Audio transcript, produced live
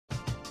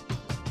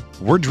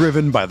We're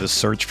driven by the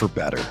search for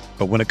better.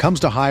 But when it comes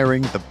to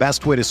hiring, the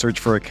best way to search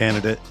for a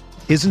candidate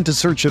isn't to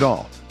search at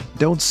all.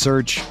 Don't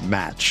search,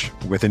 match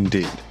with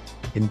Indeed.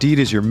 Indeed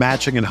is your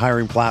matching and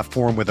hiring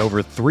platform with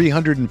over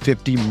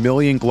 350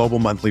 million global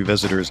monthly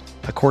visitors,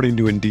 according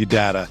to Indeed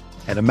data,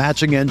 and a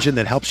matching engine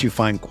that helps you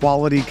find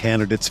quality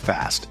candidates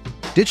fast.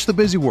 Ditch the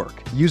busy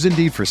work. Use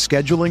Indeed for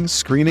scheduling,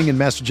 screening, and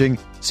messaging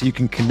so you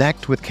can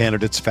connect with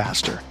candidates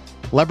faster.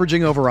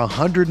 Leveraging over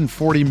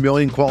 140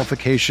 million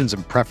qualifications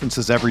and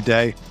preferences every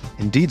day,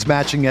 Indeed's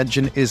matching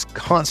engine is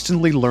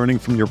constantly learning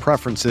from your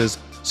preferences,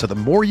 so the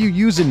more you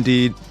use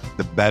Indeed,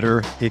 the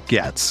better it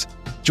gets.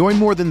 Join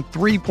more than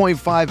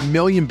 3.5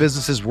 million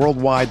businesses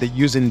worldwide that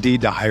use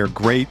Indeed to hire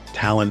great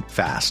talent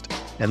fast.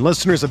 And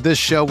listeners of this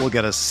show will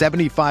get a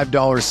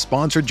 $75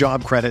 sponsored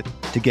job credit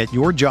to get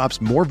your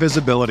jobs more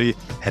visibility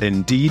at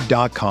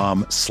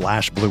Indeed.com/Blue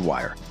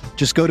Wire.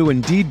 Just go to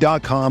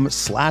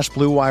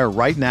Indeed.com/Blue Wire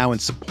right now and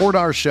support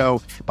our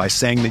show by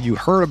saying that you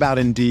heard about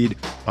Indeed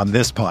on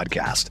this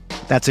podcast.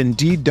 That's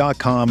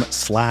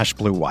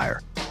Indeed.com/Blue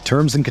Wire.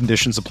 Terms and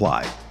conditions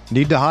apply.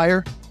 Need to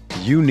hire?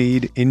 You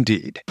need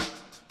Indeed.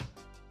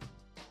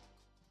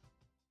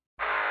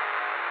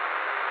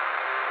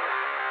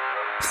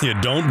 You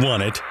don't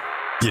want it,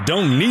 you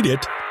don't need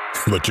it,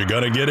 but you're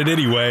going to get it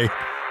anyway.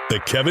 The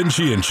Kevin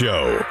Sheehan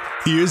Show.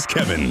 Here's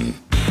Kevin.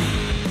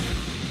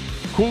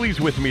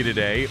 Cooley's with me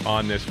today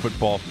on this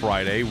Football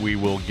Friday. We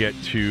will get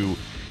to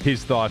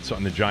his thoughts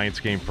on the Giants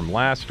game from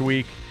last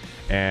week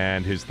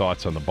and his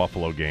thoughts on the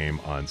Buffalo game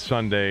on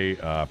Sunday.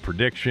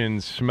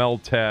 Predictions, smell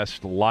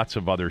test, lots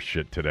of other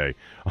shit today.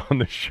 On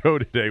the show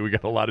today, we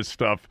got a lot of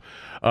stuff.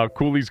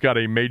 Cooley's got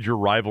a major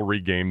rivalry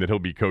game that he'll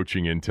be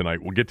coaching in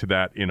tonight. We'll get to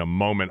that in a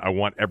moment. I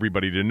want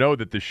everybody to know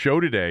that the show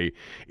today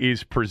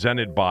is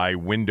presented by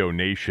Window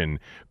Nation.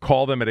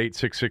 Call them at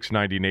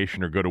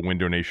 866-90-NATION or go to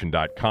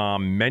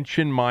windownation.com.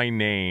 Mention my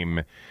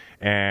name,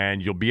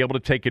 and you'll be able to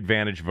take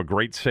advantage of a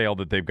great sale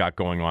that they've got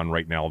going on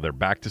right now. Their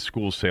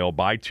back-to-school sale,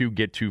 buy two,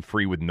 get two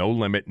free with no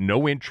limit,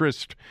 no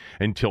interest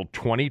until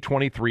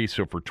 2023,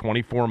 so for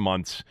 24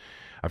 months.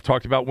 I've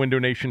talked about Window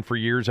Nation for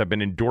years. I've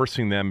been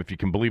endorsing them, if you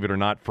can believe it or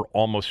not, for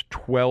almost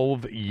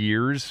 12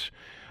 years.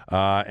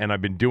 And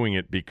I've been doing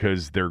it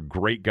because they're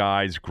great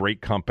guys, great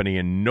company,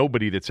 and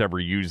nobody that's ever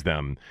used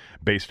them,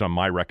 based on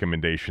my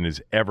recommendation,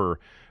 has ever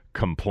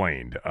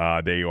complained.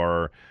 They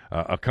are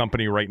a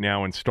company right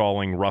now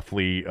installing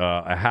roughly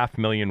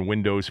 500,000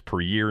 windows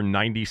per year.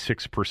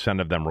 96%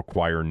 of them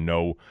require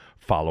no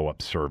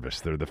follow-up service.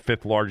 They're the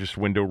fifth largest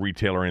window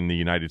retailer in the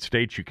United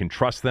States. You can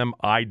trust them.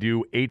 I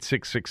do.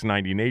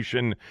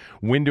 866-90-NATION,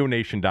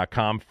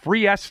 windownation.com.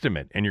 Free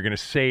estimate, and you're going to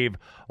save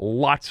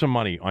lots of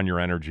money on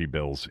your energy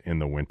bills in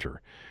the winter.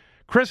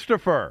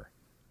 Christopher,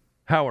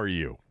 how are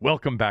you?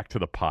 Welcome back to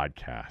the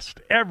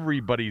podcast.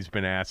 Everybody's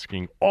been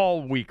asking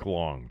all week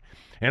long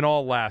and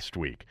all last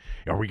week,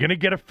 are we going to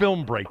get a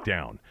film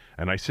breakdown?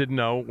 And I said,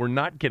 no, we're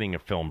not getting a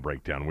film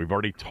breakdown. We've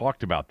already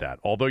talked about that.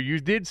 Although you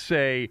did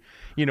say,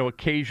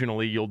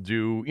 occasionally you'll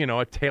do,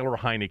 a Taylor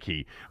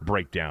Heineke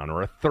breakdown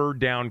or a third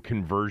down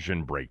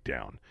conversion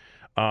breakdown.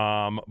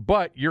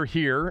 But you're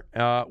here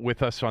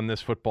with us on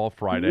this Football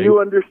Friday. You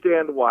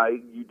understand why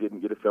you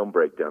didn't get a film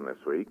breakdown this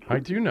week. I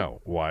do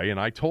know why, and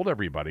I told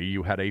everybody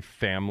you had a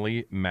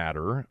family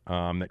matter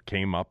that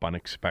came up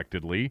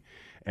unexpectedly,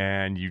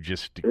 and you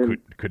just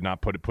could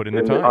not put in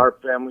the time. Our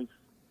family,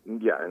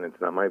 yeah, and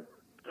it's not my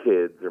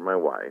kids or my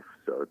wife,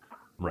 so it's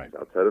right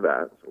outside of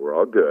that, so we're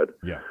all good.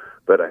 Yeah.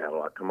 But I had a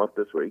lot come up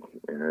this week,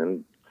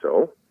 and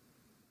so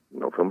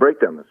no film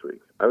breakdown this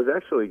week.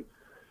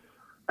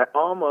 I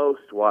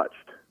almost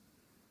watched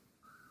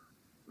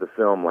the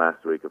film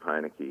last week of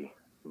Heineke,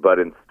 but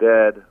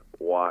instead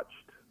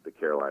watched the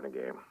Carolina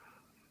game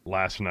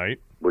last night,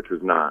 which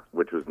was not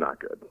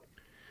good.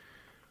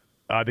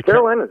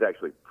 Carolina's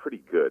actually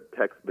pretty good.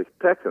 The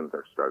Texans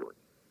are struggling.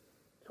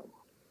 So.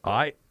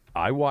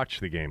 I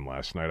watched the game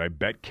last night. I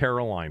bet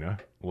Carolina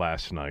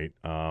last night.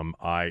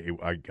 I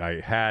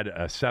had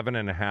a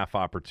 7.5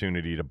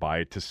 opportunity to buy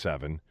it to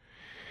 7,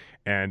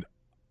 and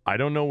I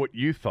don't know what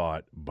you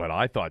thought, but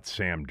I thought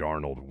Sam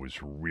Darnold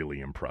was really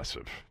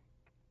impressive.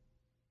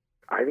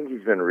 I think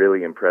he's been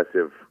really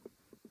impressive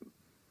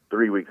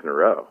 3 weeks in a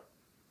row.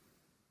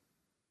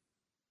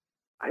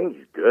 I think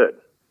he's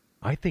good.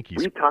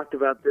 We talked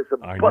about this a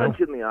bunch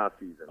in the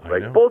offseason.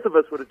 Like, both of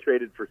us would have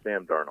traded for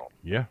Sam Darnold.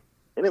 Yeah.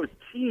 And it was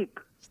cheap.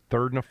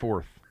 Third and a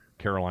fourth,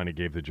 Carolina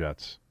gave the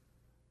Jets.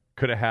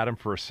 Could have had him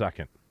for a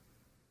second.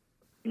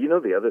 You know,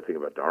 the other thing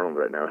about Darnold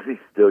right now is he's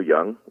still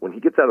young. When he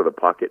gets out of the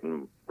pocket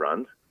and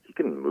runs, he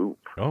can move.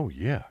 Oh,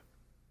 yeah.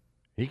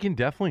 He can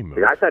definitely move.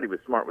 Like, I thought he was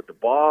smart with the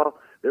ball.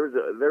 There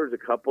was a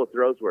couple of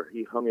throws where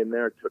he hung in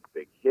there, took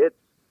big hits.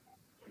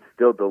 He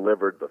still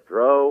delivered the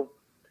throw.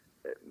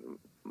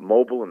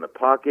 Mobile in the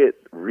pocket,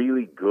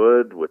 really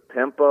good with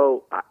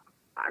tempo.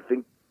 I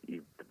think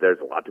there's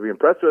a lot to be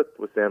impressed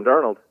with Sam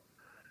Darnold.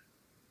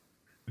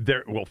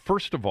 Well,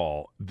 first of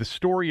all, the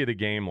story of the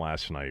game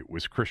last night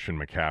was Christian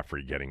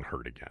McCaffrey getting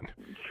hurt again.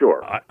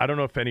 Sure. I don't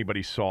know if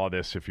anybody saw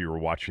this if you were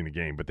watching the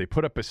game, but they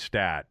put up a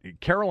stat.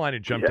 Carolina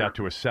jumped out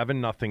to a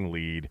 7-0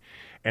 lead.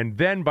 And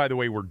then, by the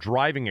way, we're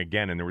driving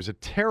again, and there was a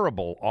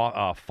terrible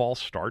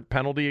false start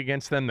penalty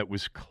against them that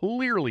was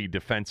clearly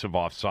defensive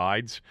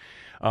offsides.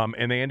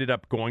 And they ended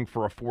up going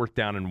for a 4th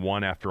down and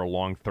 1 after a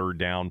long 3rd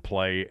down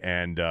play,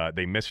 and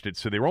they missed it.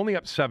 So they were only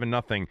up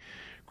 7-0.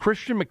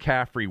 Christian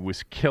McCaffrey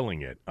was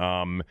killing it.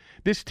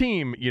 This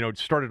team,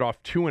 started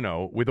off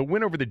 2-0 with a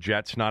win over the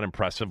Jets, not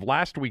impressive.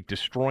 Last week,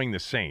 destroying the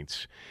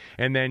Saints.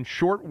 And then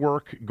short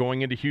work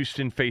going into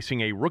Houston,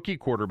 facing a rookie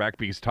quarterback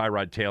because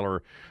Tyrod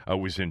Taylor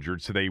was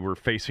injured, so they were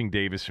facing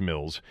Davis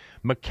Mills.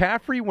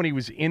 McCaffrey, when he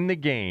was in the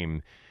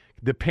game,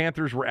 the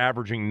Panthers were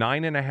averaging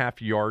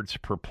 9.5 yards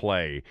per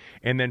play.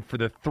 And then for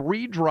the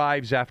 3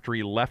 drives after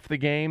he left the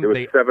game... It was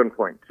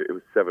 7.2. It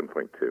was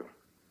 7.2.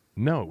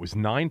 No, it was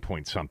 9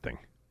 point something.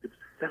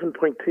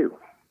 7.2.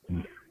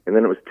 And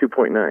then it was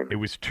 2.9. It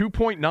was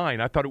 2.9.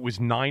 I thought it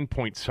was 9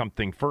 point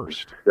something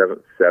first.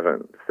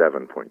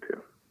 7.2.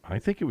 I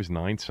think it was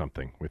 9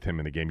 something with him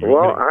in the game.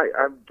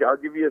 I'll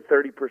give you a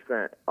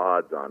 30%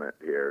 odds on it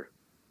here.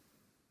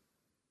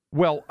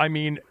 Well, I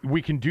mean,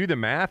 we can do the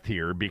math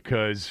here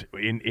because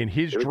in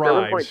his it was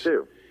drives,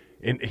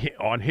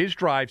 7.2. On his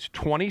drives,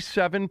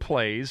 27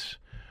 plays.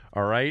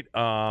 All right,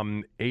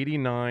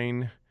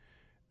 89,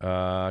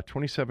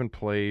 27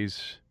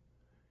 plays.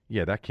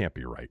 Yeah, that can't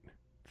be right.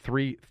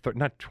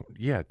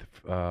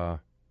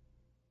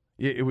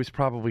 It was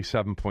probably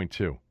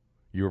 7.2.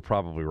 You were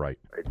probably right.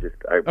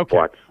 I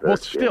watched. Well,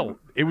 still, game.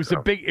 It was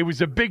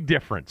a big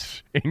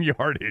difference in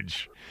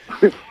yardage.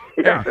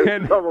 Yeah,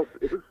 it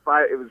was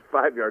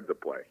 5 yards a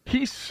play.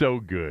 He's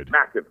so good.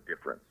 Massive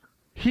difference.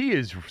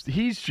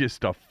 He's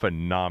just a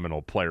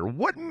phenomenal player.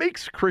 What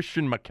makes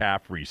Christian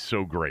McCaffrey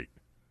so great?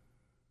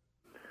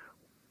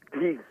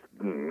 He's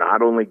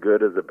not only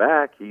good as a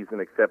back, he's an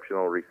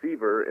exceptional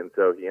receiver, and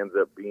so he ends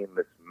up being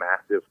this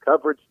massive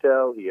coverage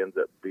tell. He ends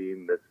up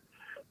being this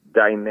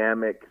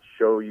dynamic,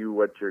 show you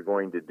what you're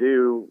going to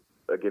do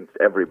against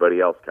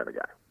everybody else kind of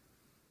guy.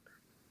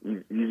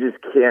 You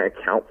just can't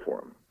account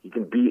for him. He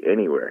can be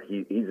anywhere.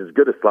 He's as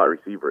good a slot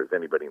receiver as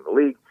anybody in the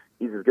league.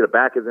 He's as good a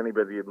back as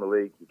anybody in the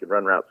league. He can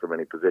run routes from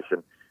any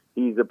position.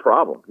 He's a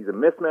problem. He's a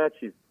mismatch.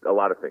 He's a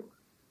lot of things.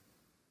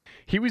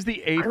 He was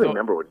the 8th. I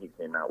remember when he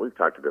came out. We've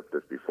talked about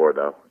this before,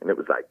 though, and it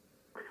was like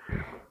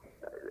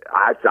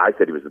I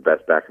said he was the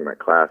best back in that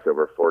class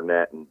over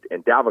Fournette,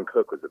 and Dalvin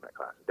Cook was in that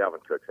class.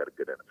 Dalvin Cook's had a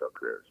good NFL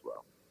career as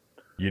well.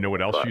 You know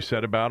what else you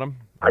said about him?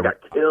 I got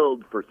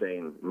killed for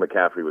saying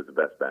McCaffrey was the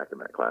best back in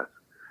that class.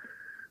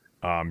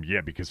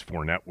 Yeah, because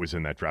Fournette was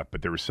in that draft.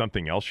 But there was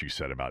something else you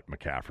said about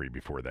McCaffrey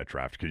before that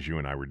draft because you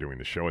and I were doing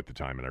the show at the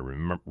time, and I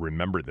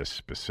remember this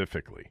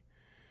specifically.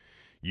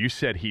 You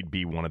said he'd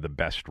be one of the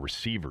best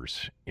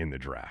receivers in the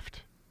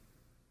draft.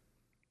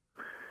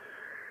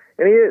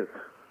 And he is.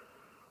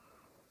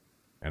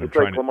 And it's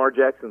like Lamar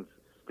Jackson's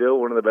still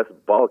one of the best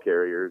ball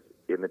carriers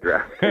in the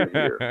draft this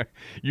year.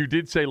 You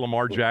did say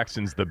Lamar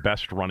Jackson's the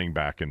best running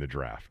back in the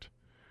draft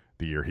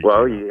the year he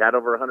he had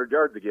over 100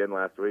 yards again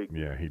last week.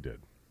 Yeah, he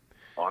did.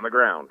 On the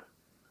ground.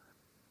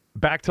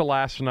 Back to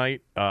last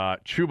night,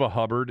 Chuba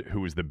Hubbard,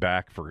 who was the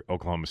back for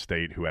Oklahoma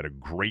State, who had a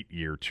great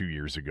year 2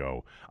 years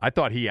ago. I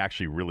thought he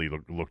actually really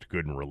looked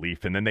good in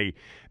relief. And then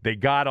they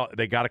got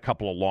a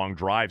couple of long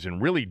drives,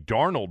 and really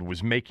Darnold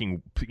was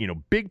making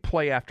big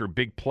play after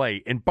big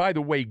play. And by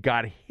the way,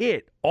 got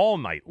hit all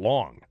night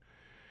long.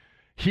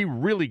 He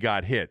really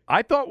got hit.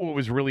 I thought what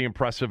was really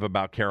impressive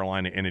about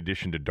Carolina, in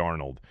addition to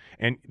Darnold,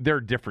 and they're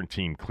a different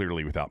team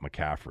clearly without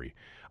McCaffrey.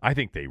 I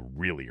think they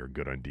really are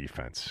good on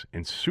defense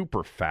and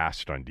super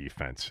fast on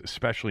defense,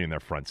 especially in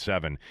their front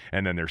seven,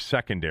 and then their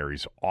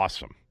secondary's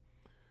awesome.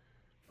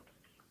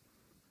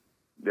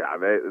 Yeah,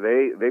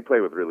 they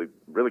play with really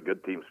really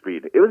good team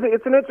speed.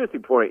 It's an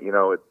interesting point.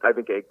 I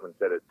think Aikman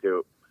said it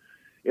too.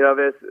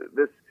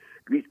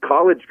 These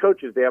college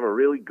coaches, they have a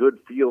really good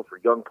feel for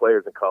young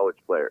players and college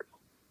players.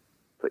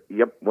 But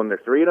yep, when they're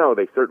 3-0,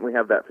 they certainly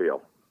have that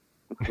feel.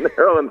 They're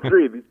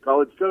 0-3. These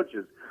college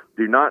coaches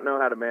do not know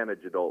how to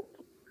manage adults.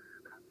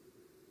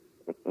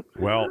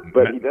 Well,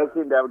 but he does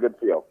seem to have a good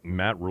feel.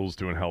 Matt Rule's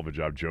doing a hell of a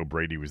job. Joe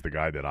Brady was the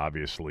guy that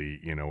obviously,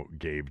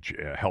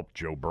 helped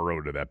Joe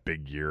Burrow to that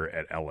big year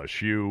at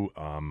LSU.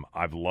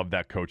 I've loved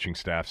that coaching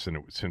staff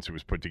since it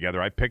was put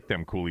together. I picked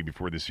them, Cooley,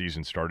 before the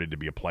season started to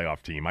be a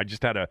playoff team. I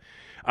just had a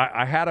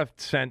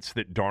sense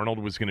that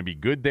Darnold was going to be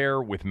good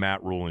there with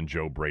Matt Rule and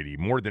Joe Brady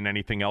more than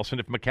anything else. And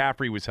if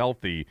McCaffrey was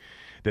healthy,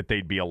 that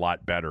they'd be a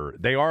lot better.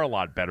 They are a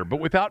lot better, but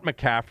without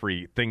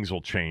McCaffrey, things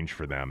will change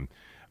for them.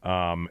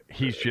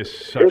 He's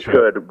just such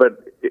but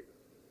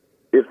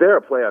if they're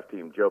a playoff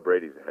team, Joe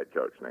Brady's a head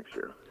coach next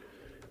year.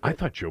 I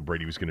thought Joe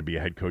Brady was going to be a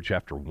head coach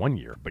after 1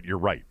 year, but you're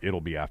right. It'll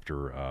be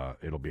after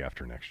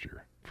next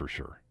year for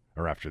sure,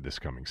 or after this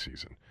coming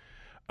season.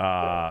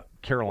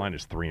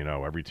 Carolina's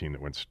 3-0. Every team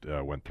that went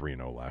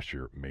 3-0 last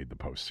year made the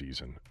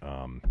postseason.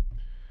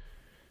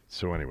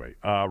 So anyway,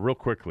 real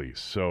quickly,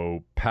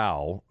 so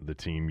Powell, the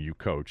team you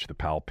coach, the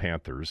Powell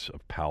Panthers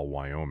of Powell,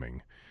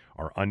 Wyoming,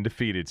 are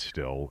undefeated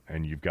still,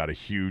 and you've got a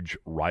huge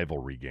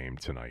rivalry game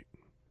tonight.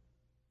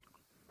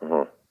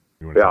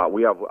 Yeah,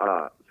 we have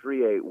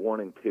 3-8,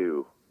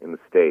 1-2 in the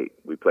state.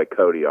 We play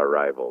Cody, our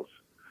rivals,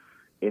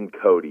 in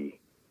Cody.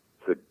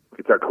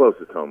 It's our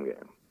closest home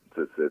game.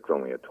 It's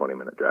only a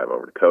 20-minute drive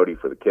over to Cody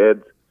for the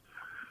kids.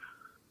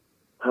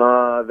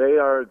 They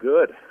are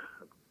good.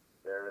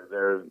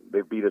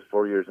 They've beat us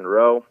 4 years in a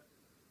row,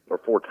 or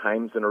 4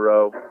 times in a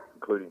row,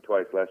 including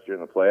twice last year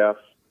in the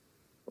playoffs,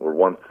 or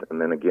once and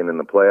then again in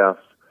the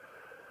playoffs.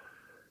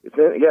 It's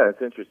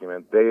interesting,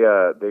 man.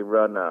 They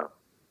run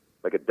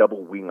like a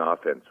double wing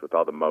offense with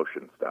all the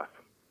motion stuff,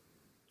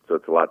 so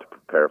it's a lot to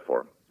prepare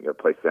for. You got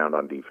to play sound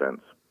on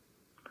defense,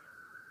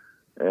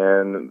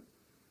 and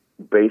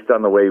based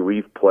on the way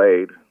we've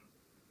played,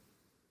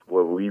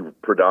 where we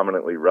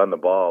predominantly run the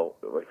ball,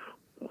 like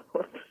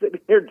we're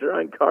sitting here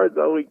drawing cards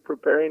all week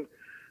preparing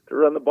to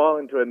run the ball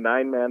into a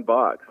 9-man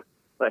box.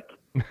 Like,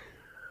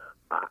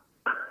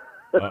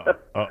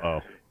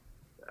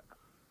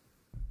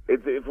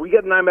 if we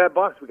get a 9-man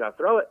box, we got to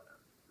throw it.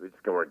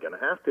 We're going to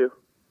have to.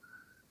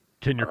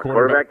 Can your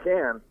quarterback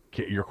can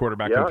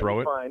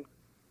throw it? Fine.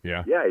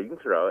 Yeah, you can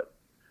throw it.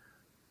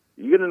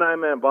 You get a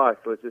 9-man box,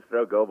 let's just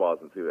throw go balls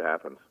and see what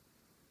happens.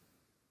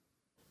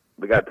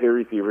 We got 2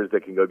 receivers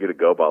that can go get a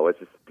go ball.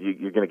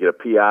 You're going to get a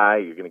PI.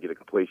 You're going to get a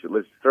completion.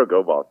 Let's just throw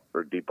go balls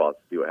or deep balls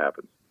to see what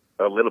happens.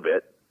 A little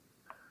bit.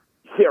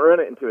 You can't run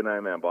it into a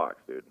 9-man box,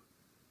 dude.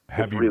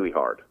 It's really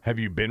hard. Have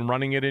you been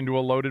running it into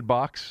a loaded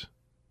box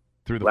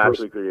through the Last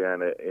week we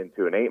ran it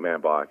into an 8-man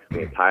box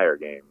the entire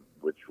game,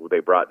 which they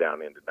brought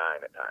down into 9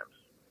 at times.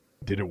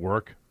 Did it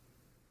work?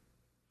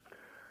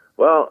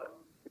 Well,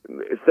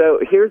 so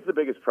here's the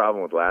biggest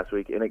problem with last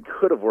week, and it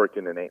could have worked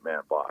in an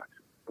 8-man box.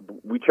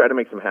 We tried to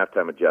make some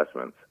halftime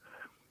adjustments.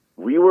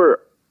 We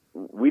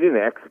didn't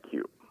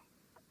execute.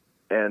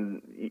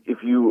 And if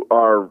you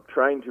are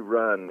trying to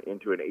run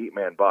into an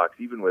 8-man box,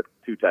 even with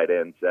 2 tight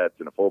end sets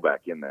and a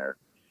fullback in there,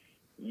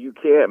 you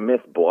can't miss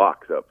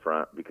blocks up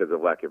front because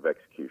of lack of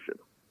execution.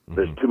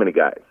 There's too many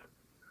guys.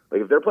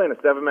 Like if they're playing a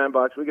 7-man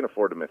box, we can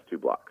afford to miss 2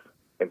 blocks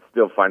and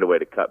still find a way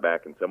to cut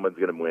back, and someone's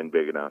going to win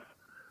big enough.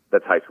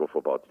 That's high school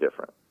football. It's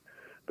different.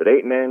 But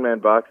 8 and 9-man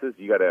boxes,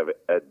 you got to have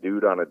a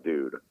dude on a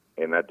dude.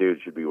 And that dude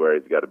should be where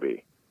he's got to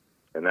be.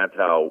 And that's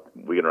how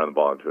we can run the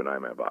ball into a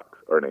 9-man box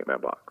or an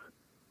 8-man box.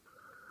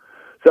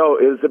 So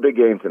it's a big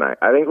game tonight.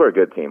 I think we're a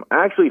good team.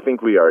 I actually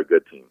think we are a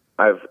good team.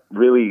 I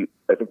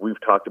think we've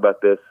talked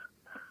about this.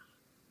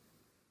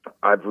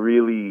 I've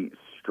really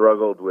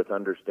struggled with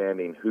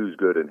understanding who's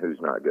good and who's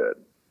not good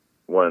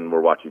when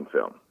we're watching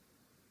film.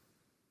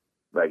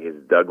 Like,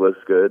 is Douglas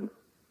good?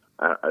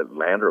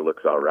 Lander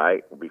looks all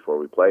right before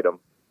we played him.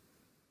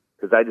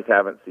 Because I just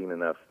haven't seen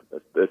enough,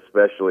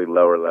 especially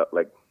lower level,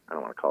 like, I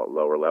don't want to call it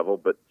lower level,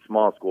 but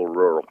small school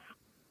rural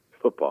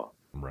football.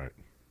 Right.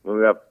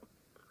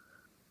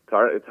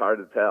 It's hard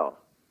to tell.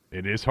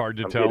 It is hard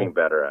to tell. I'm getting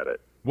better at it.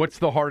 What's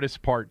the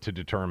hardest part to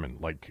determine?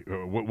 Like,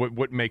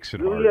 what makes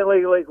it hard? Yeah,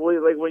 like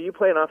when you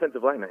play an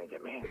offensive line, you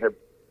get, man,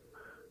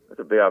 that's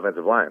a big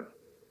offensive line.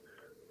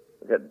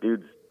 We got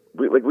dudes.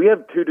 We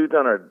have 2 dudes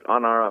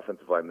on our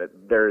offensive line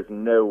that there is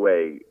no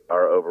way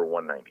are over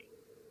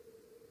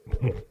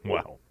 190.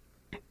 Wow.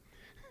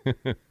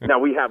 Now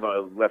we have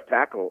a left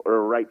tackle or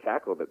a right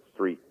tackle that's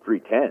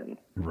 310.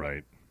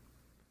 Right.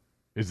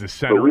 Is the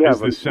center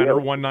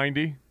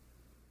 190?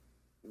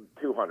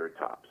 200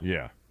 tops.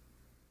 Yeah.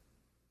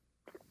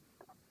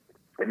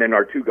 And then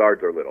our 2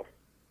 guards are little.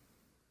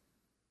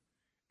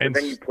 And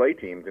then you play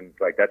teams, and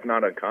like that's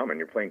not uncommon.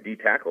 You're playing D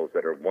tackles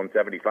that are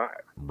 175.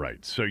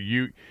 Right. So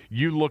you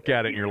look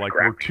at it and you're like,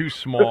 we're too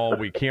small.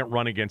 We can't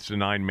run against a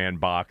 9-man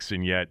box,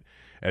 and yet,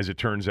 as it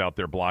turns out,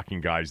 they're blocking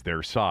guys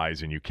their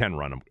size, and you can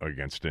run them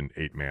against an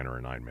 8-man or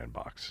a 9-man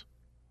box.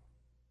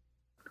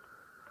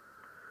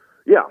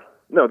 Yeah.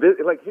 No,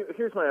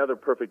 here's my other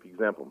perfect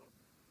example.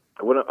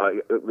 There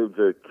was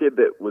a kid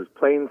that was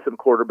playing some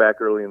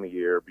quarterback early in the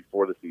year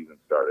before the season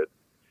started.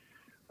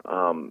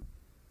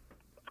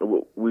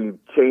 We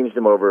changed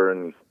him over,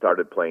 and he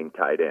started playing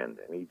tight end,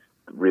 and he's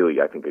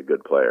really, I think, a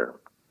good player.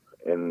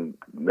 And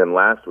then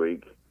last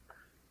week,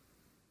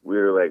 we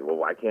were like, well,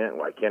 why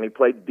can't he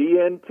play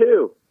DN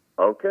too?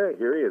 Okay,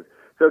 here he is.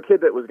 So a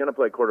kid that was going to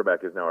play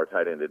quarterback is now our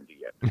tight end in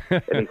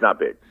DN, and he's not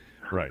big.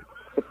 Right.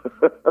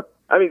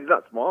 I mean, he's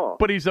not small,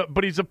 but he's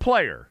a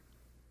player.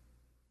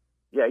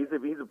 Yeah, he's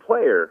a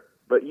player,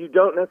 but you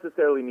don't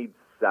necessarily need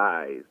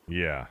size.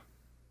 Yeah.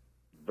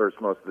 Versus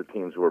most of the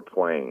teams we're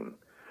playing,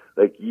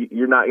 like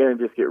you're not going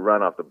to just get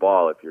run off the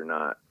ball if you're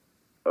not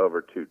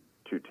over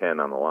 210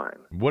 on the line.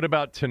 What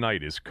about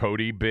tonight? Is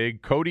Cody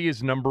big? Cody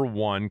is number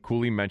 1.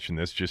 Cooley mentioned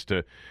this just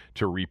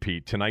to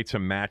repeat. Tonight's a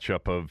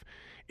matchup of,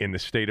 in the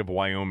state of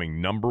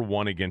Wyoming, number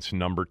 1 against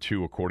number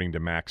 2, according to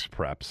Max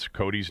Preps.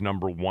 Cody's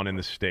number 1 in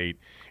the state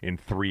in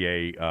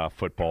 3A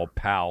football.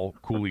 Powell,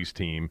 Cooley's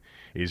team,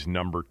 is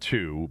number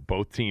 2.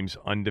 Both teams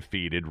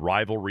undefeated.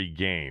 Rivalry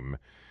game.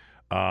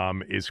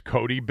 Is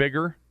Cody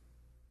bigger?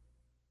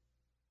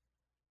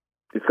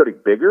 Is Cody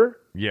bigger?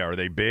 Yeah, are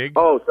they big?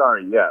 Oh,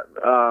 sorry, yeah.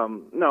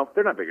 No,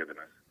 they're not bigger than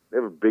us. They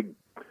have a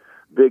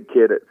big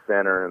kid at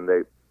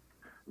center,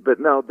 but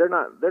no, they're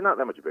not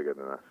that much bigger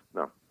than us.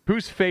 No.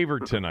 Who's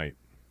favored tonight?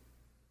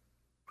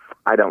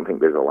 I don't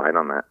think there's a line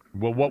on that.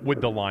 Well, what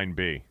would the line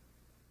be?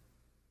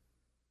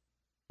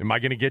 Am I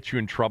going to get you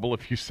in trouble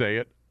if you say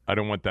it? I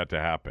don't want that to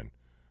happen.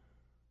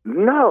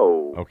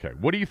 No. Okay.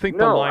 What do you think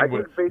the line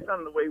would? I think based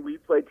on the way we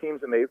play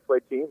teams and they've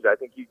played teams, I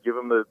think you give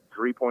them the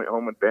 3-point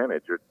home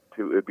advantage, or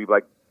two. It'd be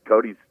like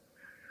Cody's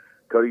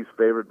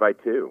favored by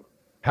 2.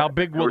 How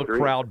big will the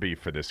crowd be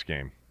for this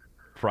game?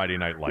 Friday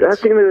Night Lights.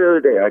 That's the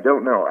other day. I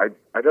don't know.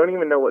 I don't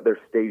even know what their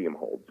stadium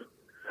holds.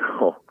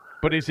 So.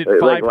 But is it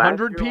like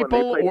 500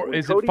 people, or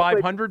is it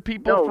 500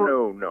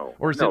 people? No.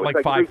 Or is it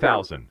like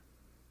 5,000?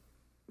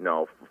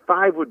 No,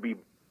 5 would be.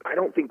 I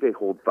don't think they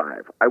hold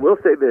 5. I will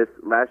say this: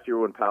 last year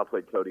when Powell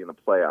played Cody in the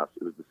playoffs,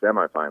 it was the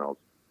semifinals.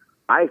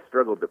 I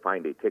struggled to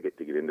find a ticket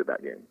to get into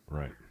that game.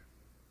 Right.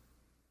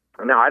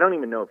 Now I don't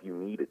even know if you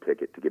need a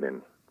ticket to get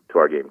in to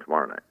our game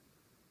tomorrow night.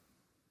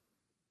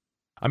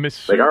 I'm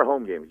assuming, like our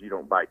home games, you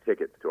don't buy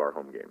tickets to our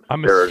home games.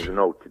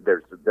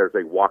 There's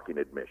a walk-in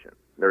admission.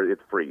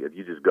 It's free.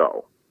 You just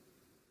go.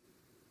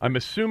 I'm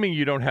assuming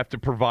you don't have to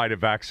provide a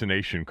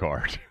vaccination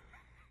card.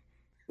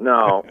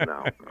 No.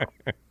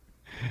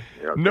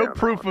 No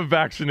proof of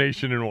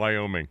vaccination in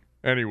Wyoming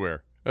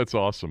anywhere. That's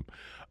awesome.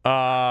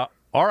 All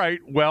right.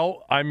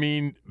 Well, I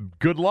mean,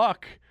 good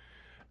luck.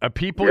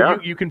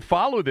 People, you can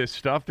follow this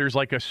stuff. There's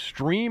like a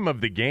stream of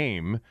the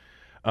game.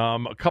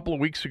 A couple of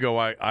weeks ago,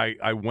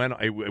 I went.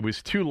 It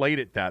was too late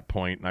at that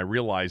point, and I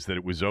realized that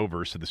it was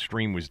over. So the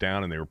stream was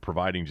down, and they were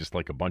providing just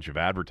like a bunch of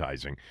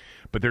advertising.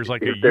 But there's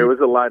like if there was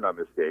a line on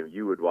this game,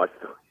 you would watch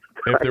the.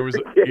 If there was,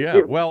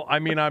 Well, I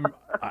mean,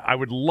 I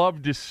would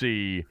love to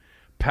see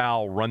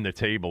Powell run the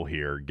table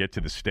here, get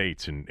to the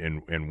states,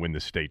 and win the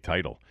state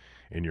title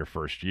in your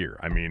first year.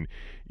 I mean,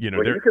 you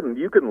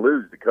can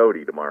lose to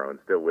Cody tomorrow and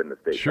still win the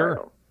state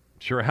title.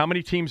 Sure. How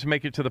many teams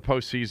make it to the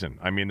postseason?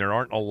 I mean, there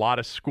aren't a lot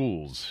of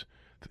schools,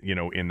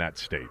 in that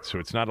state, so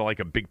it's not like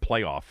a big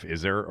playoff,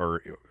 is there?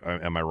 Or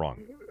am I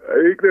wrong?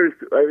 I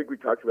think we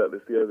talked about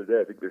this the other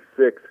day. I think there's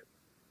 6,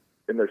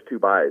 and there's 2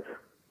 byes.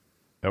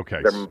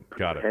 Okay,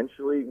 got it.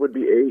 Potentially would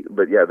be 8,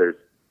 but yeah, there's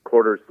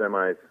quarters,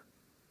 semis.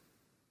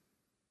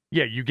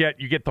 Yeah, you get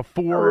the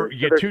 4.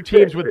 You get 2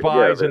 teams with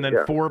byes, and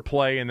then 4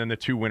 play, and then the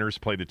 2 winners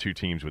play the 2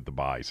 teams with the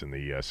byes in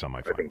the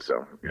semifinals. I think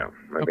so. Yeah,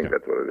 I think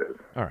that's what it is.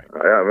 All right.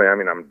 I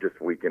mean, I'm just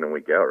week in and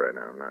week out right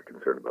now. I'm not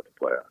concerned about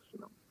the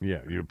playoffs.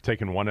 Yeah, you're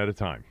taking one at a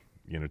time.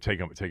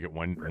 Take it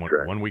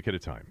one week at a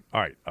time.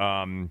 All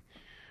right.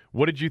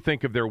 What did you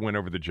think of their win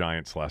over the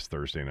Giants last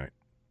Thursday night?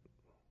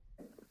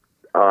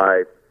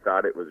 I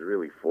thought it was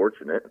really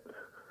fortunate.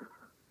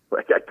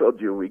 Like I told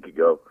you a week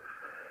ago,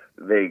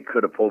 they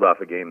could have pulled off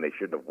a game they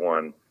shouldn't have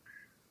won.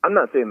 I'm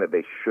not saying that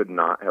they should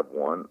not have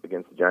won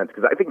against the Giants,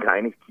 because I think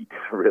Heineke did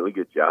a really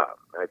good job.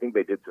 I think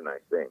they did some nice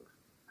things.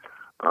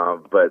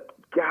 But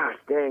gosh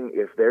dang,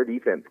 if their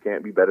defense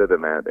can't be better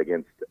than that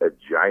against a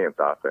Giants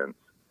offense,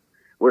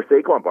 where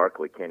Saquon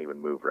Barkley can't even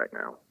move right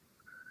now,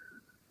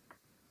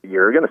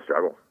 you're going to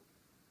struggle.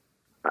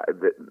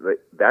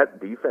 That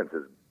defense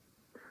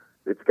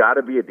it's got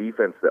to be a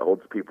defense that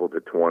holds people to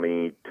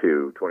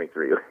 22,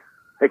 23.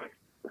 Like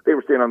they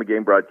were saying on the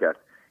game broadcast,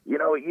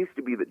 it used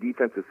to be that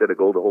defenses set a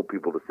goal to hold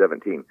people to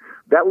 17.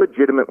 That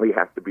legitimately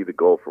has to be the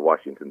goal for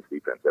Washington's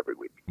defense every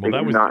week. Well,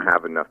 they do not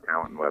have enough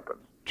talent and weapons.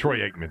 Troy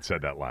Aikman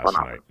said that last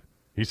night.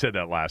 He said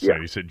that last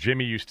night. He said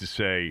Jimmy used to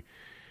say,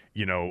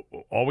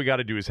 all we got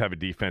to do is have a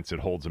defense that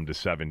holds them to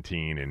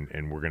 17,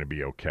 and we're going to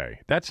be okay.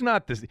 It's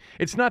not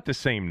the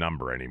same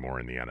number anymore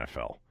in the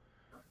NFL.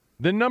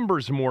 The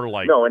number's more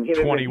like 21.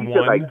 He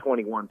said like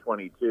 21,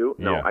 22.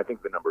 No, yeah. I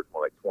think the number's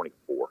more like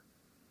 24.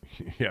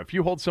 Yeah, if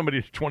you hold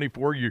somebody to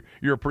 24,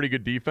 you're a pretty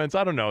good defense.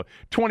 I don't know.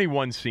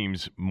 21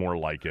 seems more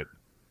like it.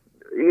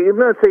 I'm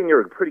not saying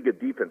you're a pretty good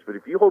defense, but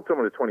if you hold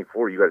someone to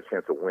 24, you got a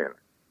chance to win.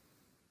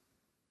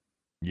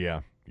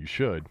 Yeah, you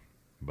should,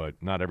 but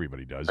not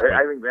everybody does.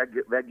 I think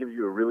that gives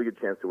you a really good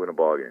chance to win a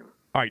ball game.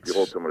 All right, if you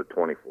hold someone to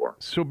 24.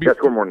 So that's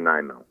score more than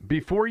 9, though.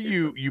 Before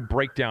you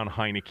break down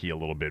Heineke a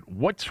little bit,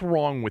 what's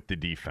wrong with the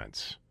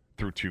defense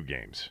through 2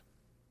 games?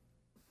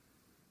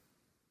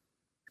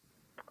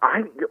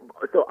 I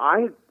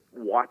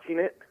watching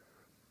it,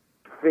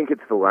 think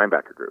it's the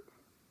linebacker group.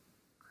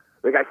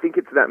 Like, I think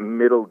it's that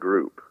middle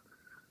group.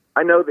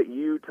 I know that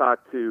you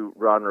talked to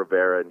Ron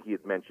Rivera, and he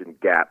had mentioned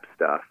gap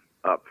stuff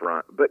up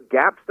front, but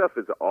gap stuff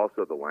is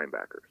also the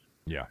linebackers.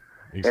 Yeah,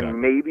 exactly. And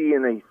maybe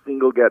in a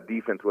single gap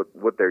defense,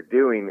 what they're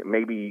doing,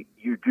 maybe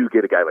you do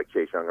get a guy like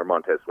Chase Young or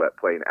Montez Sweat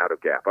playing out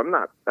of gap.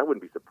 I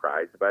wouldn't be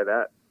surprised by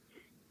that.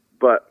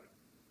 But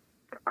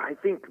I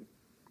think,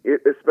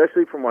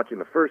 especially from watching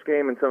the first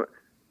game and some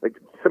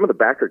of the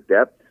backer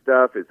depth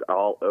stuff is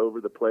all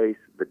over the place.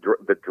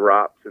 The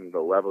drops and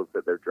the levels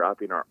that they're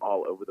dropping are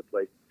all over the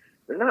place.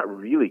 They're not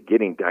really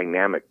getting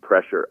dynamic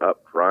pressure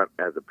up front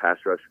as a pass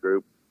rush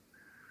group.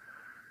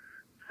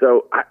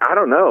 So I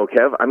don't know,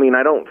 Kev. I mean,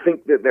 I don't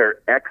think that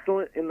they're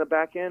excellent in the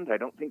back end. I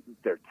don't think that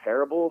they're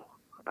terrible.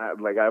 I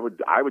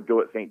would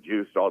go at St.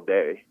 Juste all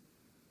day.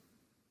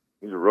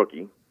 He's a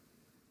rookie.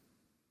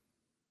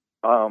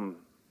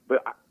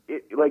 But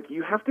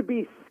you have to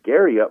be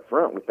scary up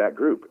front with that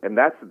group, and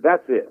that's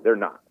it. They're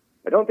not.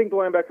 I don't think the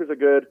linebackers are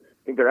good.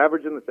 I think they're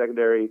average in the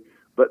secondary,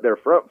 but their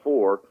front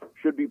four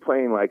should be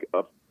playing like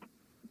a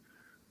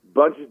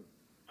bunch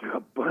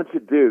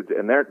of dudes,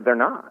 and they're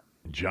not.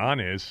 John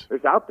is.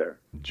 It's out there.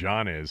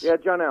 John is. Yeah,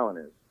 John Allen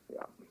is.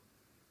 Yeah.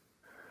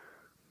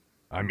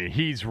 I mean,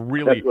 he's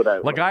really what I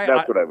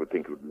would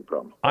think would be the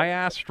problem. I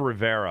asked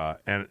Rivera,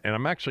 and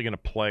I'm actually going to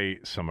play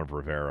some of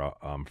Rivera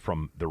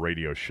from the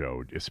radio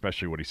show,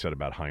 especially what he said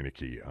about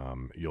Heineke.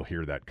 You'll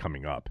hear that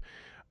coming up.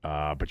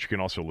 But you can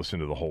also listen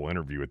to the whole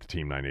interview at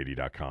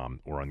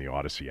theteam980.com or on the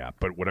Odyssey app.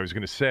 But what I was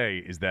going to say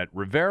is that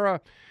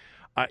Rivera,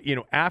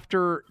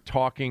 after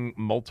talking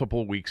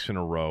multiple weeks in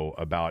a row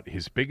about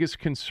his biggest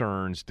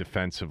concerns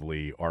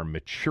defensively are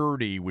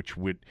maturity, what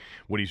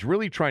he's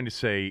really trying to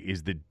say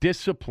is the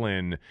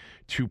discipline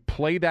to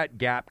play that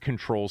gap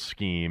control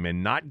scheme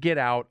and not get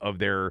out of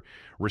their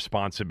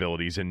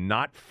responsibilities and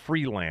not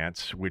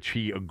freelance, which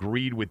he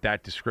agreed with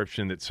that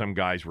description that some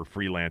guys were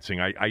freelancing.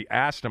 I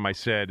asked him, I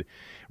said,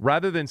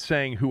 rather than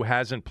saying who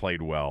hasn't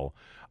played well,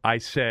 I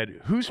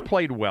said, who's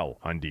played well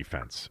on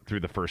defense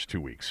through the first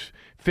 2 weeks?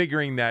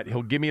 Figuring that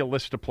he'll give me a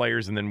list of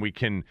players and then we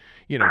can,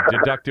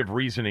 deductive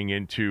reasoning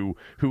into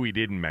who he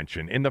didn't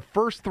mention. And the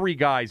first three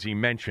guys he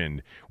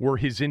mentioned were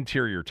his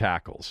interior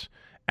tackles,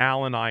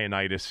 Allen,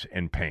 Ioannidis,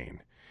 and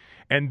Payne.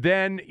 And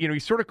then, he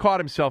sort of caught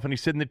himself and he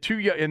said, in the two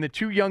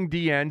young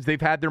DNs, they've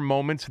had their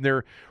moments and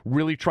they're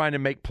really trying to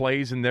make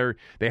plays and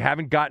they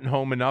haven't gotten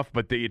home enough,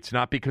 but it's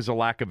not because of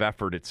lack of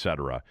effort, et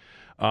cetera.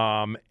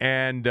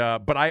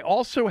 But I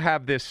also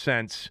have this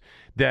sense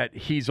that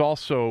he's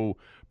also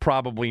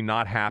probably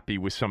not happy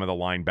with some of the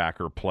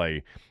linebacker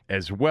play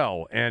as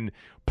well. And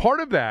part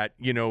of that,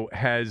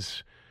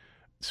 has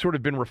sort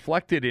of been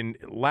reflected in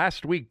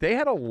last week. They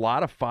had a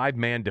lot of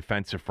five-man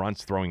defensive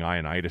fronts throwing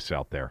Ioannidis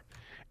out there.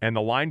 And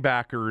the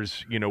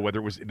linebackers, whether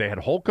it was they had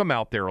Holcomb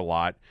out there a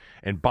lot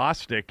and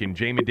Bostic and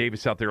Jamin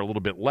Davis out there a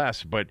little bit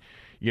less, but,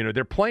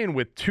 they're playing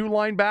with two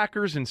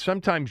linebackers and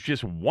sometimes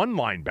just one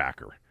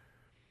linebacker.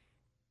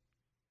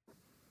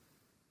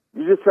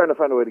 You're just trying to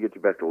find a way to get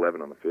your best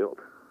 11 on the field.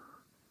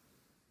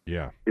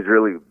 Yeah. Is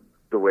really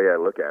the way I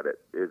look at it.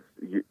 Is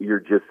you're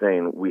just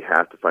saying we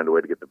have to find a way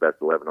to get the best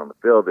 11 on the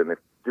field, and if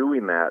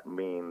doing that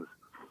means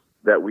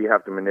that we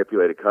have to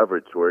manipulate a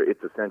coverage where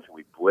it's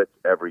essentially blitz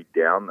every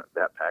down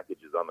that package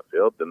is on the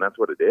field, then that's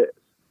what it is.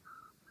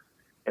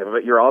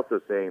 But you're also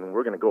saying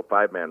we're going to go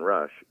five-man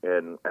rush,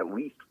 and at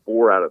least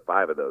 4 out of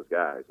 5 of those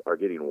guys are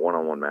getting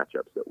one-on-one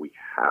matchups that we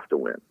have to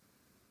win.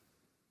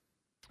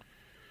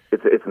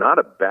 It's not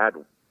a bad.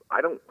 I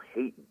don't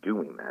hate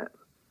doing that.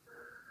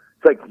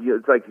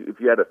 It's like if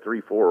you had a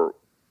 3-4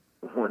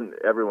 when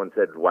everyone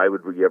said, "Why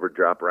would we ever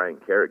drop Ryan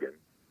Kerrigan?"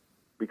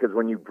 Because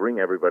when you bring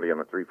everybody on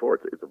a 3-4,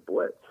 it's a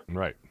blitz.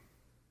 Right.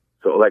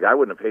 So, I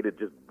wouldn't have hated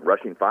just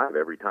rushing 5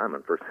 every time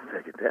on first and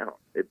second down.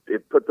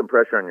 It put some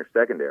pressure on your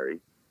secondary.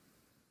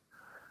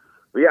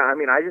 But, yeah,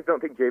 I just don't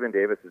think Jamin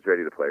Davis is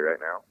ready to play right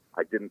now.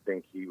 I didn't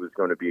think he was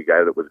going to be a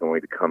guy that was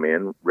going to come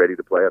in ready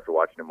to play after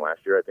watching him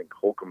last year. I think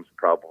Holcomb's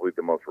probably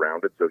the most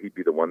rounded, so he'd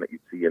be the one that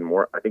you'd see in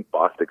more. I think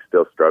Bostic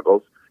still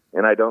struggles,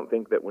 and I don't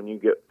think that when you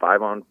get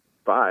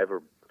 5-on-5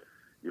 or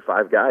your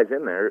 5 guys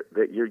in there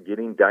that you're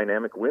getting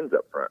dynamic wins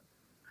up front.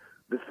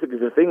 The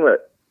thing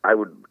that I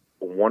would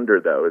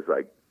wonder, though, is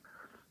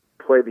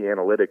play the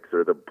analytics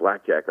or the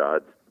blackjack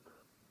odds.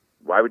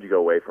 Why would you go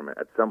away from it?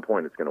 At some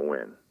point, it's going to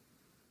win.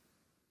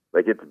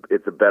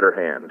 It's a better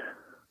hand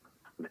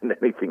than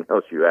anything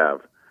else you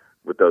have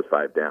with those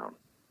 5 down.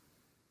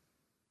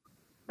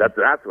 That's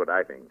what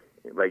I think.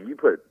 You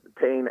put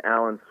Payne,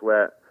 Allen,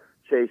 Sweat,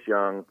 Chase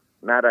Young,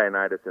 Matt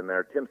Ioannidis in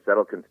there. Tim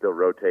Settle can still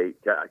rotate.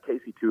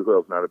 Casey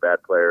Tuhill's not a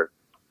bad player.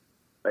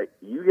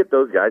 You get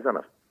those guys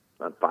on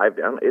 5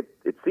 down,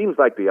 it seems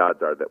like the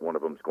odds are that one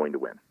of them's going to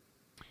win.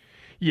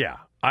 Yeah.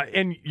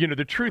 And,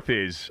 the truth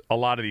is a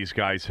lot of these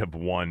guys have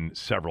won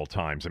several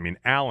times.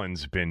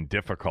 Allen's been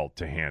difficult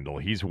to handle.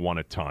 He's won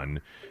a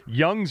ton.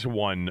 Young's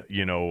won,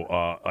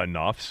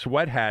 enough.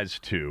 Sweat has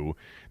too.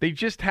 They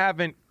just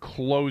haven't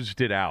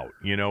closed it out,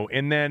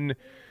 And then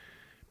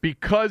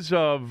because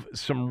of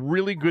some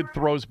really good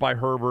throws by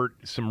Herbert,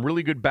 some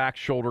really good back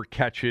shoulder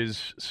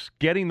catches,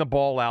 getting the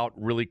ball out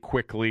really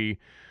quickly,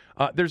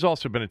 there's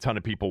also been a ton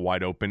of people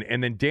wide open.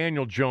 And then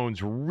Daniel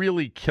Jones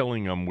really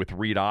killing them with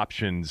read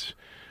option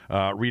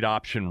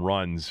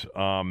runs.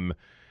 And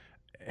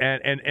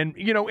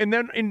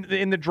then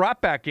in the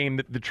drop back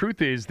game, the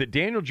truth is that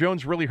Daniel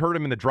Jones really hurt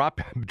him in the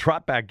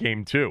drop back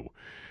game too.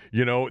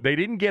 They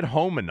didn't get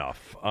home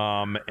enough.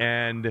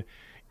 And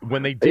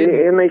when they did,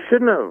 and they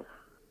shouldn't have.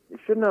 They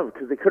shouldn't have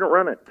because they couldn't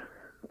run it.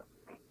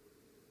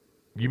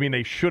 You mean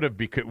they should have?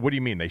 Because what do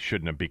you mean they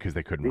shouldn't have? Because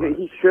they couldn't run it?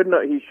 He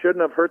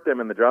shouldn't have hurt them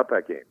in the drop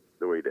back game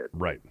the way he did.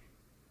 Right.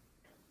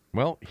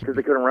 Well, because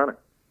they couldn't run it.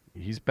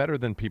 He's better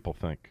than people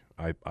think.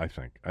 I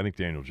think. I think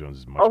Daniel Jones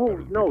is much better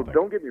than people think.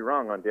 Don't get me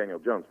wrong on Daniel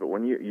Jones, but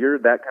when you're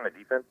that kind of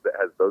defense that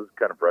has those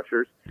kind of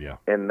pressures,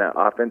 and the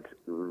offense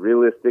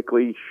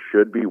realistically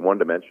should be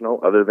one-dimensional,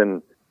 other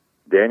than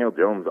Daniel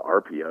Jones'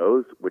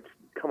 RPOs, which,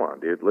 come on,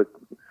 dude, look,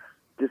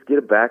 just get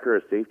a backer or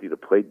a safety to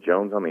play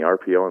Jones on the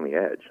RPO on the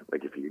edge.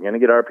 Like, if you're going to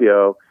get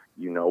RPO,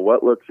 you know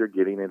what looks you're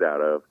getting it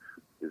out of.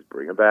 Just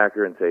bring a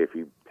backer and say, if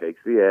he takes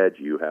the edge,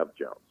 you have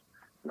Jones.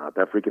 Not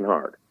that freaking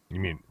hard. You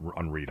mean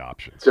on read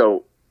options?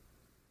 So,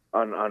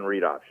 on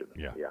read options.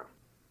 Yeah.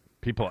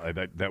 People,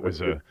 that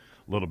was a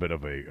little bit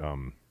of a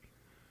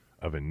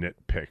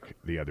nitpick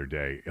the other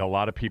day. A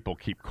lot of people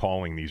keep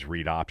calling these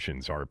read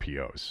options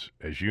RPOs.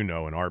 As you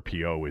know, an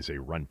RPO is a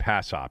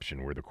run-pass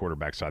option where the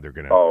quarterback's either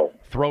going to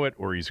throw it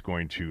or he's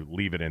going to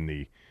leave it in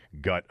the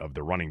gut of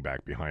the running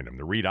back behind him.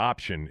 The read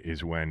option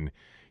is when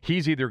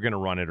he's either going to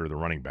run it or the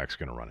running back's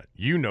going to run it.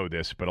 You know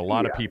this, but a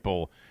lot of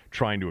people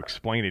trying to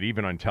explain it,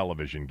 even on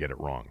television, get it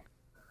wrong.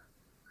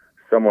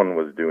 Someone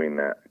was doing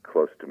that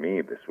close to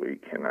me this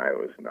week, and I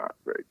was not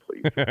very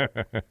pleased.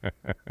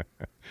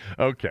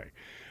 Okay.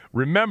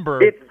 Remember,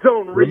 it's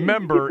zone read.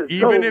 Remember,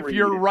 even if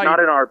you're right. It's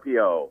not an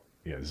RPO.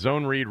 Yeah,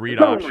 zone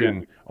read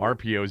option.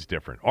 RPO is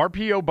different.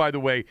 RPO, by the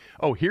way,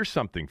 here's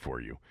something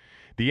for you.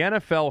 The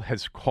NFL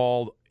has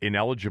called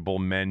ineligible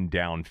men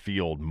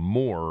downfield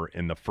more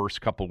in the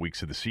first couple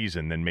weeks of the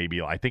season than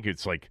maybe, I think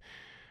it's like,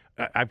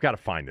 I've got to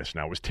find this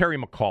now. It was Terry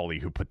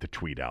McCauley who put the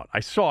tweet out.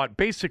 I saw it.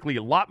 Basically,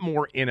 a lot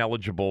more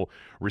ineligible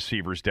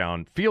receivers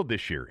downfield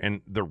this year.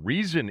 And the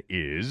reason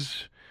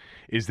is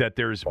that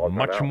there's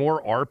much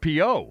more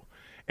RPO.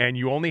 And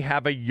you only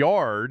have a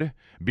yard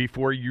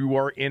before you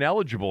are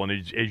ineligible. And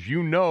as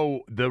you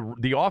know,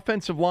 the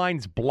offensive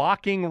line's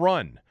blocking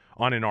run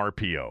on an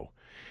RPO.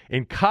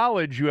 In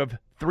college, you have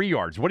 3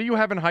 yards. What do you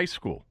have in high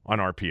school on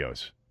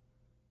RPOs?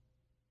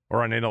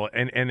 Or on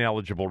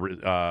ineligible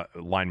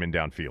linemen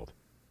downfield?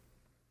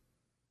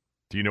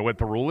 Do you know what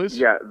the rule is?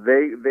 Yeah,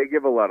 they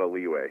give a lot of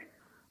leeway.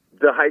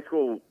 The high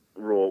school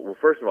rule, well,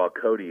 first of all,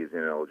 Cody is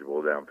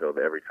ineligible downfield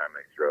every time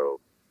they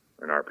throw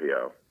an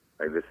RPO.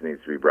 Like, this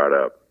needs to be brought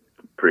up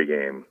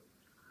pregame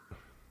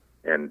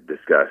and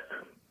discussed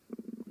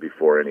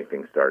before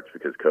anything starts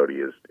because Cody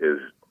is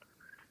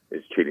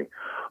cheating.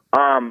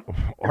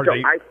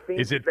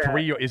 Is it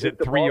 3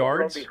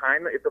 yards?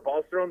 If the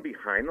ball's thrown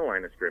behind the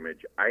line of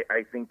scrimmage,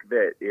 I think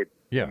that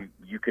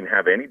you can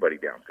have anybody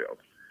downfield.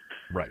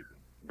 Right.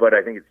 But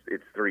I think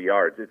it's 3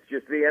 yards. It's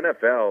just the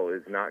NFL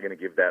is not going to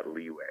give that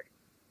leeway.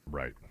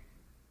 Right.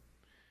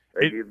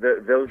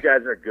 Those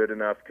guys are good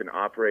enough, can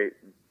operate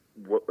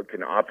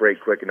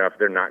quick enough.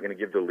 They're not going to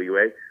give the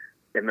leeway.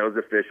 And those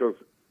officials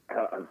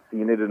have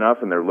seen it enough,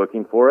 and they're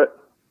looking for it.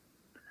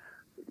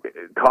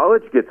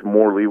 College gets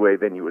more leeway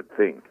than you would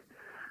think.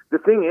 The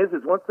thing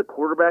is once the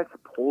quarterback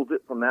pulls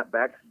it from that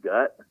back's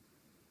gut,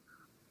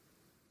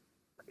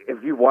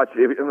 if you watch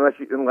it,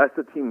 unless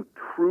the team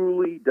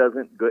truly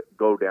doesn't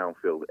go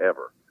downfield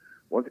ever,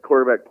 once the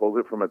quarterback pulls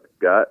it from its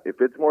gut,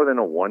 if it's more than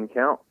a 1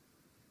 count,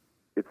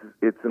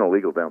 it's an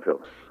illegal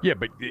downfield. Yeah,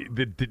 but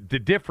the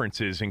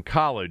difference is in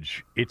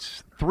college,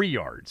 it's 3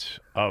 yards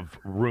of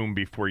room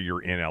before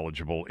you're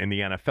ineligible. In the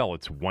NFL,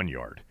 it's 1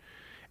 yard.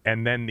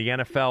 And then the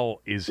NFL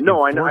is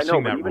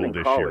enforcing that rule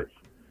this year.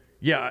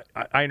 Yeah,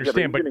 I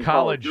understand, but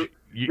college...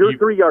 You're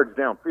 3 yards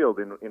downfield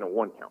in a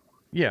 1 count.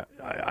 Yeah,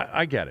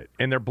 I get it.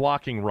 And they're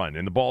blocking run,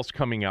 and the ball's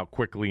coming out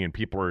quickly, and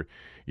people are,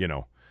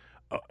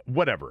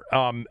 whatever.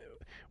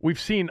 We've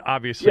seen,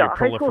 obviously, a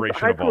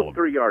proliferation of all of them.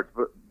 3 yards,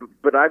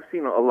 but I've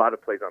seen a lot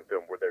of plays on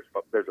film where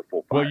there's a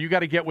full 5. Well, you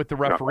got to get with the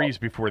referees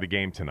before the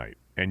game tonight,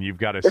 and you've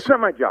got to... It's not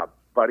my job,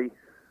 buddy.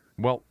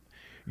 Well,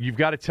 you've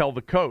got to tell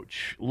the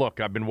coach, look,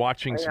 I've been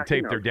watching some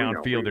tape. They're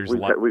downfield. There's a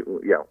lot... we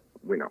know.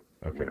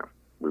 Okay. We know.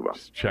 We will.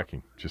 Just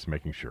checking, just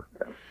making sure.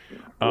 Yeah.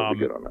 We'll be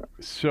good on that.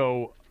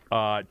 So,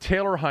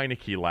 Taylor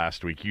Heineke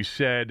last week, you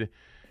said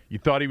you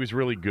thought he was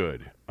really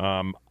good.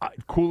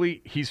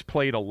 Cooley, he's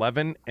played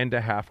 11 and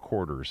a half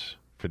quarters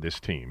for this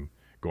team,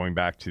 going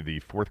back to the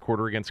fourth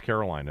quarter against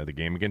Carolina, the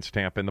game against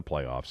Tampa in the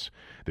playoffs,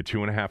 the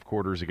 2.5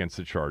 quarters against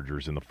the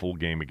Chargers, and the full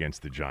game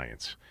against the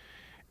Giants.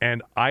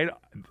 And I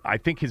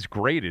think his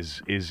grade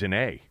is an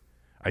A.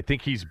 I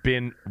think he's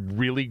been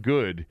really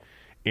good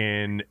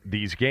in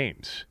these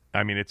games.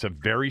 I mean, it's a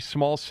very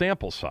small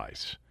sample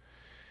size.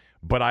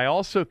 But I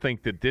also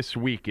think that this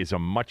week is a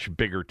much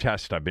bigger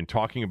test. I've been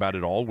talking about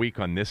it all week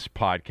on this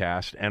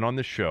podcast and on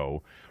the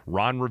show.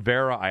 Ron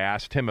Rivera, I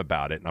asked him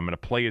about it, and I'm going to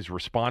play his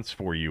response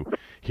for you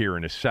here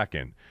in a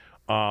second.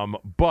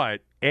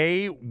 But,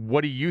 A,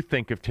 what do you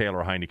think of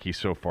Taylor Heineke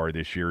so far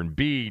this year? And,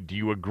 B, do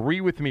you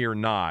agree with me or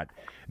not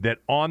that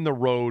on the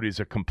road is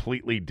a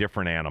completely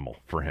different animal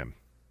for him,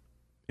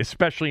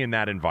 especially in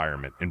that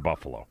environment in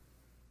Buffalo?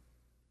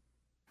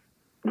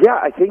 Yeah,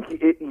 I think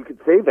you could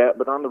say that,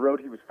 but on the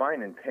road he was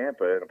fine in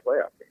Tampa in a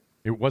playoff game.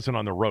 It wasn't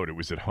on the road. It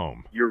was at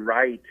home. You're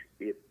right.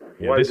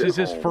 This is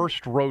his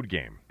first road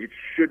game. It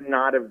should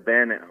not have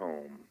been at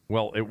home.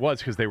 Well, it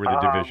was because they were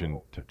the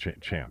division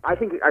champ. I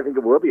think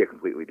it will be a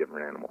completely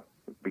different animal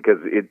because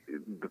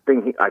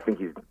I think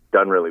he's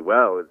done really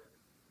well is,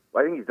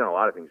 well, I think he's done a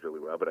lot of things really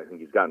well, but I think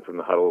he's gotten from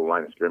the huddle to the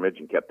line of scrimmage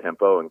and kept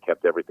tempo and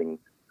kept everything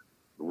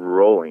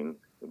rolling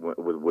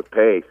with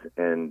pace,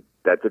 and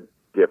that's a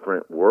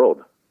different world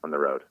on the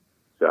road.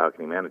 So how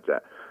can he manage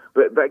that?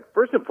 But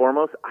first and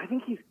foremost, I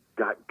think he's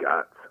got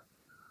guts.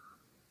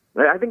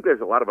 I think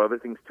there's a lot of other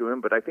things to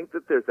him, but I think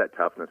that there's that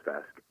toughness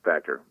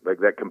factor. Like,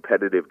 that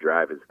competitive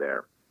drive is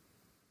there.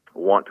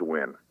 Want to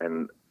win.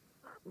 And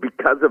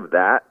because of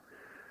that,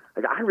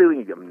 like, I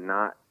really am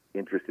not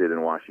interested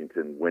in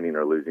Washington winning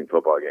or losing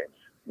football games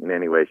in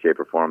any way, shape,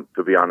 or form.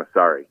 To be honest,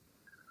 sorry.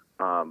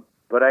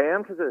 But I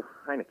am because of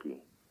Heineke.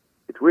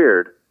 It's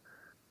weird.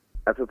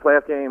 After the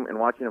playoff game and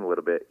watching him a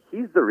little bit,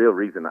 he's the real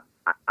reason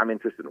I'm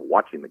interested in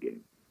watching the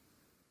game.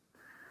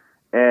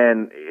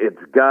 And it's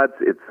guts,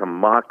 it's some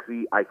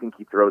moxie. I think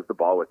he throws the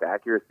ball with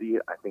accuracy.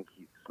 I think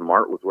he's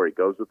smart with where he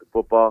goes with the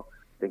football.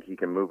 I think he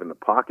can move in the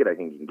pocket. I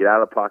think he can get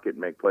out of the pocket and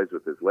make plays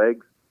with his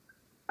legs.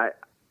 I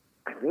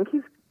think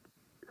he's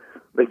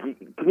like,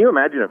 can you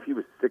imagine if he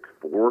was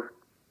 6'4"?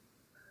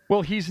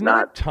 Well, he's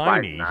not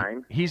tiny.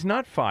 5'9"? He's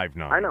not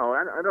 5'9". I know.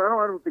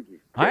 I don't think he's.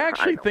 I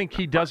actually think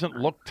he doesn't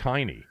look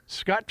tiny.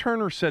 Scott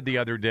Turner said the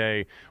other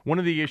day one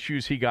of the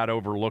issues he got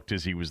overlooked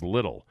is he was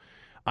little.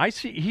 I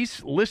see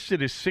he's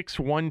listed as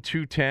 6'1",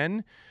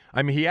 210.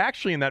 I mean, he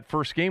actually in that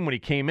first game when he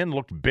came in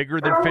looked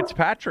bigger than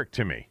Fitzpatrick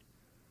to me.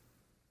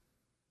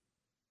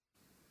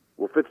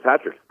 Well,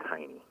 Fitzpatrick's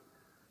tiny.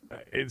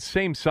 It's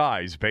same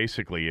size,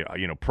 basically.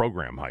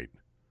 Program height.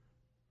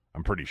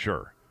 I'm pretty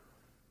sure.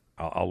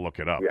 I'll look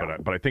it up, yeah.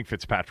 but I think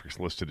Fitzpatrick's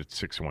listed at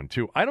 6'1",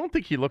 too. I don't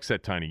think he looks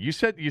that tiny. You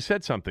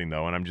said something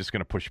though, and I'm just going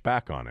to push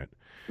back on it.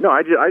 No,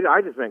 I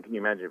just meant, can you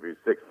imagine if he was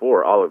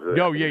 6'4", all of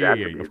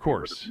the of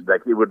course.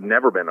 Like, he would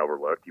never been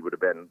overlooked. He would have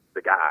been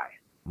the guy.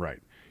 Right.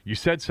 You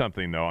said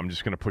something, though. I'm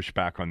just going to push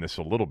back on this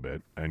a little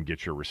bit and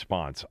get your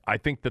response. I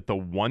think that the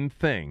one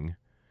thing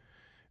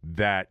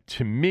that,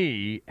 to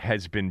me,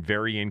 has been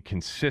very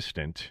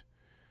inconsistent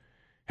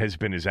has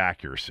been his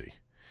accuracy.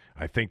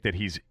 I think that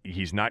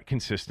he's not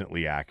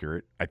consistently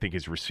accurate. I think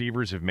his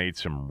receivers have made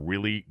some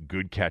really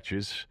good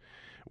catches,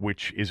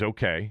 which is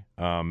okay.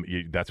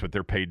 That's what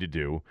they're paid to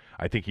do.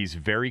 I think he's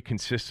very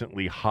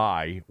consistently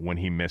high when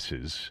he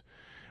misses.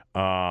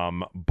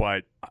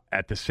 But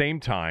at the same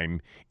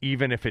time,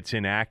 even if it's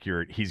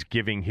inaccurate, he's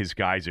giving his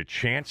guys a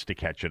chance to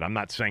catch it. I'm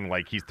not saying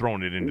like he's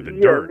throwing it into the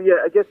dirt. Yeah,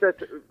 I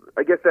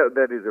guess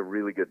that is a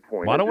really good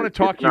point. Well, I don't want to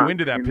talk you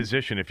into that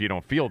position if you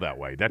don't feel that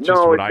way. That's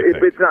just what I think.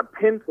 It's not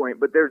pinpoint,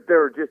 but there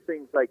are just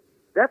things like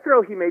that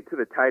throw he made to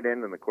the tight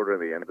end in the quarter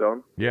of the end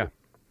zone. Yeah,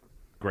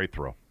 great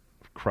throw,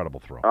 incredible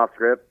throw. Off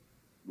script,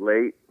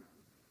 late,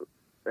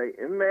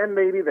 and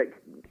maybe that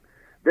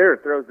there are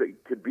throws that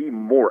could be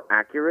more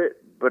accurate.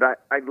 But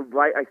I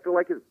still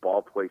like his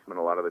ball placement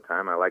a lot of the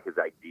time. I like his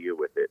idea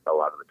with it a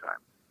lot of the time.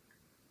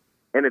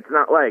 And it's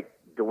not like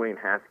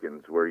Dwayne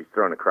Haskins where he's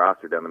throwing a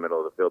crosser down the middle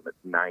of the field that's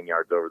 9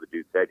 yards over the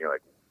dude's head, and you're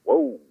like,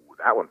 whoa,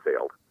 that one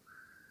sailed.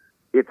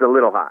 It's a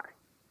little high.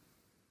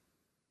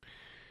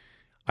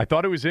 I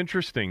thought it was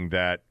interesting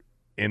that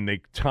in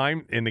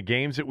the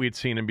games that we had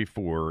seen him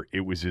before,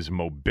 it was his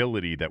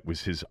mobility that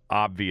was his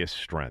obvious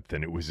strength,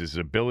 and it was his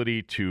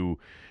ability to,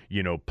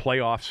 play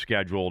off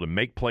schedule, to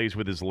make plays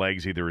with his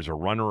legs, either as a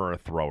runner or a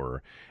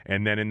thrower.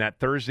 And then in that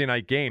Thursday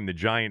night game, the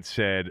Giants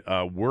said,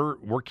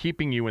 we're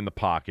keeping you in the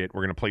pocket.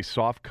 We're going to play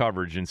soft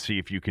coverage and see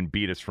if you can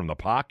beat us from the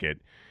pocket.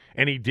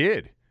 And he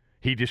did.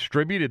 He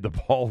distributed the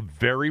ball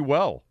very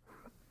well.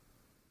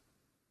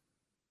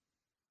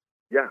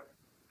 Yeah,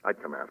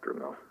 I'd come after him,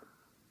 though.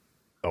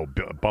 Oh,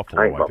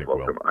 Buffalo, I think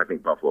will. I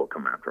think Buffalo will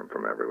come after him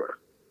from everywhere.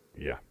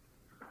 Yeah.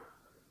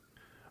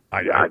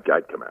 I'd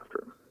come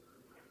after him.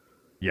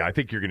 Yeah, I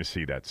think you're going to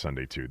see that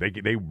Sunday, too.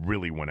 They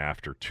really went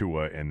after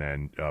Tua and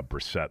then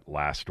Brissett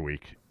last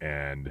week,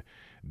 and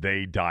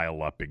they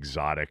dial up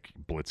exotic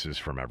blitzes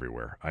from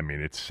everywhere. I mean,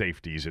 it's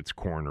safeties, it's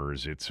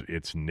corners,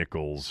 it's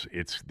nickels,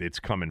 it's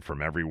coming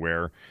from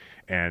everywhere.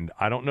 And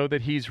I don't know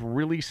that he's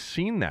really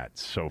seen that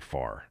so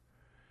far.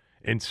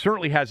 And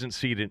certainly hasn't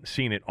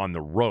seen it on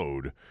the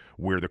road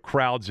where the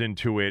crowd's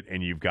into it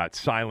and you've got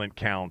silent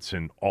counts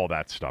and all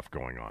that stuff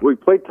going on. We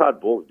played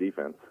Todd Bowles'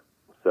 defense,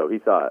 so he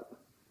saw it.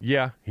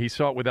 Yeah, he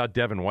saw it without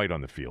Devin White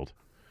on the field.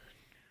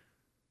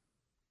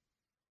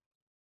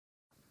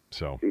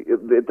 So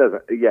it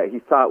doesn't. Yeah,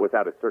 he saw it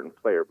without a certain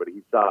player, but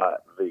he saw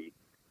the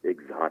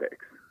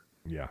exotics.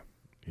 Yeah.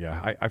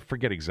 I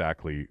forget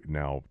exactly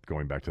now,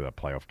 going back to that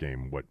playoff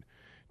game, what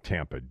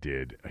Tampa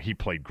did. He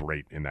played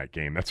great in that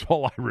game. That's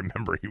all I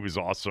remember. He was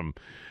awesome.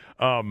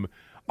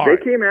 They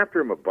came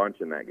after him a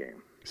bunch in that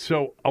game.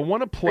 So I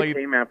want to play.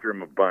 They came after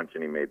him a bunch,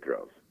 and he made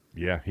throws.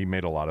 Yeah, he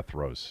made a lot of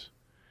throws.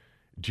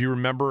 Do you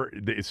remember?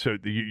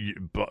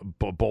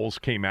 Bowles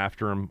came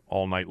after him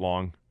all night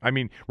long. I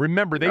mean,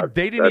 remember they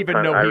didn't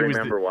even know he was.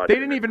 They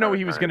didn't even know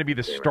he was going to be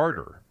the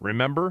starter.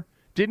 Remember?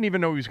 Didn't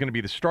even know he was going to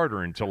be the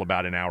starter until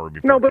about an hour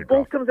before. No, but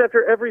Bowles comes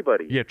after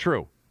everybody. Yeah,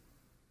 true.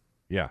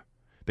 Yeah,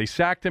 they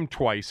sacked him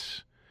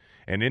twice,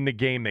 and in the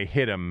game they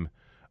hit him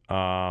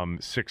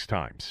 6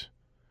 times.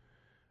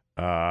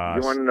 You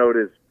want to note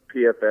his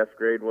PFF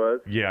grade was?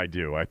 Yeah, I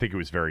do. I think it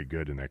was very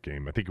good in that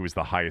game. I think it was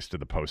the highest of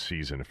the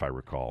postseason, if I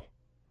recall,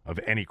 of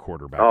any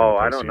quarterback. Oh,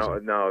 in I the don't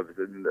know.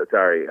 postseason. No,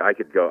 sorry. I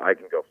can go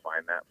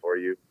find that for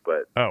you.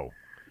 But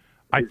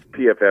his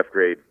PFF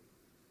grade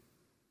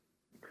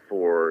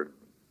for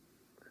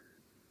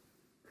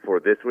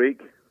this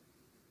week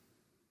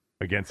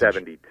against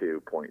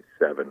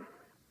 72.7.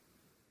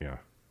 Yeah.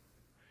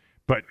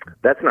 But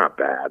that's not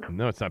bad.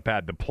 No, it's not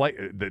bad.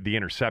 The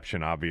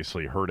interception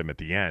obviously hurt him at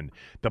the end.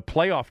 The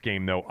playoff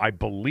game, though, I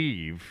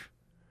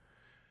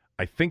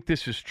think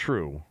this is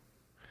true.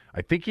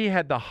 I think he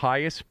had the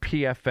highest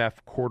PFF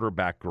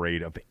quarterback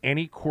grade of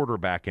any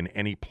quarterback in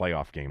any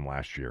playoff game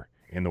last year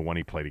in the one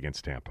he played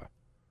against Tampa.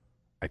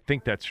 I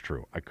think that's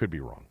true. I could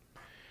be wrong.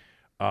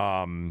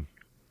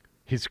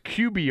 His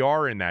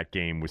QBR in that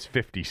game was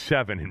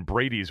 57, and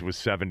Brady's was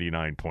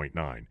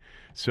 79.9.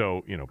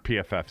 So,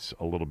 PFF's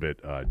a little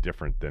bit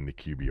different than the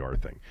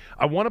QBR thing.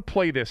 I want to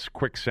play this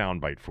quick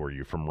soundbite for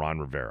you from Ron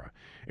Rivera.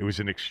 It was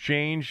an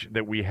exchange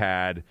that we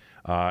had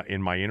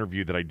in my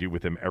interview that I do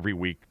with him every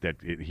week that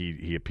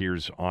he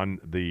appears on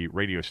the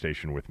radio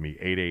station with me,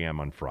 8 a.m.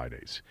 on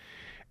Fridays.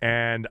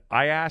 And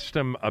I asked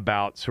him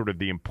about sort of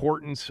the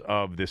importance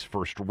of this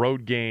first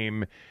road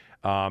game,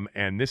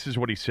 and this is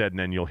what he said, and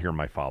then you'll hear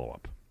my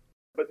follow-up.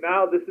 But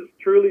now this is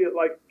truly,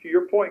 like to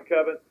your point,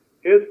 Kevin,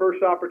 his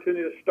first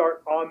opportunity to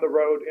start on the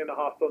road in a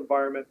hostile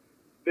environment.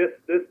 This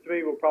to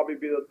me will probably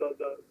be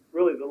the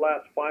really the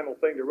last final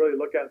thing to really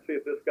look at and see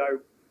if this guy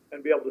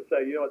and be able to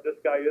say, this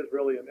guy is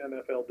really an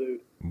NFL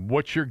dude.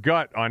 What's your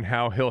gut on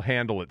how he'll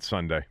handle it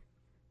Sunday?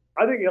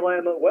 I think he'll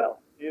handle it well.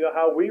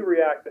 How we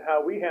react and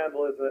how we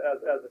handle it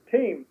as a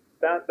team,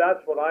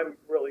 that's what I'm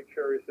really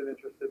curious and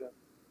interested in.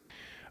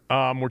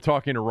 We're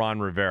talking to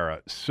Ron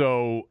Rivera.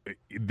 So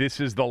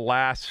this is the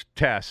last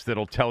test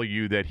that'll tell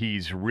you that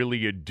he's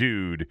really a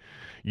dude,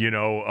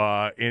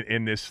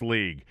 in this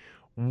league.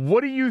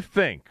 What do you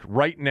think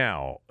right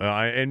now?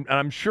 And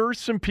I'm sure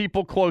some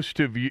people close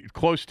to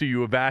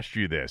you have asked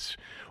you this.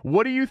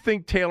 What do you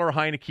think Taylor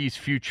Heineke's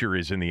future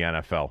is in the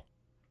NFL?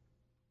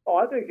 Oh,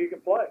 I think he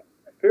can play,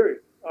 period.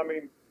 I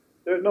mean,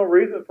 there's no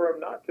reason for him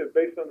not to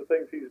based on the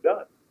things he's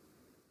done.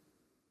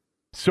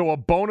 So a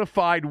bona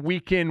fide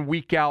week in,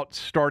 week out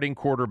starting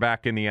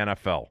quarterback in the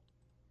NFL.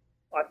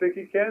 I think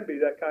he can be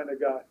that kind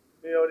of guy.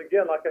 And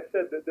again, like I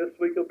said, that this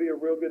week will be a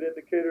real good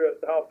indicator as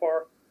to how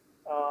far,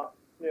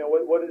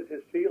 what is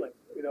his ceiling?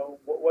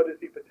 What is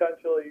he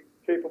potentially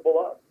capable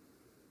of?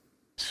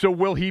 So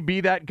will he be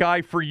that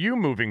guy for you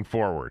moving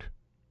forward?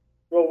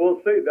 Well,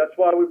 we'll see. That's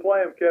why we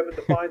play him, Kevin,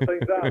 to find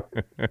things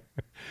out.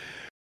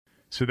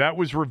 So that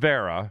was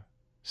Rivera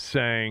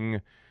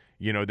saying,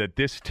 that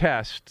this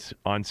test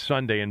on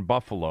Sunday in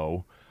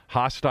Buffalo,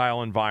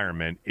 hostile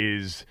environment,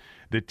 is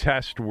the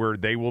test where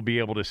they will be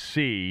able to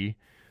see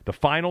the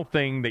final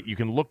thing that you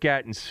can look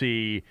at and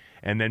see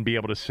and then be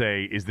able to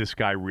say, is this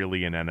guy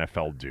really an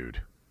NFL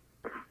dude?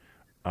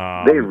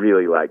 They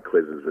really like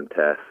quizzes and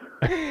tests.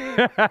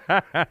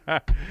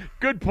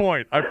 Good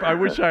point. I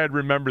wish I had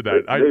remembered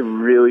that. They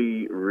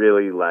really,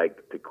 really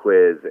like to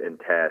quiz and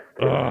test.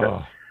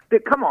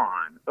 Come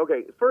on.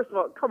 Okay, first of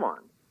all, come on.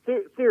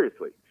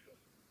 Seriously.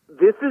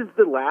 This is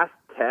the last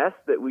test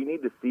that we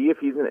need to see if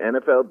he's an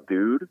NFL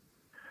dude?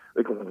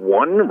 Like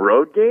one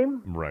road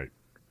game? Right.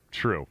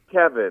 True.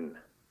 Kevin,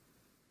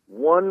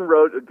 one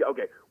road.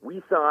 Okay,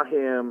 we saw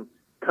him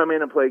come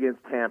in and play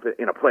against Tampa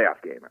in a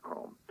playoff game at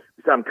home.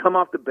 We saw him come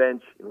off the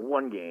bench in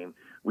one game.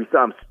 We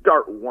saw him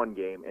start one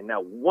game, and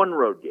now one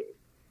road game.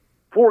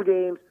 4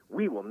 games,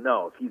 we will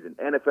know if he's an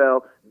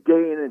NFL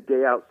day in and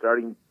day out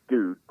starting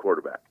dude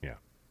quarterback. Yeah,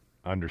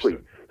 understood.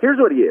 Please. Here's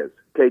what he is.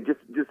 Okay, just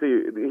so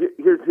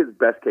here's his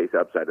best case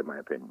upside, in my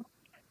opinion.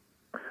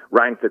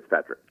 Ryan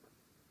Fitzpatrick.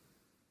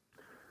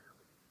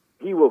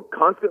 He will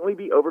constantly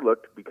be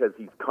overlooked because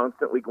he's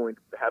constantly going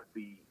to have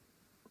the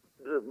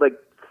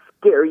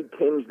scary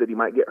tinge that he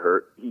might get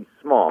hurt. He's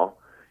small.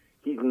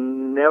 He's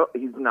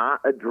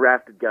not a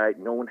drafted guy.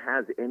 No one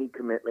has any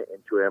commitment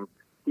into him.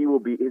 He will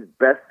be his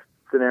best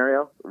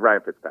scenario. Ryan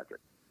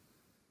Fitzpatrick.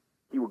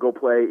 He will go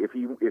play if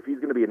he's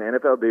going to be an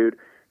NFL dude.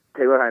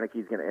 Taylor Heinicke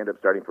is going to end up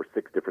starting for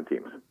 6 different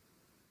teams.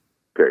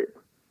 Period.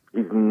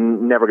 He's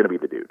never going to be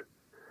the dude.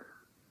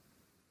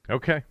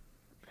 Okay.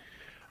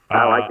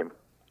 I like him.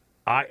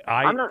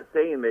 I'm not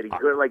saying that he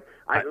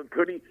could.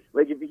 Could he?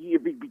 Like if he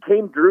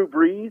became Drew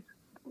Brees,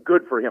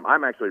 good for him.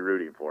 I'm actually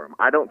rooting for him.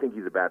 I don't think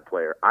he's a bad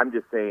player. I'm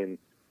just saying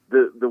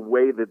the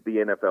way that the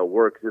NFL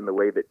works and the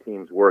way that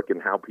teams work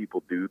and how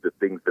people do the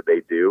things that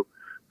they do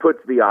puts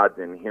the odds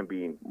in him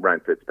being Ryan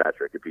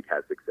Fitzpatrick if he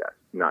has success,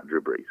 not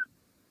Drew Brees.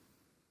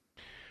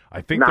 I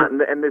think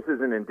and this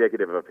isn't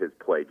indicative of his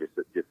play, just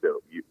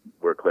so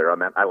we're clear on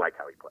that. I like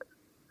how he plays.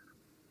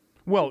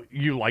 Well,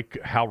 you like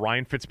how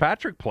Ryan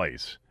Fitzpatrick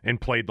plays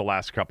and played the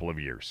last couple of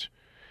years.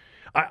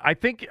 I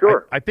think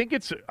sure. I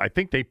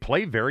think they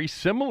play very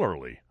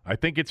similarly. I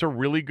think it's a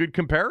really good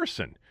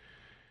comparison.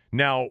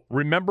 Now,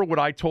 remember what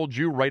I told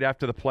you right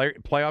after the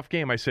playoff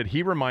game? I said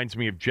he reminds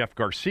me of Jeff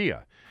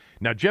Garcia.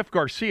 Now, Jeff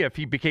Garcia, if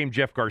he became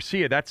Jeff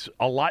Garcia, that's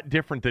a lot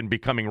different than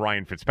becoming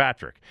Ryan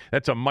Fitzpatrick.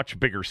 That's a much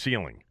bigger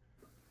ceiling.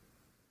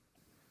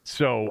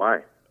 So Why?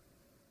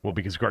 Well,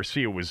 because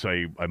Garcia was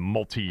a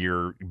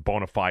multi-year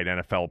bona fide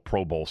NFL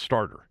Pro Bowl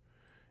starter,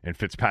 and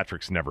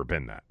Fitzpatrick's never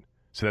been that.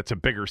 So that's a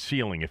bigger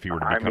ceiling if he were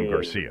to become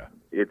Garcia.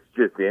 It's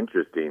just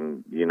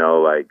interesting,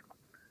 like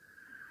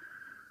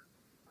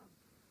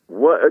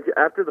what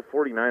after the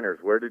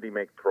 49ers, where did he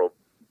make Pro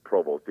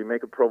Bowls? Did he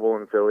make a Pro Bowl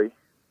in Philly?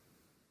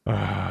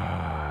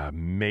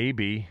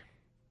 Maybe.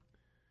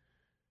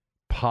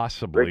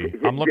 Possibly. Like,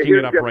 I'm looking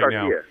it up Jeff right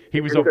Garcia. now.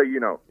 Here's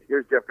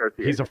Jeff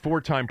Garcia. He's a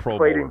 4-time Pro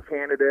Played Bowler. in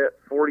Canada,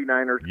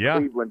 49ers, Yeah.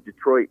 Cleveland,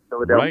 Detroit,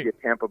 Philadelphia,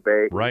 Right. Tampa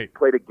Bay. Right.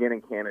 Played again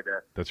in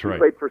Canada. That's He right.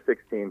 played for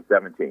 6 teams,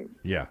 7 teams.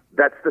 Yeah.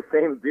 That's the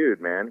same dude,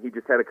 man. He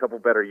just had a couple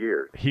better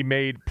years. He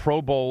made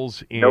Pro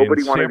Bowls in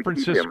Nobody wanted San to keep him.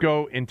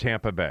 Francisco and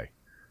Tampa Bay.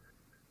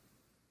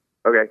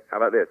 Okay, how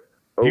about this?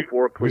 04 He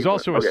Cleveland. was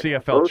also a Okay.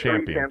 CFL 03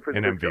 champion San and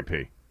Francisco.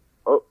 MVP.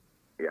 Oh,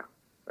 yeah.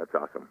 That's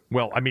awesome.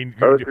 Well, I mean,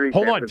 03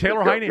 hold San on.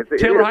 Taylor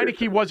Francisco.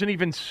 Heineke wasn't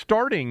even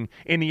starting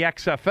in the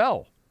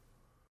XFL.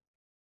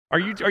 Are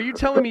you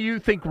telling me you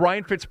think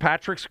Ryan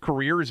Fitzpatrick's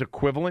career is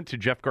equivalent to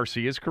Jeff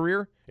Garcia's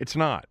career? It's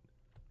not.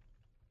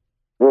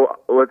 Well,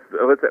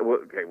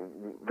 okay,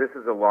 this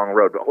is a long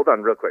road, but hold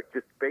on real quick.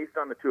 Just based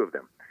on the two of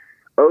them.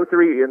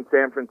 03 in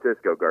San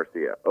Francisco,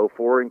 Garcia.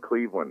 04 in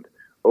Cleveland.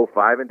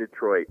 05 in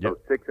Detroit. Yep.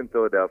 06 in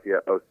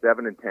Philadelphia.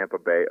 07 in Tampa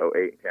Bay.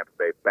 08 in Tampa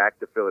Bay. Back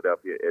to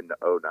Philadelphia in the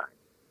 09.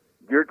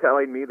 You're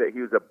telling me that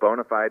he was a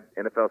bona fide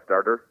NFL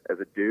starter as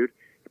a dude?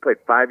 He played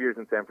 5 years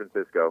in San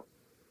Francisco,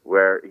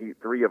 where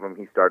 3 of them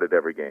he started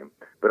every game.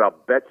 But I'll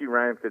bet you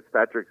Ryan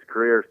Fitzpatrick's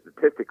career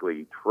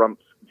statistically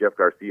trumps Jeff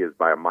Garcia's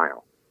by a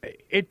mile.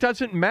 It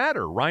doesn't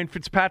matter. Ryan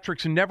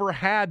Fitzpatrick's never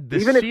had the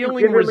Even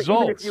ceiling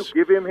results. Even if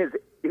you give him his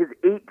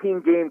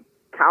 18-game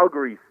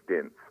Calgary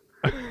stints,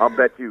 I'll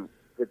bet you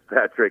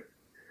Fitzpatrick.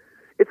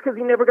 It's because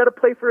he never got to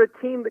play for a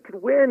team that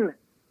could win.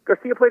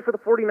 Garcia played for the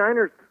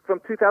 49ers from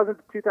 2000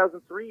 to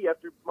 2003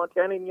 after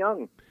Montana and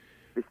Young.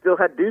 They still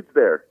had dudes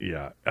there.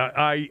 Yeah,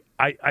 I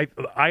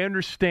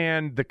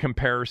understand the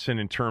comparison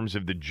in terms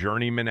of the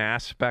journeyman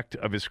aspect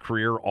of his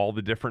career, all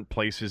the different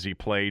places he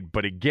played.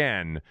 But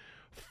again,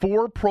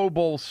 4 Pro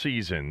Bowl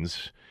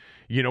seasons,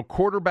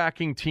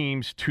 quarterbacking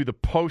teams to the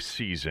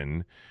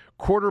postseason,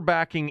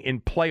 quarterbacking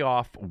in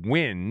playoff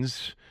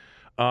wins.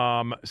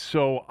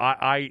 So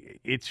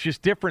it's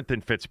just different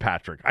than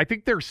Fitzpatrick. I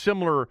think they're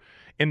similar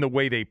in the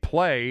way they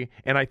play,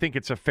 and I think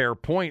it's a fair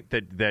point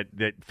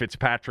that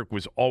Fitzpatrick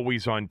was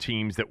always on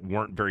teams that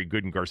weren't very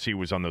good, and Garcia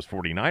was on those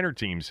 49er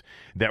teams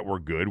that were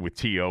good with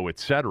T.O., et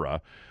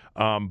cetera.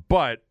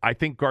 But I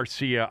think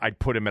Garcia, I'd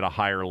put him at a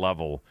higher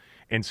level.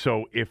 And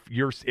so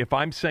if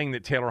I'm saying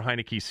that Taylor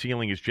Heineke's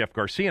ceiling is Jeff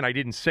Garcia, and I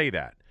didn't say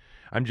that,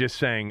 I'm just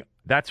saying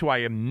that's who I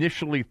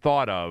initially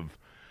thought of.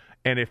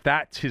 And if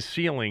that's his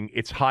ceiling,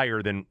 it's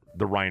higher than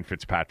the Ryan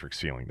Fitzpatrick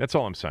ceiling. That's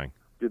all I'm saying.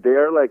 Dude, they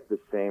are like the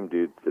same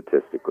dude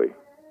statistically.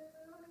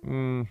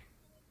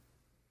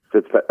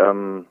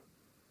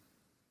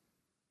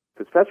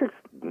 Fitzpatrick's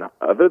not,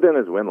 other than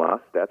his win-loss,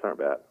 stats aren't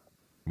bad.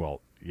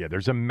 Well, yeah,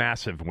 there's a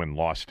massive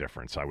win-loss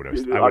difference. I would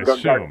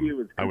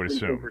assume.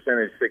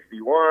 Percentage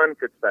 61.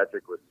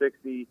 Fitzpatrick was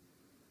 60.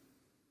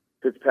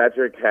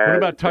 Fitzpatrick had. What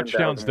about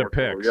touchdowns to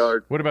picks?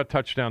 What about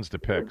touchdowns to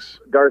picks?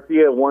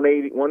 Garcia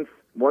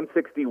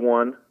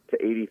 161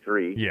 to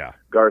 83. Yeah.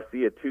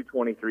 Garcia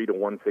 223 to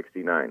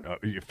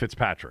 169.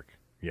 Fitzpatrick.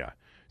 Yeah.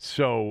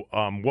 So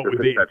what would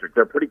Fitzpatrick?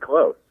 They're pretty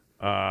close.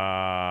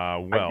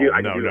 No,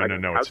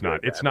 it's not.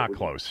 It's not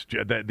close.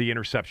 The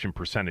interception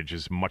percentage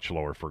is much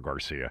lower for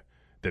Garcia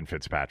than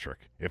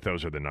Fitzpatrick, if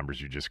those are the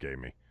numbers you just gave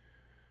me.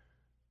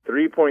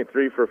 3.3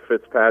 for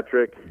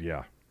Fitzpatrick.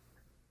 Yeah.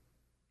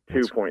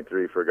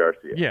 2.3 for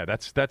Garcia. Yeah,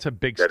 that's a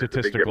big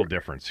statistical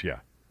difference. Yeah.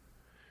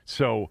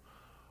 So,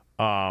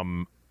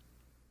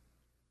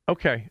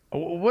 okay,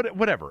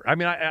 whatever. I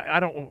mean, I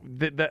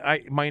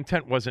don't. My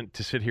intent wasn't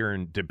to sit here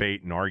and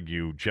debate and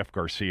argue Jeff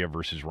Garcia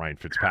versus Ryan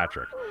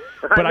Fitzpatrick.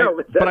 But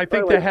I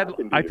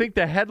think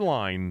the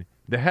headline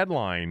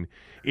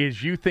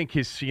is you think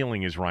his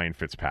ceiling is Ryan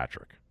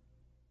Fitzpatrick,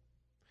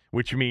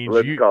 which means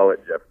let's call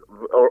it Jeff,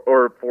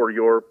 or for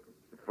your.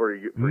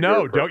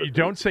 No,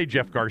 don't say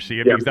Jeff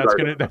Garcia because that's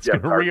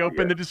gonna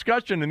reopen the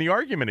discussion and the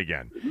argument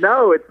again.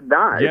 No, it's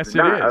not. Yes, it's it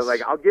not. is.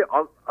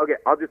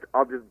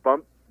 I'll just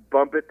bump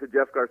it to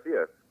Jeff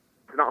Garcia.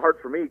 It's not hard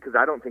for me because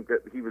I don't think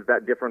that he was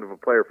that different of a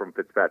player from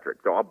Fitzpatrick.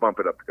 So I'll bump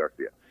it up to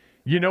Garcia.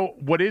 You know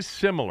what is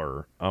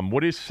similar?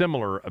 What is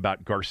similar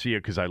about Garcia?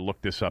 Because I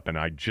looked this up and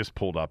I just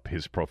pulled up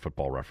his Pro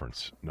Football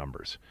Reference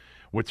numbers.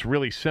 What's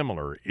really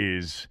similar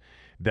is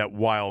that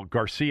while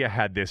Garcia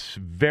had this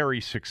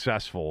very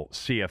successful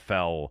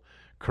CFL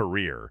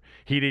career,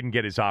 he didn't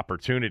get his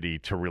opportunity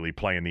to really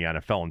play in the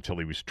NFL until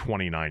he was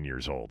 29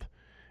 years old.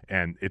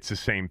 And it's the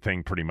same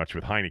thing pretty much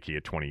with Heineke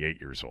at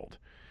 28 years old.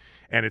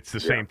 And it's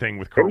the same thing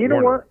with Kurt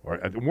Warner.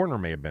 Warner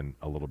may have been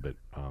a little bit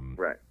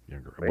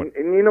younger.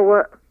 And you know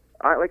what?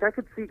 I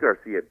could see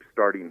Garcia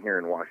starting here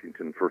in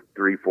Washington for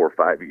 3, 4,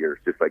 5 years,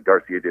 just like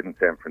Garcia did in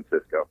San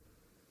Francisco.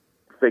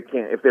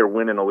 if they're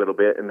winning a little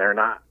bit and they're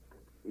not,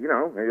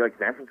 maybe like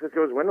San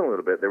Francisco is winning a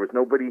little bit. There was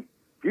nobody.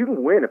 If you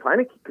can win, if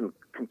Heineke can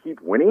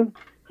keep winning,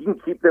 he can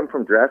keep them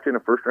from drafting a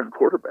first-round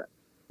quarterback.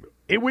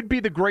 It would be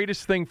the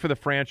greatest thing for the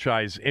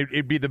franchise.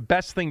 It'd be the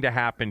best thing to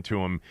happen to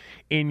him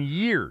in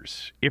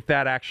years if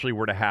that actually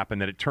were to happen,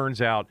 that it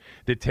turns out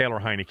that Taylor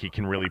Heineke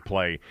can really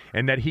play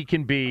and that he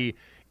can be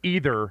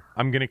either,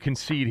 I'm going to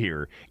concede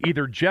here,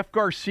 either Jeff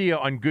Garcia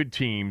on good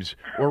teams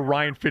or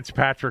Ryan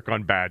Fitzpatrick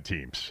on bad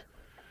teams.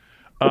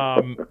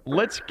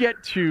 Let's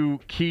get to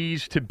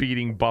keys to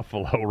beating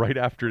Buffalo right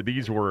after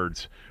these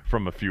words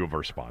from a few of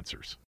our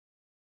sponsors.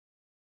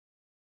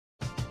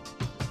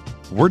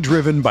 We're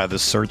driven by the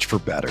search for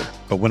better.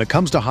 But when it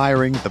comes to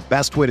hiring, the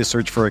best way to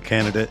search for a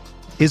candidate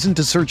isn't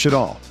to search at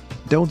all.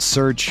 Don't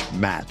search,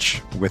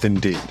 match with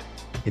Indeed.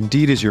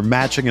 Indeed is your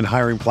matching and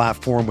hiring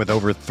platform with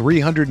over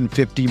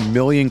 350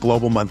 million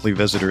global monthly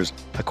visitors,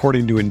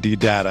 according to Indeed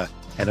data,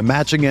 and a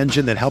matching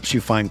engine that helps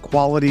you find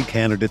quality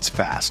candidates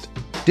fast.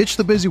 Ditch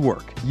the busy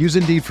work. Use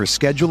Indeed for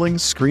scheduling,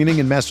 screening,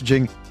 and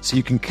messaging so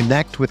you can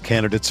connect with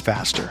candidates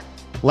faster.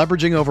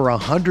 Leveraging over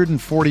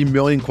 140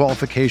 million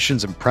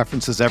qualifications and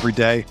preferences every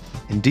day,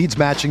 Indeed's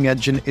matching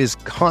engine is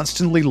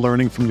constantly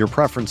learning from your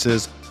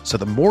preferences, so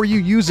the more you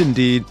use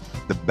Indeed,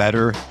 the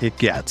better it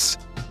gets.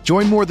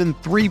 Join more than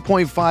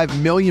 3.5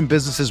 million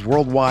businesses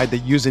worldwide that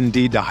use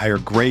Indeed to hire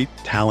great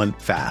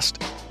talent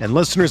fast. And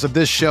listeners of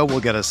this show will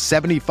get a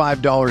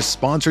 $75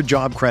 sponsored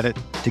job credit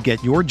to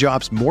get your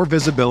jobs more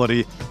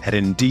visibility at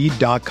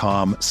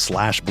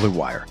Indeed.com/Blue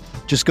Wire.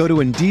 Just go to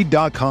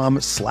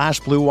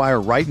Indeed.com/Blue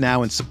Wire right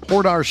now and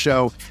support our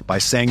show by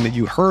saying that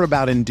you heard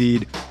about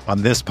Indeed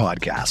on this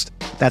podcast.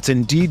 That's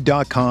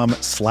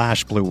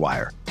Indeed.com/Blue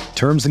Wire.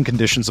 Terms and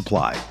conditions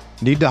apply.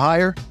 Need to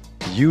hire?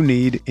 You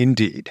need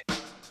Indeed.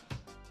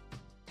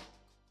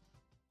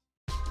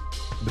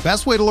 The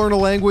best way to learn a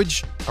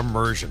language?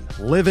 Immersion.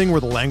 Living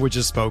where the language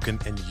is spoken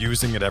and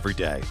using it every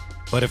day.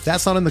 But if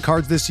that's not in the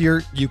cards this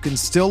year, you can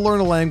still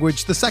learn a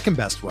language the second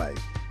best way,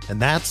 and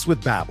that's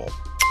with Babbel.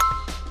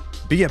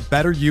 Be a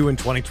better you in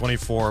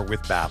 2024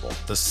 with Babbel,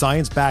 the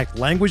science-backed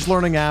language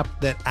learning app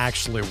that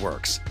actually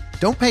works.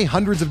 Don't pay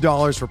hundreds of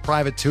dollars for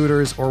private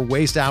tutors or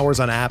waste hours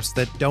on apps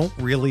that don't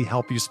really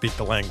help you speak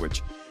the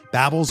language.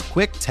 Babbel's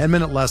quick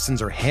 10-minute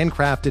lessons are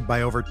handcrafted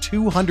by over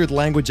 200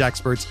 language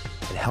experts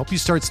and help you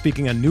start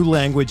speaking a new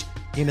language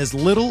in as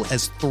little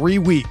as 3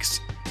 weeks.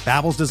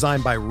 Babbel's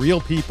designed by real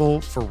people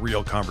for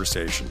real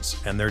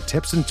conversations, and their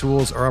tips and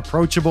tools are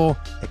approachable,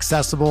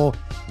 accessible,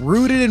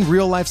 rooted in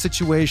real-life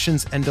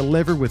situations, and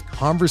delivered with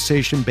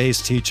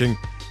conversation-based teaching,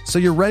 so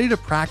you're ready to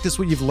practice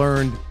what you've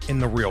learned in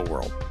the real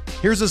world.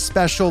 Here's a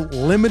special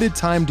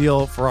limited-time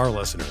deal for our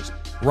listeners.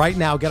 Right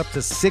now, get up to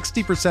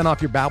 60% off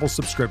your Babbel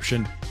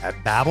subscription at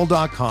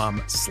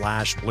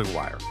Babbel.com/Blue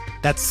Wire.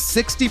 That's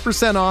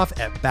 60% off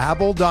at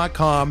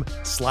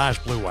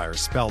Babbel.com/Blue Wire,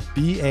 spelled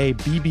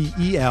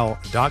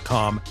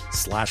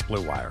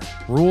Babbel.com/Blue Wire.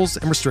 Rules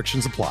and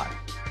restrictions apply.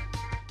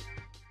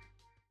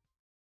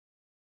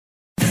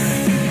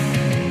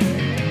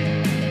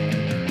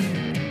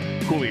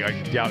 Cooley, I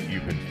doubt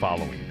you've been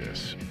following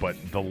this, but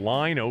the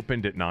line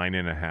opened at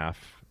 9.5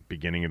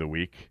 beginning of the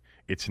week.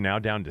 It's now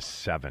down to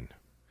 7.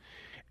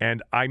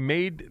 And I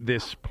made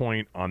this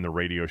point on the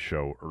radio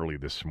show early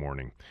this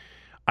morning.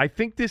 I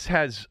think this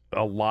has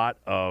a lot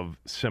of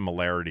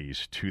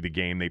similarities to the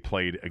game they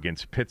played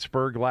against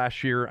Pittsburgh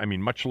last year. I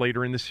mean, much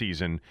later in the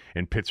season,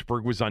 and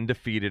Pittsburgh was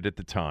undefeated at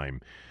the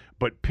time.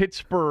 But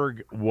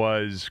Pittsburgh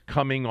was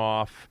coming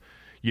off,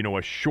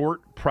 a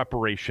short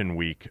preparation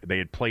week. They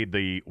had played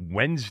the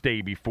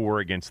Wednesday before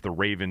against the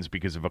Ravens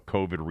because of a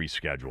COVID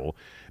reschedule.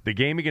 The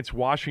game against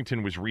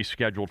Washington was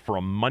rescheduled for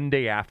a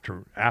Monday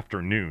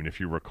afternoon, if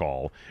you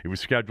recall. It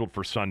was scheduled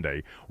for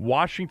Sunday.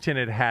 Washington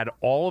had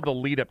all of the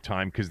lead-up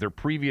time because their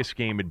previous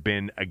game had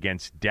been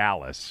against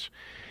Dallas.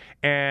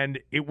 And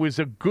it was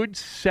a good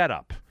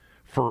setup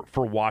for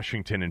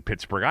Washington and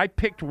Pittsburgh. I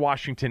picked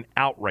Washington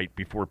outright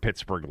before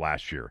Pittsburgh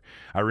last year.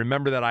 I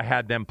remember that I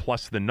had them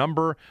plus the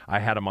number. I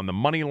had them on the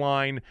money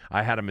line.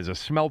 I had them as a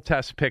smell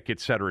test pick, et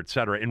cetera, et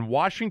cetera. In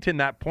Washington,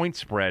 that point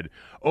spread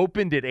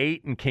opened at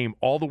 8 and came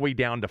all the way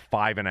down to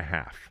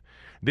 5.5.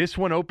 This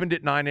one opened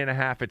at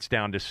 9.5. It's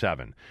down to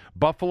 7.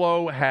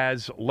 Buffalo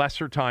has less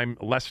time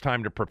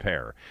to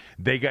prepare.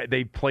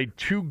 They played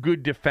two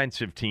good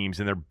defensive teams,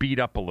 and they're beat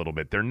up a little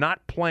bit. They're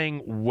not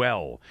playing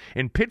well.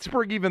 In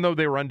Pittsburgh, even though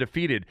they were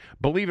undefeated,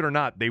 believe it or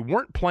not, they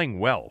weren't playing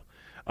well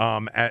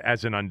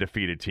as an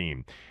undefeated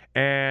team.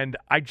 And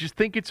I just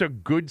think it's a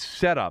good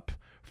setup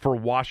for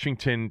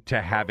Washington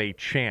to have a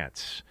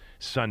chance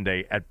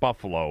Sunday at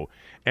Buffalo.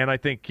 And I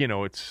think,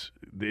 it's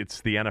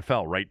the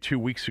NFL, right? 2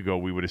 weeks ago,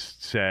 we would have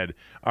said,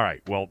 all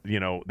right, well,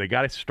 they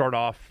got to start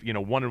off,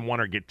 1-1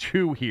 or get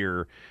 2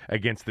 here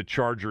against the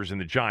Chargers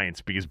and the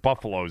Giants because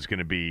Buffalo is going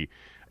to be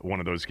one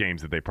of those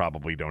games that they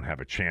probably don't have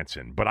a chance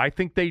in. But I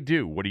think they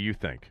do. What do you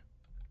think?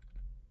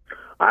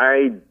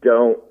 I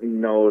don't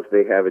know if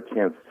they have a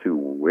chance to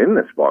win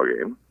this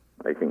ballgame.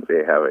 I think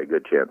they have a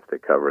good chance to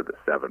cover the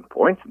 7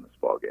 points in this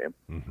ballgame.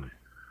 Mm-hmm.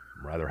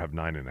 Rather have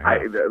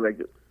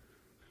 9.5.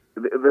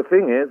 the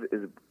thing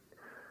is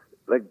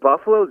like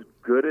Buffalo's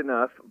good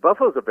enough.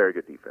 Buffalo's a very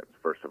good defense,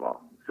 first of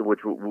all, so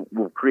which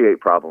will create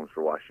problems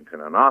for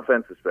Washington on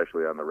offense,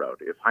 especially on the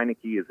road. If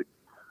Heineke is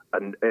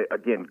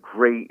again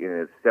great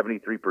and is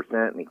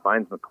 73%, and he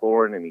finds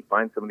McLaurin and he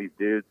finds some of these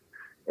dudes,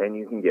 and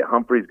you can get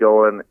Humphreys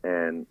going,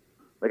 and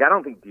like I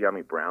don't think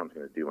De'Ami Brown's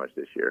going to do much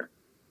this year.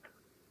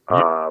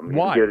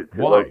 Why?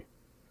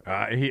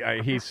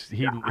 He's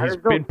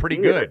been pretty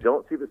good. I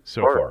don't see the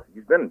so spark. far.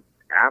 He's been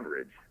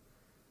average.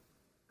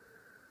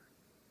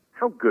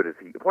 How good is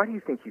he? Why do you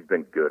think he's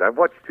been good? I've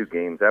watched 2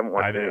 games. I haven't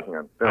watched anything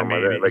on film. I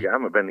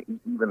haven't been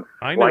even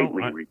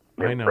slightly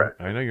impressed.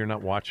 I know you're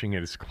not watching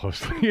it as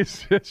closely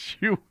as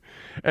you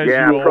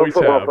Pro always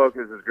Football have.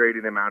 Focus is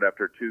grading him out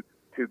after two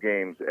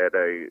games at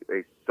a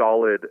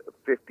solid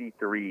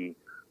 53.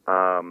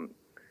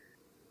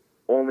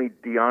 Only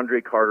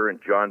DeAndre Carter and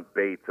John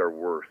Bates are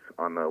worse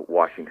on the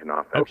Washington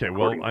offense. Okay,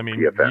 well, I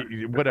mean,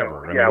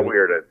 whatever.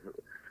 Weird.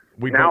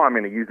 I'm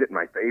going to use it in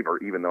my favor,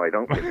 even though I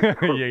don't.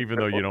 Yeah, even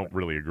though you don't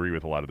really agree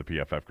with a lot of the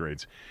PFF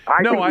grades.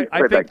 I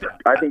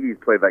think he's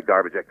played like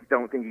garbage. I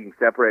don't think he can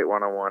separate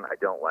one-on-one. I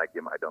don't like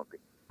him.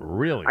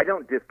 Really? I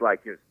don't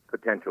dislike his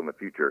potential in the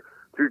future.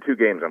 Through 2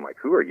 games, I'm like,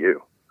 who are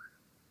you?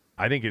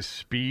 I think his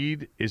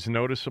speed is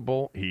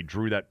noticeable. He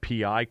drew that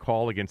PI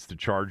call against the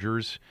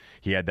Chargers.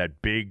 He had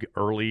that big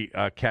early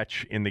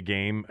catch in the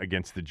game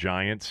against the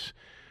Giants.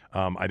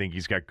 I think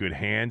he's got good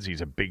hands.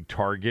 He's a big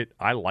target.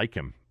 I like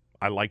him.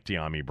 I like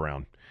De'Ami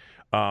Brown.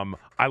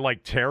 I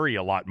like Terry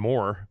a lot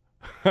more.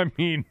 I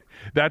mean,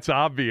 that's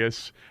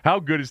obvious.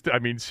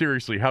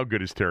 Seriously, how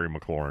good is Terry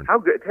McLaurin? How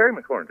good? Terry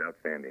McLaurin's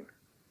outstanding.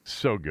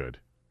 So good.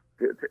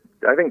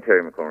 I think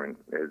Terry McLaurin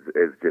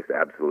is just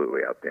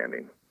absolutely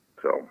outstanding.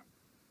 So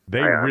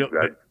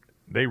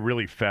they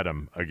really fed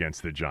him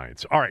against the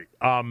Giants. All right.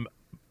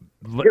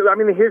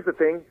 Here's the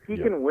thing. He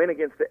can win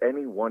against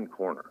any one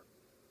corner.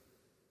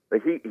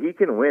 Like he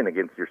can win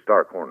against your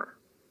star corner.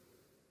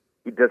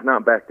 He does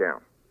not back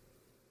down.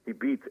 He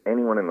beats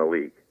anyone in the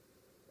league.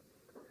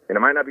 And it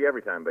might not be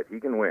every time, but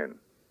he can win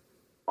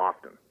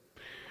often.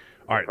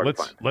 All right,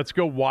 let's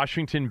go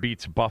Washington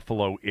beats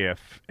Buffalo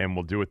and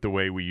we'll do it the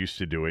way we used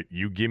to do it.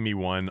 You give me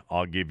one,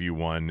 I'll give you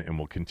one, and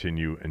we'll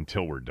continue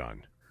until we're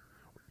done.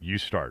 You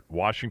start.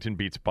 Washington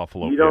beats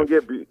Buffalo. You don't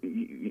get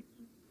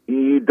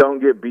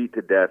beat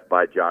to death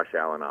by Josh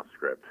Allen off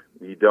script.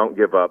 You don't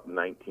give up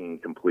 19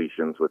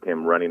 completions with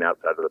him running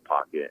outside of the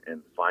pocket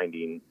and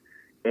finding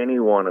any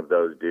one of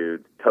those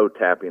dudes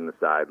toe-tapping the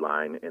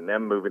sideline and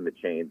them moving the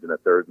chains in a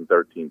 3rd and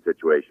 13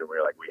 situation where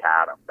you're like, we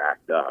had him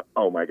backed up.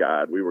 Oh my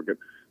God, we were going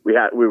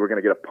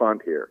to get a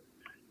punt here.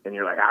 And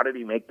you're like, how did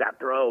he make that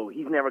throw?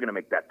 He's never going to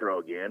make that throw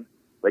again.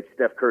 Like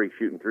Steph Curry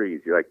shooting threes.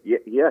 You're like,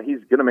 yeah, he's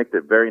going to make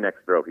the very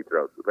next throw he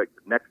throws. Like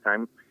next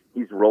time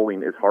he's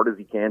rolling as hard as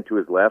he can to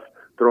his left,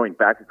 throwing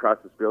back across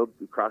the field,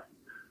 across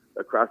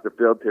the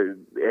field to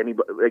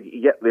anybody. Like,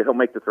 he'll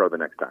make the throw the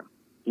next time.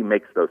 He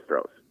makes those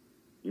throws.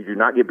 You do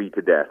not get beat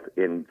to death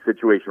in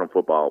situational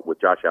football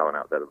with Josh Allen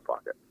outside of the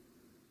pocket.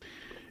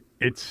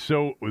 It's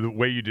so the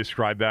way you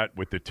describe that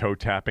with the toe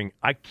tapping,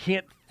 I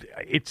can't.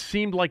 It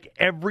seemed like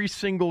every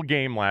single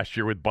game last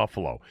year with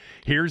Buffalo.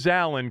 Here's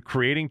Allen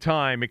creating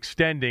time,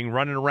 extending,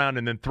 running around,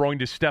 and then throwing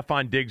to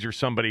Stephon Diggs or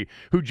somebody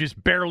who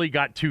just barely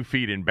got 2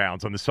 feet in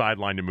bounds on the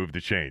sideline to move the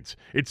chains.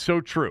 It's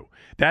so true.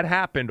 That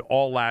happened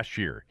all last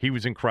year. He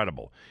was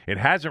incredible. It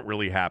hasn't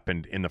really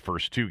happened in the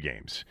first 2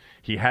 games.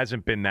 He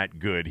hasn't been that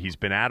good. He's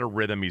been out of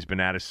rhythm. He's been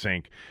out of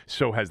sync.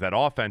 So has that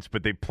offense,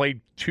 but they played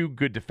 2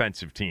 good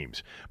defensive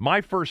teams. My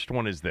first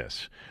one is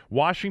this.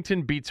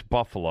 Washington beats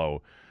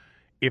Buffalo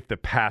if the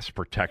pass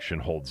protection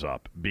holds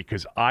up,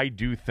 because I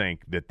do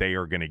think that they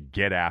are going to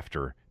get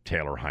after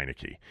Taylor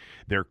Heineke.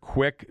 They're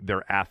quick.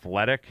 They're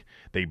athletic.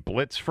 They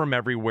blitz from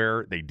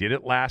everywhere. They did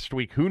it last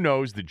week. Who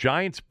knows? The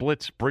Giants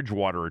blitzed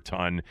Bridgewater a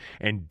ton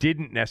and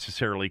didn't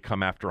necessarily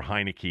come after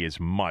Heineke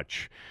as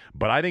much.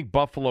 But I think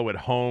Buffalo at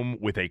home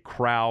with a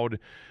crowd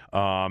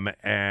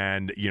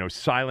and,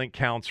 silent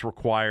counts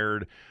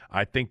required,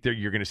 I think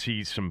you're going to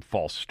see some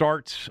false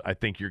starts. I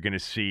think you're going to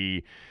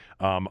see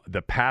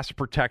the pass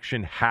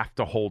protection have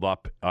to hold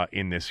up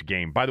in this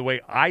game. By the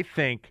way, I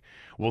think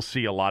we'll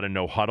see a lot of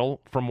no huddle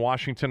from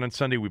Washington on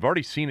Sunday. We've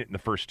already seen it in the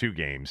first 2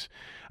 games.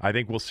 I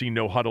think we'll see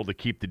no huddle to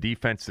keep the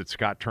defense that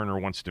Scott Turner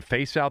wants to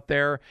face out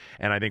there.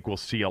 And I think we'll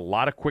see a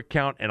lot of quick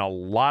count and a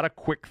lot of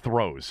quick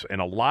throws.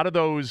 And a lot of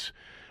those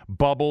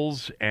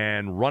bubbles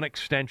and run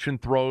extension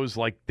throws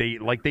like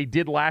they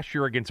did last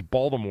year against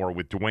Baltimore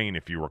with Dwayne,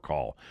 if you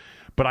recall.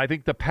 But I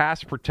think the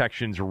pass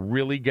protection's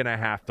really going to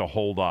have to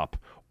hold up,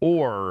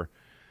 or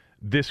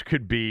this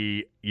could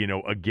be,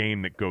 a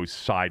game that goes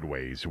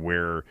sideways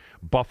where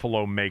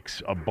Buffalo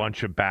makes a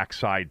bunch of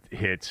backside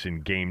hits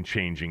and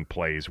game-changing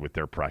plays with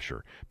their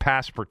pressure.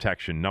 Pass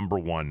protection, number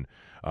 1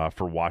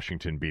 for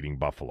Washington beating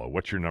Buffalo.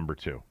 What's your number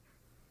 2?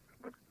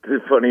 The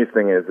funniest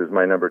thing is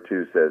my number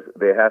 2 says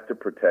they have to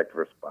protect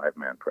versus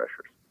 5-man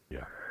pressures.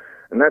 Yeah.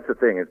 And that's the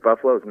thing is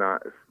Buffalo's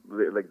not –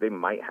 like they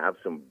might have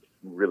some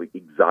really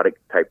exotic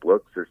type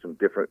looks or some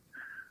different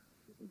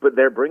but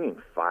they're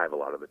bringing 5 a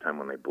lot of the time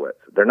when they blitz.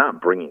 They're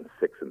not bringing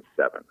 6 and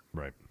 7.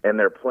 Right. And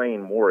they're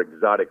playing more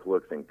exotic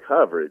looks and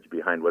coverage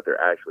behind what they're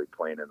actually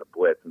playing in the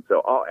blitz. And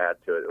so I'll add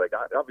to it. Like,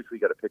 obviously, you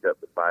got to pick up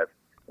the 5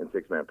 and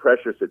 6 man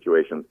pressure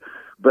situations,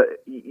 but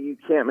you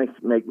can't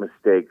make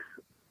mistakes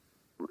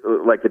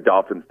like the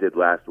Dolphins did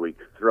last week,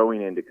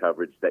 throwing into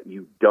coverage that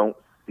you don't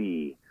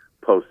see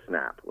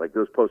post-snap. Like,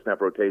 those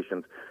post-snap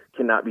rotations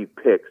cannot be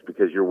picks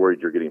because you're worried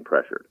you're getting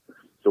pressured.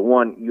 So,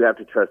 1, you have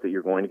to trust that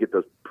you're going to get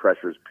those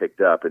pressures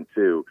picked up, and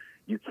 2,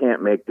 you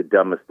can't make the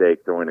dumb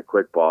mistake throwing a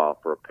quick ball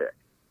for a pick.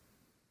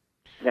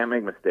 Can't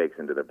make mistakes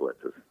into the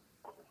blitzes.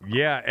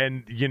 Yeah,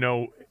 and,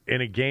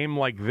 in a game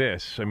like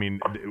this, I mean,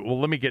 well,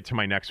 let me get to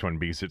my next one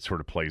because it sort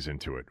of plays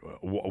into it.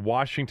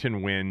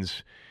 Washington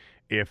wins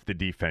if the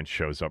defense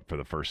shows up for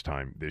the first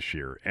time this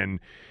year. And,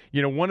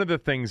 one of the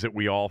things that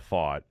we all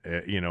thought,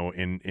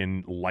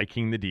 in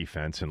liking the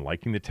defense and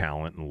liking the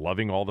talent and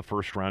loving all the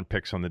first-round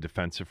picks on the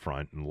defensive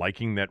front and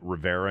liking that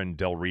Rivera and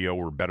Del Rio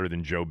were better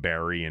than Joe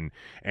Barry and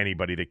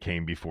anybody that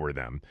came before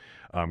them,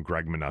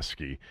 Greg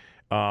Minuski,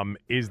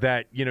 is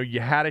that, you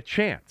had a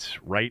chance,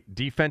 right?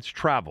 Defense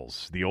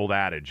travels, the old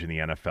adage in the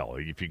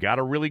NFL. If you got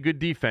a really good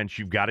defense,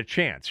 you've got a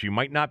chance. You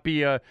might not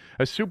be a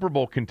Super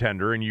Bowl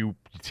contender, and you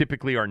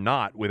typically are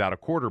not without a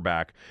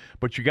quarterback,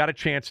 but you got a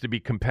chance to be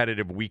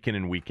competitive week in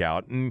and week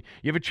out, and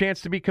you have a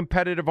chance to be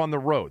competitive on the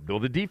road, though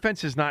the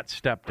defense has not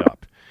stepped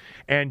up.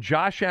 And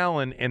Josh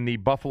Allen and the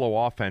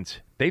Buffalo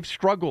offense, they've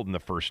struggled in the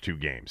first 2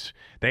 games.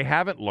 They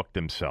haven't looked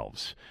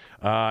themselves.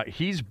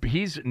 He's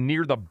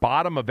near the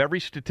bottom of every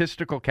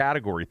statistical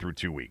category through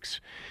 2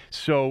 weeks.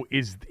 So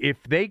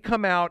if they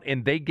come out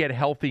and they get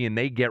healthy and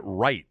they get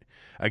right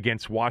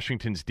against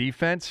Washington's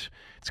defense,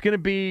 it's going to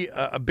be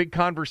a big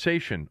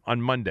conversation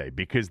on Monday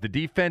because the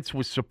defense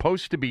was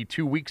supposed to be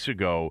 2 weeks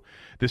ago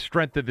the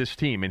strength of this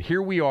team. And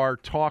here we are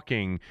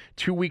talking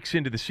 2 weeks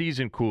into the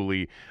season,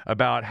 Cooley,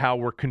 about how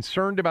we're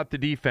concerned about the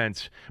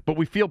defense, but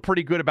we feel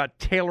pretty good about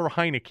Taylor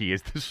Heineke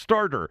as the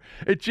starter.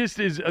 It just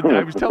is.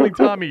 I was telling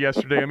Tommy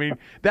yesterday, I mean,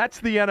 that's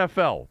the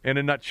NFL in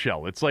a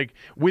nutshell. It's like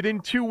within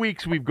 2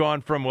 weeks we've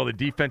gone from, well, the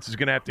defense is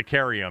going to have to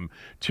carry him,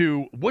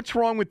 to what's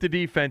wrong with the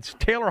defense?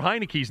 Taylor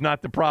Heineke's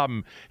not the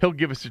problem. He'll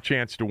give us a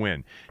chance to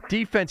win.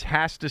 Defense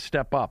has to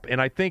step up.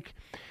 And I think,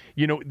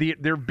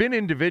 there have been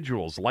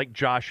individuals like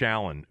Josh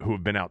Allen who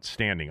have been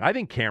outstanding. I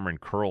think Cameron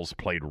Curl's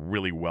played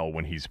really well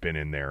when he's been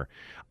in there.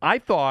 I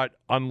thought,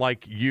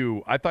 unlike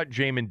you, I thought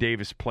Jamin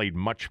Davis played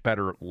much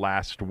better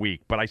last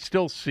week, but I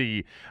still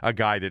see a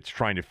guy that's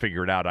trying to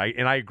figure it out.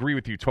 And I agree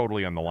with you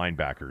totally on the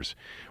linebackers.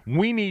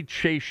 We need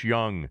Chase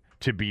Young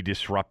to be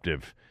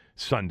disruptive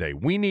Sunday.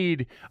 We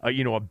need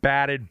a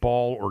batted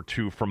ball or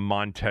 2 from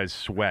Montez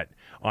Sweat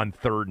on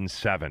 3rd and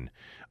 7.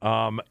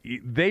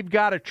 They've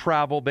got to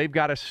travel. They've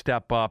got to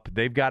step up.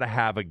 They've got to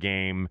have a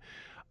game.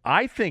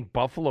 I think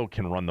Buffalo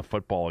can run the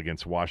football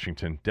against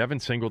Washington. Devin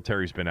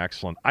Singletary's been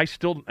excellent. I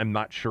still am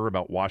not sure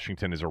about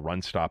Washington as a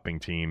run-stopping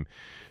team.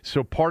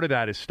 So part of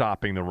that is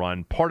stopping the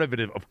run. Part of it,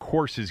 of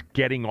course, is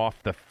getting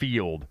off the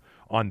field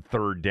on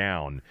 3rd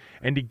down.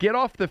 And to get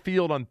off the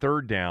field on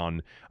 3rd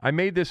down, I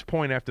made this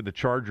point after the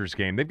Chargers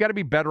game, they've got to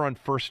be better on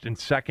 1st and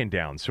 2nd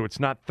down, so it's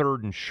not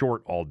 3rd and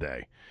short all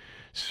day.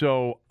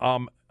 So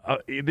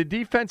the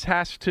defense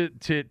has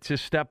to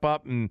step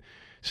up and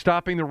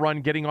stopping the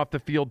run, getting off the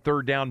field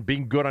 3rd down,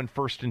 being good on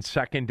 1st and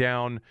 2nd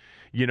down,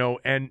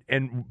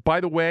 and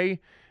by the way,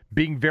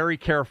 being very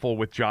careful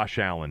with Josh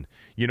Allen.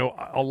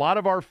 A lot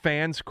of our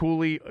fans,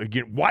 Cooley,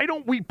 why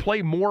don't we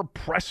play more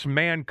press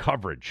man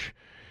coverage?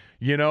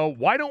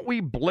 Why don't we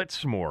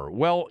blitz more?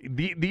 Well,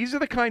 these are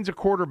the kinds of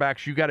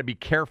quarterbacks you got to be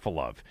careful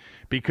of,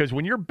 because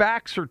when your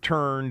backs are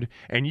turned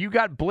and you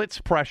got blitz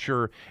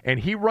pressure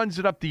and he runs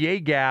it up the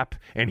A-gap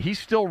and he's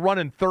still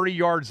running 30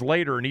 yards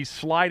later and he's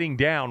sliding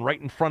down right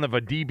in front of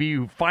a DB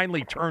who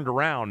finally turned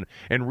around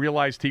and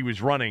realized he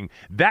was running,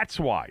 that's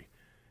why.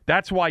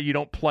 That's why you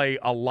don't play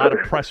a lot of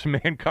press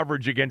man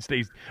coverage against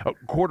a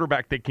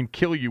quarterback that can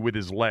kill you with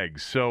his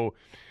legs. So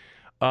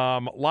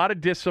a lot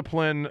of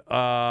discipline.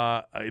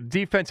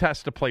 Defense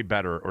has to play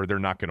better or they're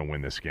not going to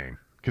win this game,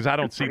 because I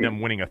don't see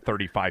them winning a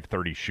 35-30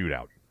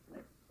 shootout.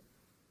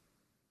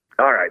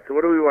 All right, so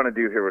what do we want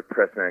to do here with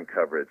press man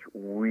coverage?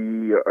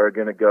 We are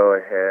going to go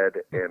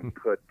ahead and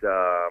put,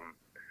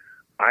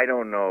 I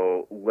don't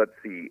know, let's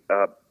see,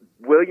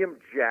 William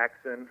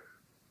Jackson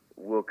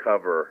will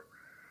cover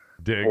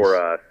Diggs for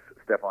us.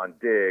 Stephon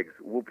Diggs.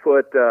 We'll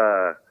put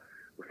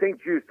St.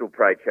 Just will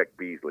probably check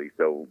Beasley,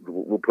 so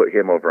we'll put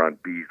him over on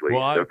Beasley.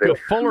 Well, so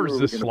Fuller's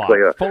the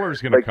slot.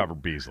 Fuller's going to cover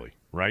Beasley,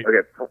 right?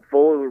 Okay,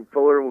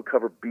 Fuller will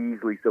cover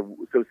Beasley, so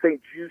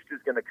St. Just is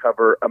going to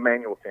cover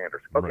Emmanuel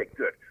Sanders. Okay, right.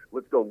 Good.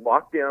 Let's go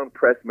lockdown,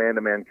 press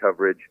man-to-man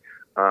coverage,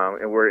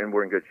 and we're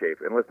in good shape.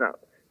 And let's not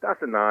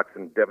Dawson Knox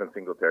and Devin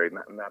Singletary,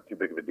 not too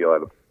big of a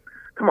deal.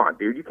 Come on,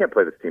 dude, you can't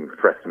play this team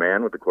press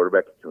man with the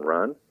quarterback that can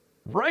run.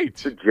 Right.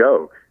 It's a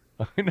joke.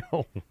 I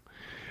know.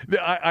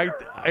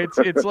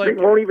 It's like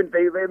they won't even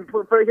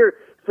put right here.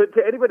 So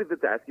to anybody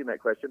that's asking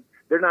that question,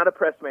 they're not a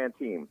press man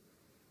team.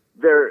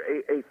 They're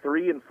a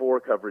 3 and 4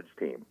 coverage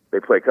team. They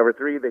play cover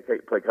 3. They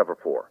play cover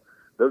 4.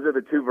 Those are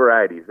the two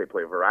varieties. They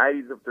play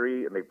varieties of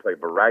 3 and they play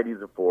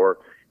varieties of 4.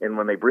 And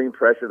when they bring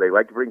pressure, they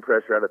like to bring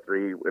pressure out of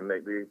 3. When they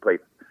play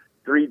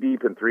 3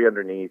 deep and 3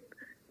 underneath,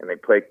 and they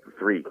play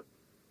 3.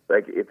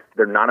 Like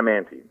they're not a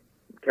man team.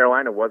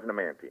 Carolina wasn't a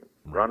man team.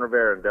 Ron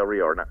Rivera and Del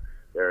Rio are not.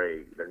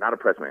 They're not a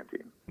press man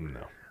team.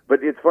 No. But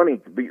it's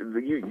funny.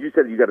 You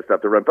said you got to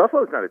stop the run.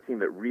 Buffalo's not a team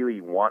that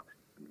really wants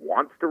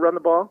to run the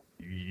ball.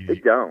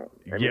 They don't.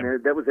 I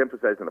mean, that was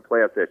emphasized in the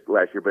playoffs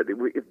last year. But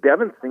if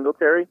Devin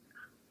Singletary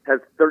has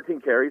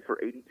 13 carries for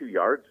 82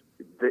 yards,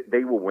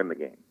 they will win the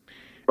game.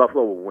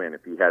 Buffalo will win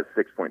if he has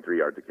 6.3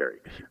 yards a carry.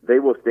 They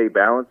will stay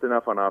balanced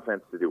enough on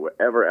offense to do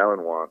whatever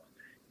Allen wants.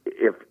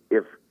 If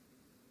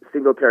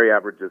Singletary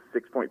averages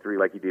 6.3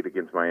 like he did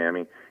against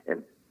Miami,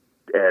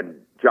 and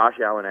Josh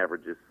Allen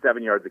averages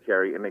 7 yards a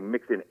carry, and they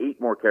mix in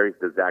 8 more carries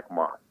to Zach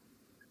Moss,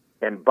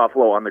 and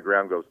Buffalo on the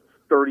ground goes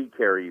 30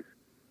 carries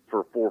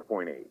for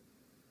 4.8.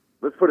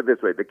 Let's put it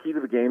this way. The key to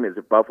the game is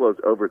if Buffalo's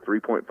over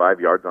 3.5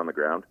 yards on the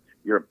ground,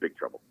 you're in big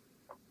trouble.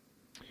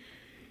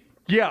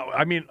 Yeah,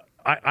 I mean,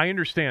 I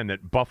understand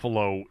that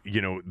Buffalo,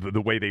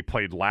 the way they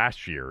played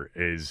last year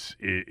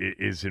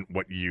isn't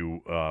what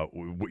you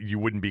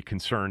wouldn't be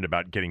concerned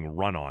about getting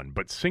run on.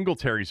 But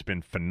Singletary's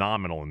been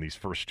phenomenal in these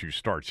first 2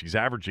 starts. He's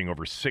averaging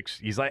over 6.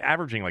 He's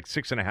averaging like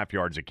 6.5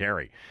 yards a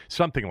carry,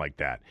 something like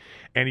that.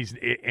 And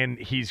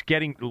he's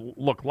getting.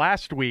 Look,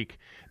 last week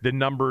the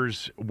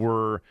numbers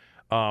were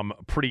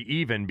pretty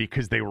even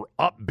because they were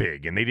up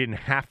big and they didn't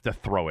have to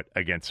throw it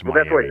against Miami.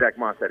 That's why Zach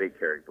Moss had 8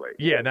 carries late.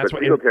 Yeah, that's why.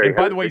 And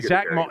by the way,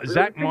 Zach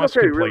Moss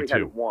can play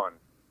too.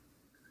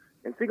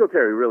 And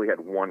Singletary really had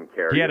 1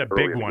 carry. He had a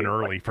big one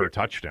early for a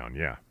touchdown.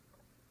 Yeah,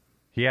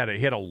 he had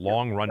a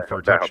long run for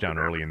a touchdown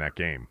early in that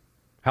game.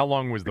 How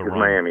long was the run?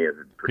 Miami is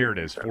here. It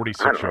is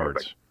 46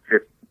 yards.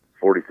 Like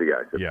 46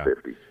 yards. Yeah.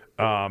 50.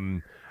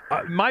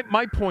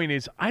 My point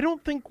is, I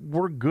don't think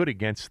we're good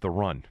against the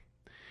run.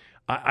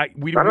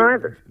 We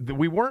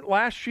weren't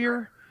last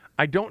year.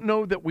 I don't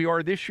know that we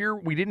are this year.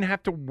 We didn't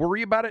have to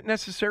worry about it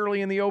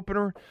necessarily in the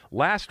opener.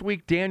 Last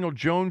week, Daniel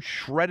Jones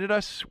shredded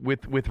us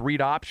with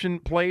read option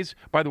plays.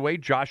 By the way,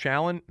 Josh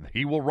Allen,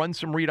 he will run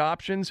some read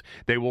options.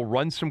 They will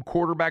run some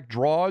quarterback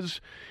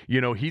draws.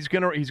 He's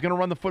gonna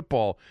run the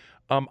football.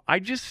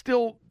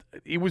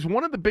 It was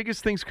one of the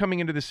biggest things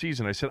coming into the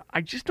season. I said, I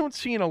just don't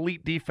see an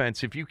elite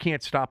defense if you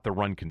can't stop the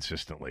run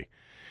consistently.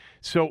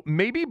 So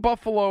maybe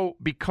Buffalo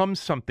becomes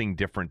something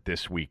different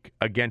this week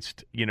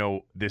against,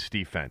 this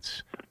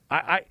defense.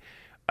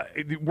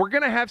 We're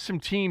going to have some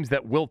teams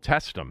that will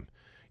test them,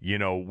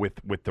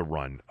 with the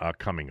run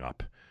coming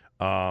up.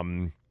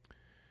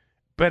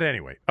 But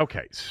anyway,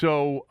 okay.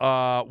 So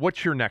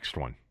what's your next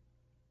one?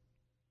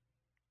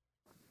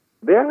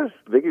 They're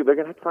going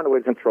to have to find a way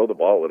to control the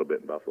ball a little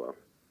bit in Buffalo.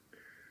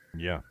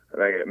 Yeah.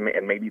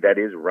 And maybe that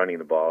is running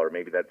the ball, or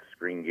maybe that's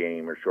screen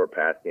game or short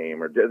pass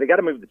game, or they got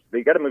to move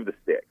the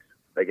sticks.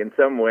 Like in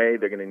some way,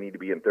 they're going to need to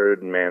be in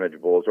third and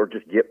manageables, or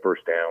just get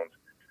first downs.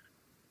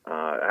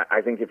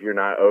 I think if you're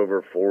not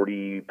over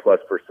 40+%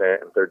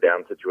 in third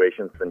down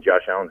situations, then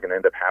Josh Allen's going to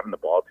end up having the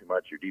ball too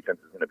much. Your defense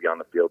is going to be on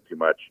the field too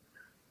much,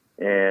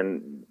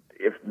 and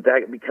if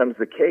that becomes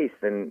the case,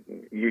 then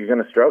you're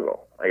going to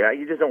struggle.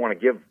 You just don't want to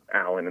give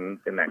Allen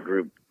in that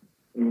group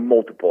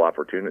multiple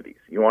opportunities.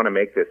 You want to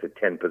make this a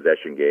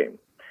 10-possession game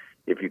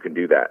if you can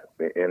do that.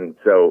 And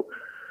so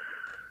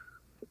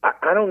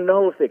I don't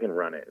know if they can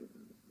run it,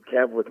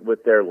 Kev,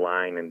 with their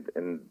line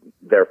and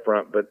their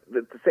front. But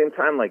at the same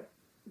time,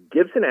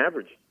 Gibson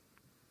averaged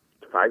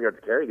 5 yards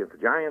a carry against the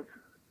Giants.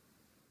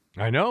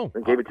 I know.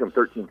 And gave it to him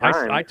 13 times.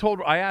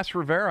 I asked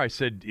Rivera, I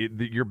said,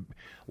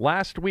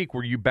 last week,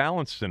 were you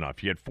balanced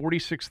enough? You had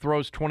 46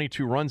 throws,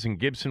 22 runs, and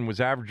Gibson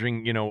was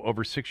averaging,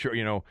 over 6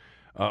 yards,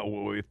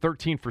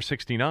 13 for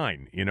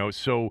 69,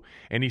 so,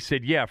 and he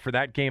said, yeah, for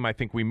that game, I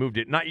think we moved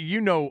it. Not,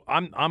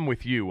 I'm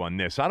with you on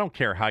this. I don't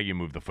care how you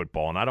move the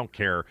football, and I don't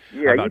care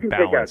about balance. You can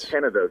take out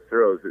 10 of those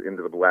throws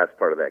into the last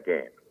part of that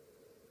game.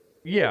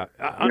 Yeah.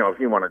 If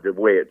you wanted to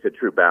weigh it to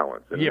true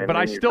balance. But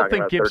I still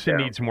think Gibson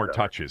needs more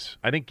touches.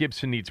 I think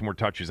Gibson needs more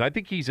touches. I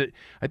think he's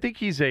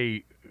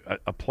a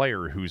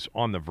player who's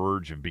on the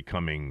verge of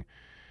becoming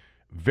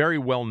very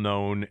well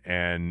known,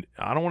 and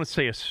I don't want to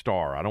say a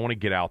star. I don't want to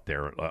get out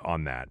there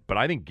on that, but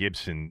I think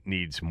Gibson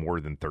needs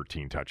more than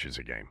 13 touches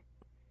a game.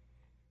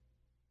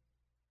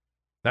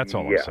 That's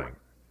all I'm saying.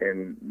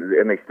 And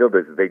they still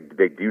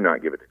they do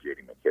not give it to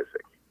J.D.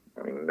 McKissick.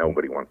 I mean,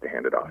 nobody wants to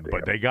hand it off to him.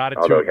 But they got it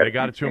to him. They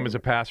got it to him as a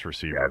pass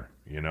receiver.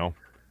 As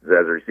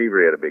a receiver,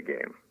 he had a big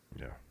game.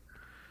 Yeah.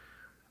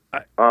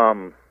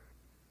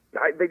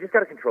 They just got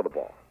to control the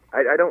ball.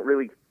 I don't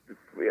really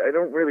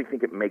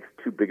think it makes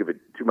too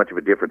much of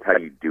a difference how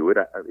you do it.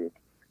 I mean,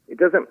 it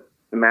doesn't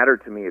matter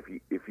to me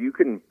if you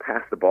can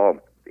pass the ball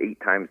 8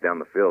 times down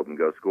the field and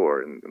go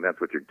score, and that's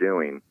what you're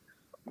doing.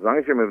 As long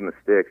as you're moving the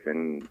sticks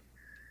and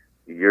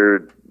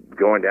you're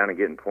going down and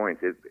getting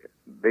points,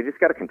 they just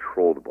got to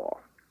control the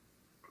ball.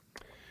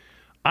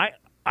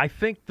 I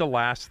think the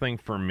last thing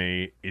for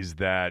me is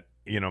that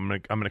I'm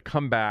going to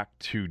come back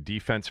to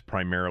defense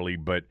primarily,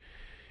 but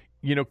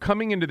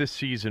coming into this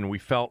season, we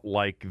felt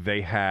like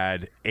they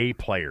had A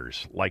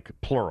players, like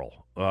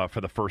plural,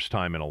 for the first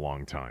time in a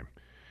long time.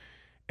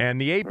 And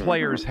the A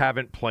players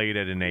haven't played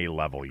at an A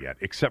level yet,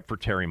 except for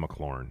Terry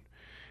McLaurin.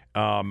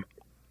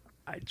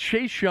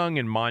 Chase Young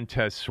and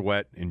Montez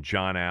Sweat and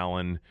John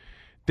Allen,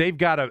 they've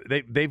got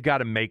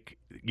to make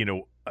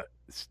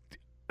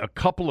a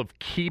couple of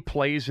key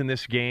plays in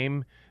this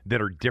game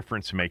that are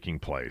difference-making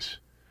plays.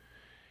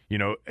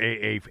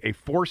 A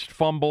forced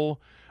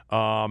fumble,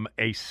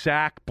 a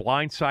sack,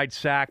 blindside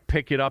sack,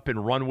 pick it up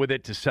and run with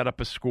it to set up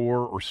a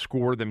score or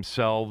score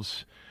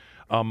themselves.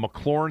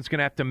 McLaurin's going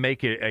to have to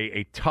make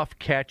a tough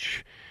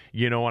catch,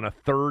 on a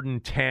 3rd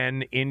and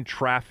 10 in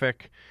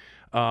traffic.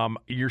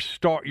 Your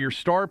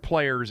star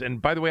players,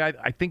 and by the way,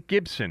 I think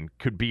Gibson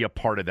could be a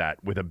part of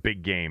that with a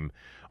big game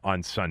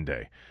on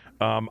Sunday.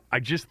 I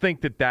just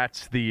think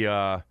that's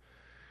the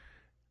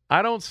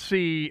I don't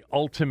see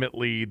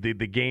ultimately the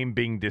game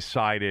being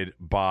decided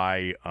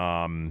by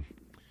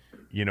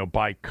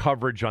by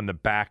coverage on the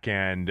back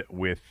end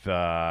with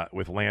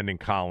Landon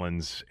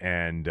Collins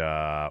and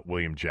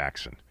William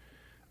Jackson.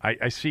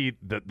 I see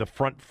the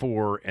front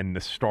four and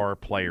the star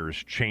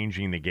players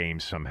changing the game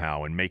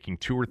somehow and making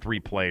 2 or 3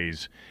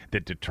 plays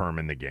that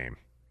determine the game.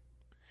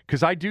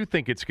 Because I do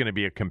think it's going to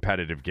be a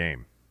competitive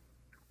game.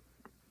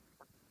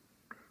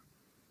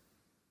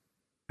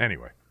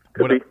 Anyway,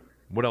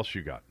 what else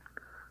you got?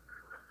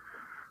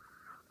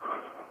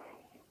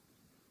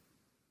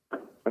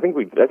 I think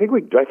we did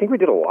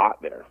a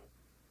lot there.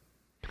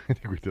 I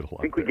think we did a lot.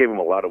 I think we gave them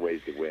a lot of ways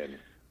to win.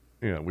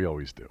 Yeah, we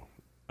always do.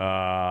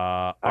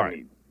 All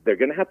right. They're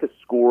going to have to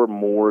score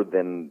more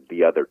than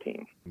the other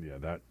team.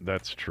 Yeah,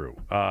 that's true.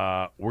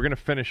 We're going to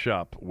finish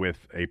up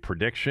with a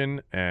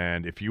prediction,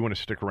 and if you want to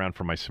stick around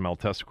for my smell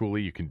test,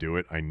 Cooley, you can do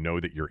it. I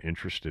know that you're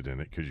interested in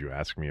it because you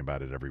ask me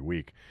about it every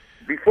week.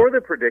 Before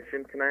the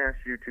prediction, can I ask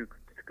you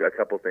a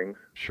couple things?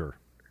 Sure.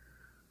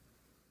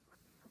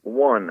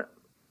 One,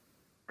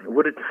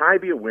 would a tie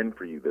be a win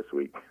for you this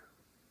week?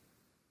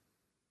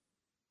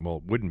 Well,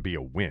 it wouldn't be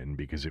a win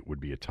because it would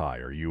be a tie.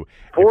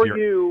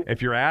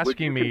 If you're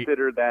asking me, would you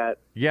consider that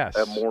yes,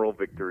 a moral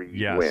victory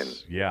win?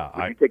 Yeah.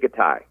 Would you take a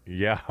tie?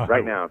 Yeah.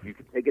 Right now, if you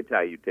could take a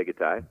tie, you'd take a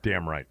tie?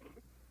 Damn right.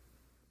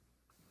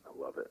 I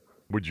love it.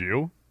 Would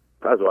you?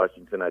 If I was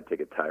Washington, I'd take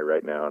a tie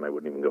right now, and I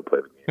wouldn't even go play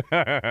the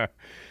game.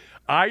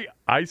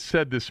 I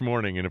said this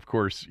morning, and of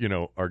course,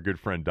 our good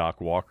friend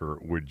Doc Walker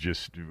would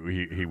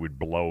he would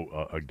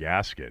blow a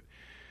gasket.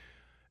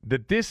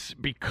 That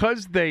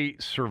because they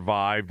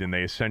survived and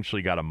they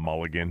essentially got a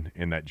mulligan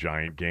in that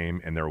Giant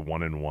game and they're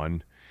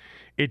 1-1,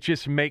 it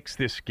just makes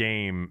this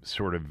game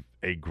sort of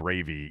a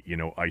gravy,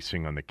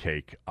 icing on the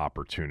cake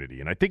opportunity.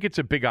 And I think it's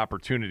a big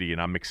opportunity,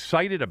 and I'm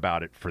excited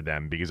about it for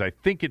them because I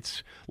think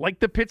it's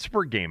like the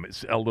Pittsburgh game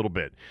a little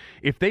bit.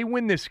 If they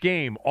win this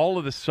game, all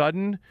of a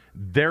sudden,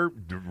 they're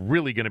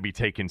really going to be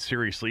taken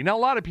seriously. Now, a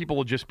lot of people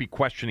will just be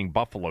questioning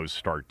Buffalo's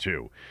start,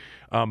 too.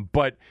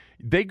 But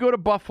they go to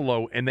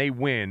Buffalo and they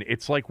win.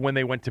 It's like when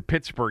they went to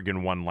Pittsburgh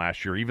and won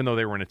last year, even though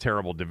they were in a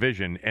terrible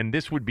division. And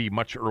this would be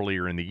much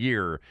earlier in the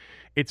year.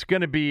 It's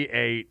going to be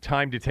a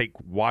time to take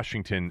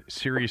Washington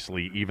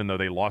seriously, even though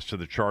they lost to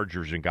the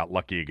Chargers and got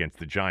lucky against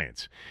the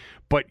Giants.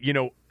 But,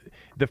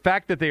 the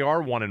fact that they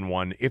are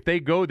 1-1, if they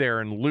go there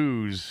and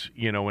lose,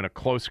 in a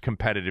close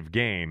competitive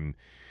game,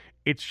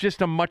 it's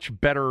just a much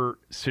better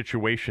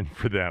situation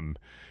for them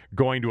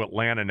going to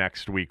Atlanta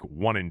next week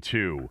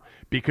 1-2,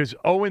 because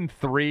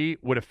 0-3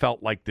 would have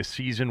felt like the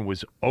season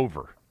was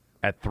over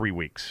at 3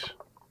 weeks.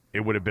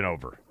 It would have been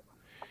over.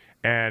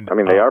 And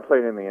they are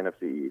playing in the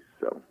NFC East,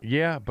 so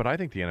yeah, but I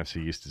think the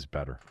NFC East is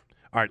better.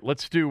 All right,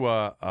 let's do.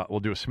 We'll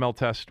do a smell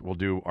test. We'll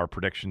do our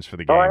predictions for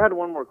the game. Oh, I had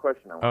one more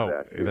question I wanted to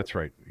ask you. That's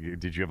right.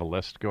 Did you have a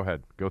list? Go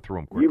ahead. Go through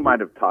them quickly. You might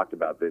have talked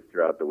about this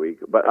throughout the week,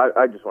 but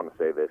I just want to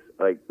say this: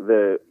 like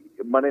the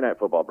Monday Night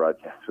Football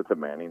broadcast with the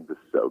Mannings is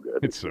so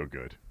good. It's so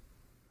good.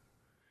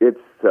 It's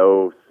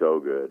so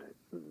good.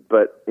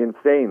 But in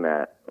saying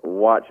that,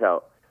 watch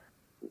how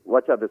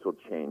this will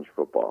change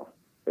football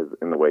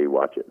in the way you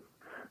watch it.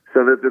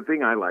 So the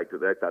thing I liked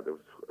that I thought that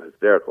was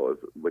hysterical is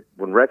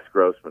when Rex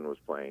Grossman was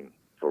playing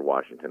for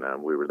Washington,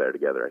 and we were there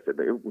together, I said,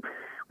 wouldn't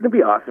it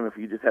be awesome if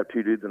you just have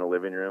 2 dudes in a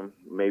living room,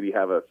 maybe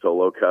have a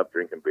solo cup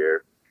drinking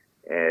beer,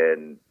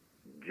 and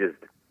just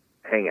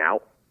hang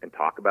out and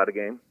talk about a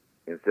game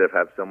instead of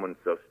have someone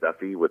so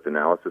stuffy with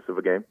analysis of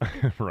a game?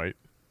 Right.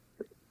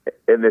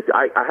 And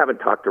I haven't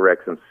talked to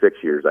Rex in 6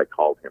 years. I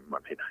called him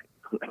Monday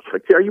night.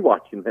 Like, are you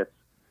watching this?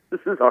 This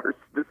is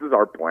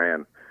our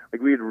plan.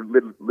 Like, we had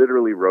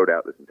literally wrote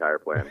out this entire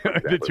plan.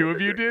 The two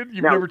of you did?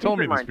 You've never told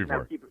me this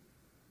before.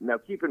 Now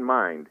keep in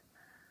mind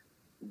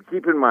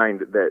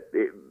that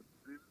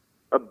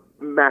a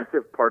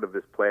massive part of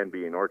this plan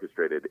being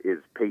orchestrated is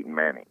Peyton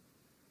Manning.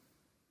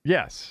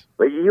 Yes.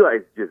 Like,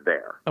 Eli's just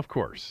there. Of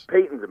course.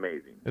 Peyton's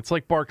amazing. It's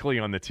like Barkley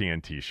on the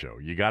TNT show.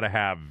 You got to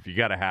have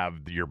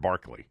your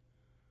Barkley.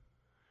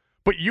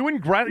 But you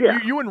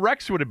and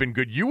Rex would have been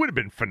good. You would have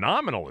been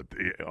phenomenal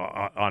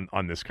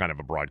on this kind of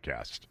a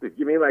broadcast.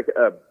 You mean like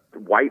a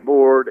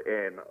whiteboard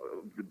and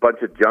a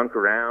bunch of junk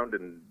around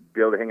and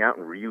be able to hang out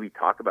and really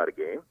talk about a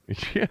game.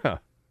 Yeah. Yeah.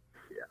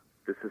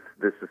 This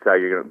is how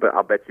you're gonna. But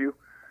I'll bet you.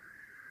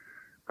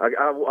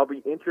 I'll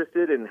be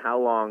interested in how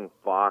long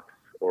Fox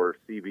or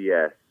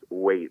CBS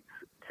waits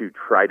to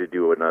try to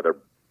do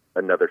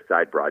another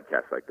side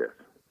broadcast like this.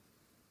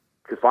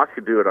 Because Fox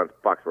could do it on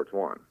Fox Sports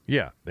 1.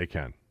 Yeah, they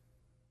can.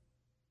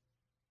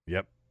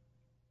 Yep.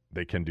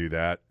 They can do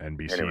that.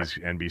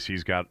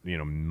 NBC's got,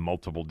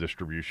 multiple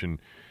distribution,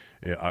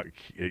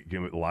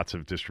 lots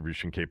of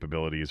distribution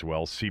capability as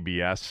well.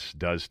 CBS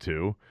does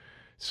too.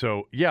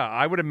 So, yeah,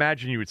 I would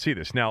imagine you would see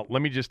this. Now,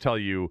 let me just tell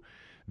you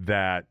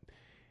that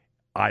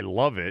I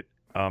love it.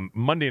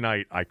 Monday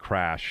night, I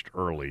crashed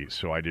early,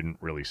 so I didn't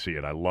really see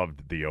it. I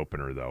loved the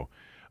opener, though.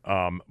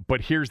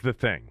 But here's the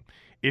thing.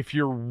 If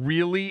you're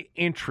really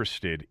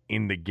interested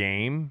in the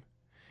game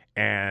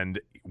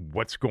and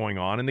what's going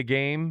on in the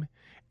game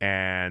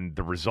and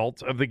the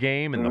results of the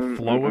game and the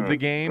flow of the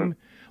game,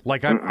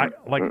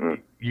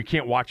 you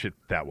can't watch it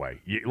that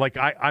way.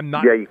 I'm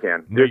not. Yeah, you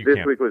can. No,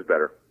 this week was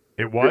better.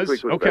 It was?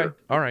 This week was okay. Better.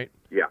 All right.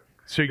 Yeah.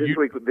 So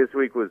this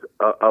week was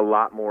a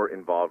lot more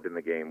involved in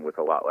the game with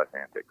a lot less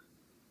antics.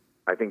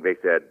 I think they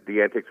said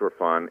the antics were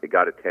fun. It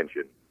got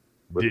attention.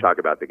 Let's talk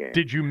about the game.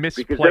 Did you miss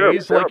because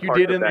plays there are like you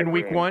did in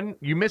week game. 1?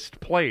 You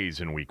missed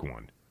plays in week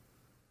 1.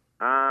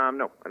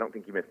 No, I don't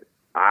think you missed it.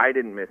 I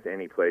didn't miss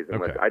any plays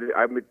unless Okay.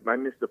 I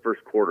missed the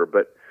first quarter,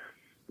 but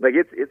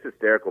it's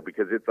hysterical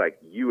because it's like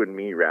you and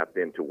me wrapped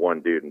into one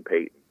dude and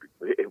Peyton.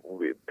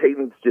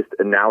 Peyton's just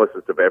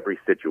analysis of every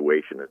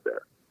situation is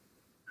there.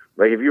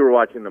 Like if you were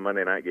watching the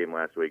Monday night game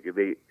last week,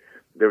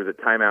 there was a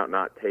timeout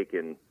not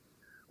taken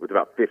with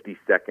about 50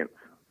 seconds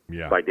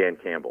by Dan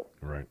Campbell.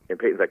 Right. And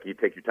Peyton's like, you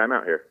take your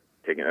timeout here.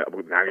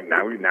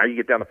 Now you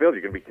get down the field,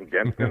 you're going to be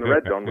condensed in the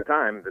red zone with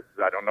time.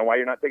 I don't know why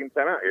you're not taking the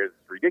timeout here. It's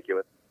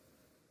ridiculous.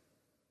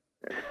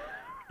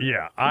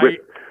 Yeah,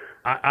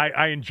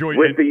 I enjoyed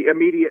with the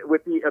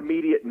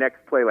immediate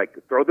next play, like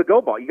throw the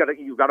go ball. You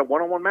got a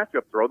one-on-one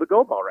matchup. Throw the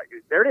go ball right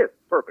there. It is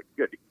perfect.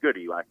 Good,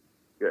 Eli.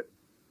 Good.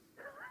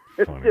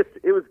 It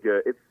was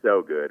good. It's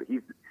so good.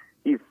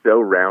 He's so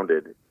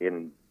rounded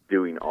in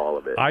doing all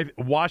of it.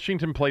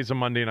 Washington plays a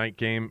Monday night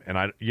game,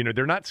 and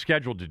they're not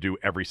scheduled to do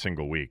every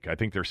single week. I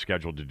think they're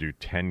scheduled to do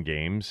 10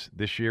 games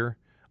this year.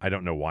 I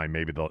don't know why.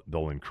 Maybe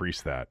they'll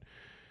increase that,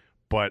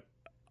 but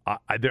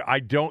I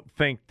don't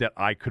think that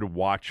I could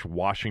watch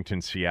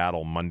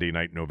Washington-Seattle Monday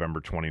night,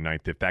 November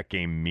 29th, if that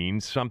game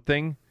means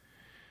something.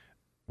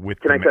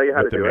 Can I tell you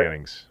how to do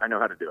Mannings. it? I know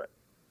how to do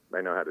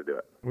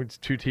it. It's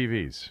 2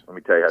 TVs. Let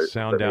me tell you how to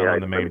sound down on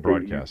the main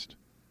broadcast.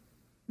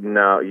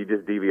 No, you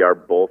just DVR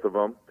both of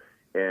them,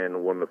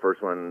 and when the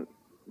first one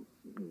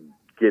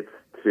gets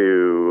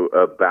to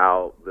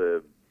about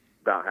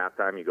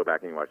halftime, you go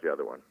back and you watch the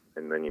other one,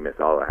 and then you miss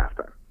all the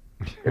halftime,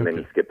 and then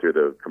you skip through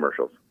the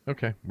commercials.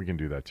 Okay, we can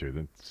do that too.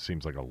 That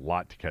seems like a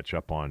lot to catch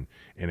up on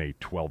in a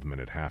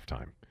 12-minute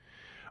halftime.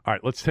 All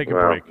right, let's take a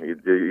break.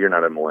 You're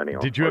not a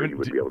millennial. Did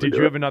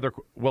you have another?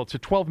 Well, it's a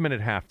 12-minute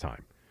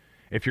halftime.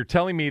 If you're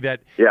telling me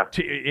that,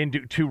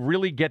 to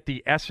really get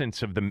the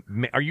essence of the,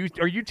 are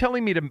you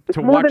telling me to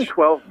more watch? Than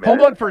 12 minutes.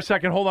 Hold on for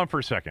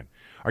a second.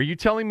 Are you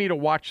telling me to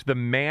watch the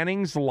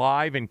Mannings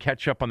live and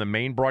catch up on the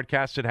main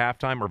broadcast at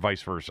halftime, or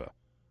vice versa?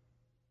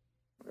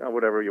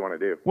 Whatever you want to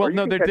do. Well,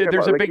 no,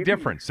 there's a big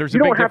difference. There's a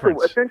big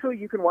difference. Essentially,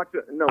 you can watch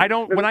it. No, I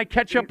don't. When I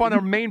catch up on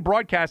a main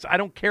broadcast, I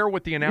don't care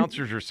what the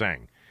announcers are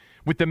saying.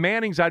 With the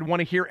Mannings, I'd want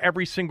to hear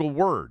every single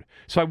word,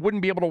 so I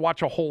wouldn't be able to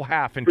watch a whole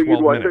half in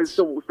 12 minutes.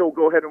 So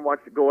go ahead and watch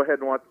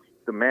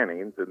the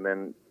Mannings, and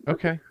then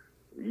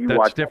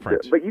that's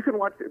different. But you can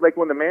watch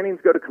when the Mannings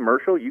go to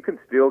commercial, you can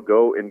still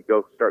go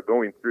start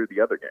going through the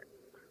other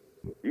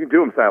game. You can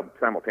do them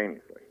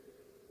simultaneously.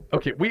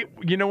 Okay,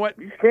 you know what?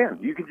 You just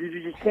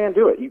can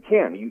do it. You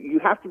can. You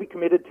have to be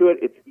committed to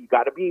it. You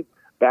got to be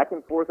back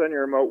and forth on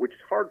your remote, which is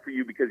hard for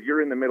you because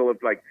you're in the middle of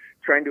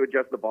trying to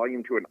adjust the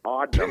volume to an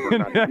odd number,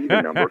 not an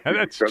even number.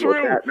 That's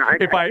true.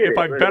 If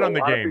I bet on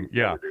the game,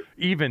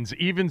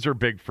 evens are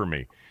big for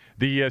me.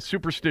 The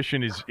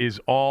superstition is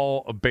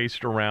all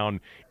based around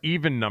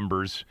even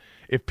numbers.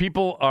 If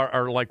people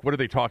are like, what are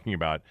they talking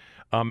about?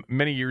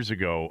 Many years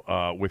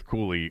ago with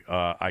Cooley,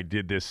 I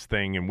did this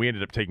thing, and we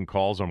ended up taking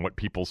calls on what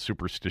people's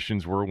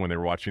superstitions were when they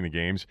were watching the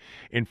games.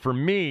 And for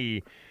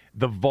me,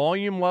 the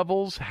volume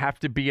levels have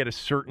to be at a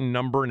certain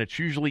number, and it's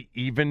usually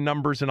even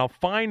numbers. And I'll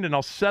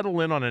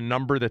settle in on a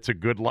number that's a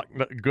good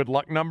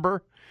luck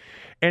number.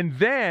 And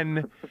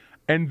then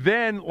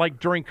like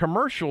during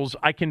commercials,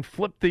 I can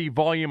flip the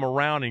volume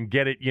around and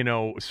get it,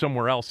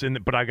 somewhere else.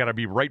 But I got to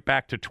be right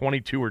back to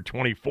 22 or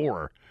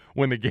 24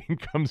 when the game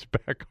comes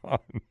back on.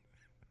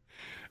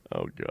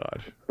 Oh,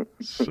 God.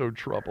 So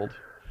troubled.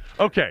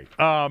 Okay.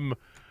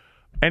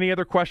 Any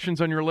other questions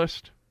on your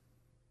list?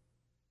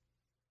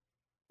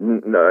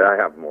 No, I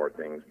have more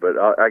things, but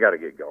I got to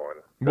get going.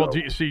 Well,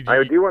 so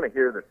I do want to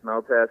hear the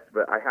smell test,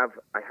 but I have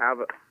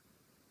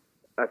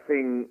a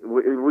thing.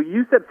 Well,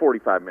 you said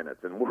 45 minutes,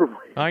 and we're.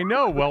 I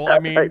know. Well, I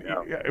mean,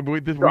 we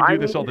do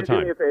this all the time.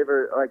 Do me a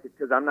favor,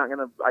 because I don't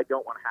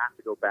want to have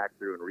to go back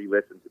through and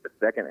re-listen to the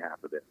second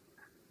half of this.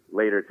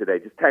 later today.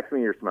 Just text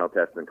me your smell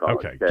test and call.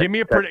 Okay. Give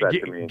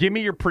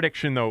me your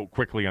prediction though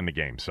quickly on the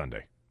game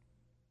Sunday.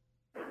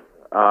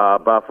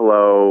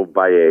 Buffalo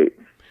by 8.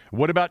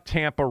 What about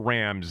Tampa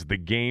Rams, the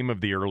game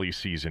of the early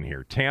season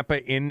here?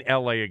 Tampa in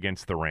LA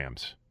against the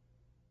Rams.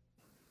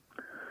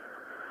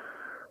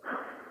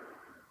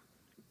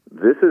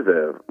 This is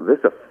a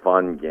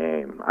fun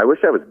game. I wish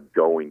I was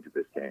going to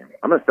this game.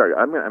 I'm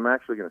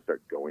actually gonna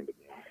start going to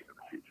games in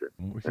the future.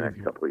 The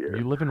next couple of years.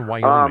 You live in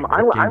Wyoming.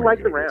 I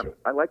like the Rams.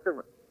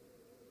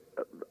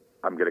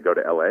 I'm gonna go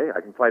to LA.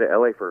 I can fly to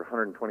LA for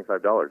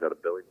 $125 out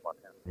of Billings,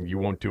 Montana. You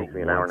won't do it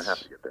once. An hour and a half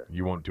to get there.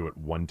 You won't do it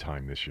one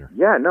time this year.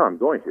 Yeah, no, I'm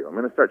going to. I'm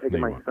gonna start taking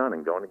my son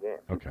and going to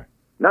games. Okay.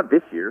 Not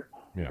this year.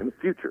 Yeah. In the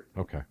future.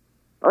 Okay.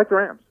 I like the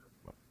Rams.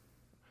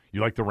 You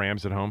like the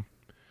Rams at home?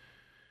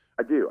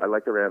 I do. I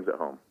like the Rams at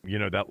home. You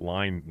know, that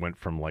line went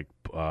from like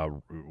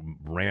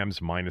Rams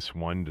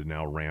 -1 to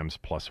now Rams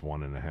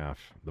 +1.5.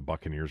 The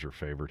Buccaneers are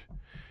favored.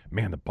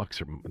 Man, the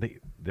Bucs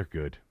they're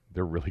good.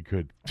 They're really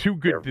good. Too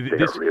good.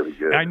 They're really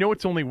good. I know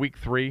it's only week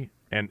 3,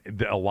 and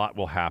a lot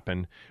will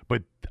happen,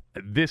 but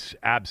this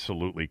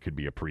absolutely could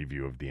be a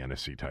preview of the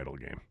NFC title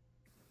game.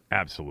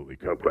 Absolutely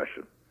could. No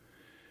question.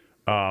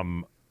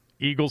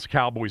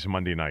 Eagles-Cowboys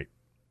Monday night.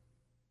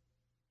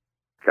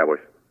 Cowboys.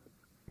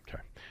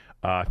 Okay.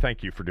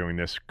 Thank you for doing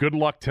this. Good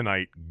luck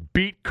tonight.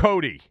 Beat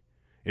Cody.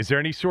 Is there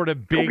any sort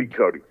of big... Beat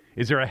Cody.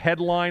 Is there a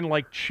headline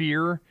like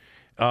cheer?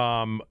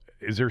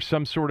 Is there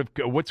some sort of...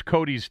 What's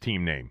Cody's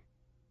team name?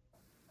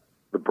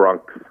 The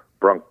Broncos.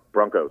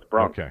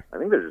 Okay. I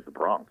think they're just the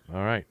Bronx.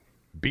 All right.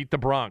 Beat the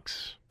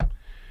Bronx.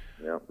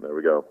 Yeah, there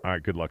we go. All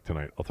right, good luck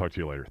tonight. I'll talk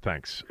to you later.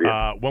 Thanks. See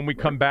ya. When we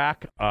come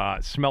back,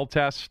 smell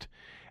test,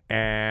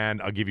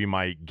 and I'll give you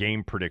my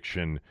game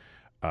prediction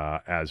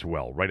as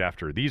well, right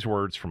after these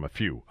words from a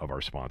few of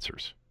our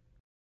sponsors.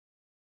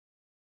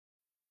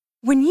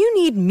 When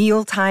you need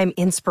mealtime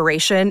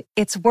inspiration,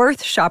 it's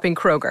worth shopping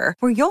Kroger,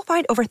 where you'll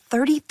find over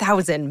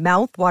 30,000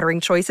 mouth-watering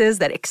choices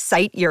that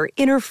excite your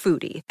inner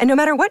foodie. And no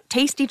matter what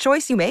tasty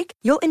choice you make,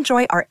 you'll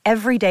enjoy our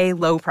everyday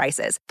low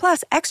prices,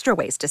 plus extra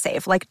ways to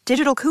save, like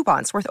digital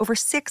coupons worth over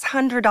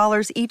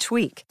 $600 each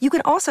week. You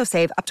can also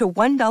save up to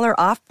 $1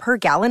 off per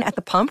gallon at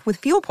the pump with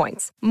fuel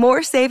points.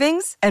 More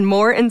savings and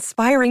more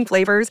inspiring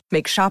flavors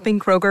make shopping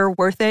Kroger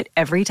worth it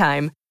every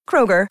time.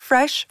 Kroger,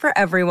 fresh for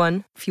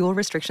everyone. Fuel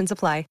restrictions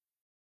apply.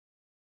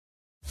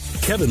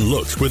 Kevin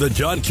looks where the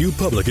John Q.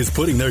 public is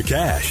putting their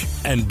cash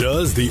and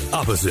does the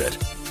opposite.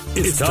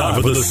 It's time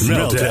for the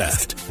smell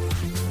test.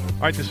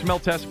 All right, the smell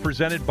test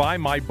presented by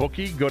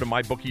MyBookie. Go to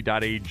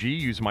mybookie.ag,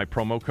 use my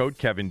promo code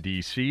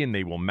KevinDC, and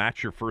they will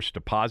match your first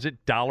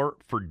deposit dollar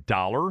for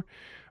dollar.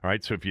 All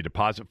right, so if you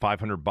deposit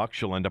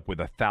 $500, you'll end up with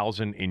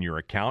 $1,000 in your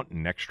account,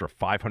 an extra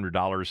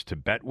 $500 to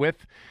bet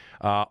with.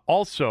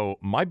 Also,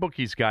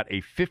 MyBookie's got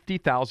a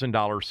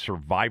 $50,000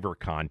 survivor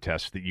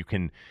contest that you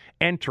can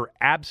enter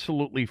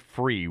absolutely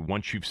free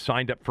once you've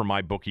signed up for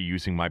MyBookie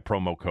using my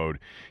promo code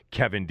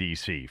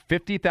KevinDC.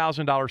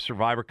 $50,000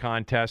 survivor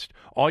contest.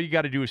 All you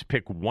got to do is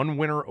pick one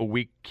winner a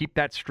week, keep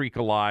that streak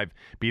alive,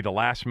 be the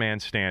last man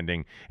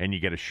standing, and you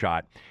get a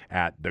shot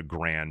at the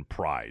grand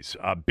prize.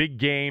 Big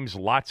games,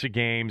 lots of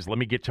games. Let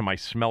me get to my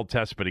smell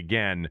test, but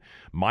again,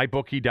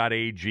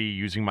 mybookie.ag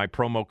using my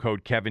promo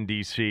code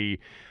KevinDC.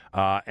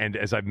 And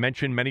as I've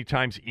mentioned many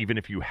times, even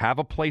if you have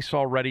a place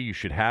already, you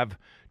should have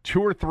 2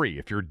 or 3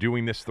 if you're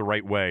doing this the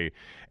right way.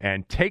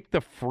 And take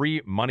the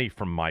free money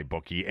from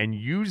MyBookie and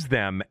use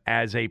them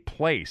as a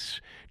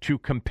place to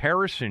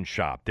comparison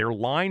shop. Their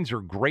lines are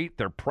great.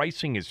 Their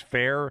pricing is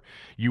fair.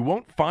 You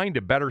won't find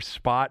a better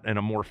spot and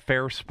a more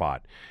fair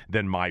spot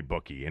than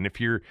MyBookie. And if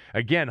you're,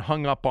 again,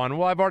 hung up on,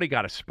 well, I've already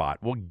got a spot,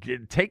 well,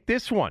 take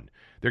this one.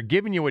 They're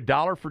giving you a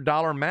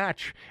 $1-for-$1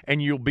 match,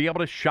 and you'll be able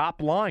to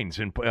shop lines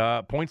and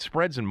point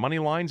spreads and money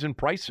lines and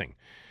pricing.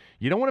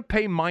 You don't want to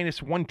pay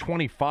minus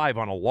 125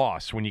 on a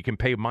loss when you can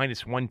pay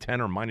minus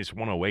 110 or minus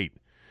 108.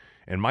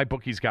 And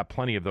MyBookie's got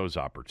plenty of those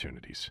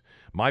opportunities.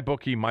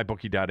 MyBookie,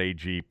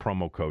 mybookie.ag,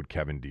 promo code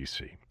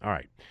KevinDC. All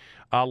right.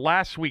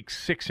 Last week,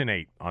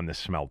 6-8 on the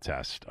smell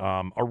test.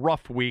 A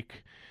rough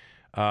week.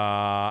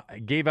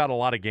 Gave out a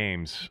lot of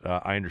games.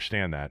 I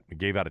understand that. I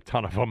gave out a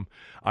ton of them.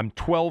 I'm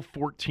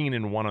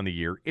 12-14-1 on the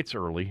year. It's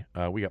early.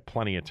 We got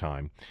plenty of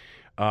time.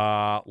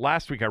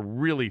 Last week, I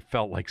really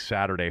felt like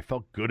Saturday. I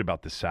felt good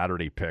about the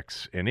Saturday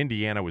picks. And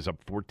Indiana was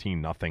up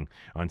 14-0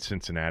 on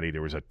Cincinnati.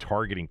 There was a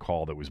targeting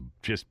call that was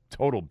just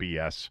total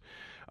BS.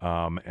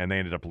 And they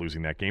ended up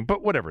losing that game.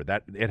 But whatever,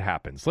 it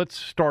happens. Let's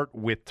start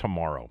with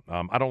tomorrow.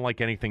 I don't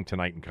like anything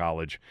tonight in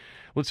college.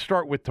 Let's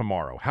start with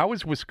tomorrow. How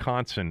is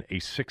Wisconsin a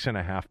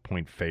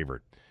 6.5-point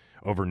favorite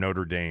over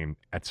Notre Dame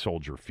at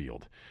Soldier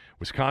Field?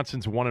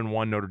 Wisconsin's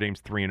 1-1, Notre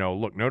Dame's 3-0.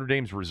 Look, Notre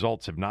Dame's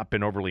results have not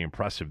been overly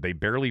impressive. They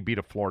barely beat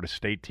a Florida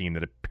State team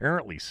that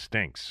apparently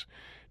stinks.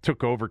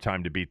 Took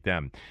overtime to beat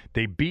them.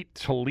 They beat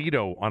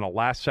Toledo on a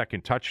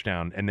last-second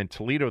touchdown, and then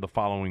Toledo the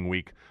following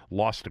week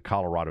lost to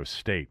Colorado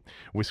State.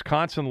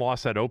 Wisconsin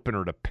lost that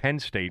opener to Penn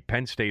State.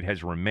 Penn State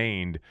has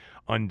remained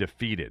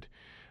undefeated.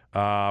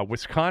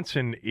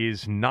 Wisconsin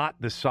is not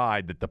the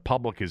side that the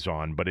public is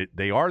on, but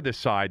they are the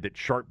side that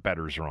sharp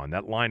bettors are on.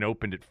 That line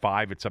opened at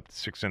 5. It's up to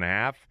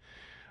 6.5.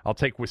 I'll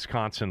take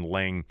Wisconsin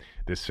laying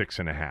the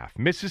 6.5.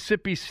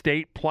 Mississippi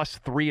State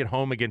 +3 at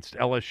home against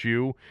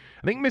LSU.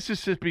 I think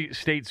Mississippi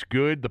State's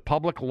good. The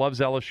public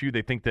loves LSU.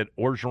 They think that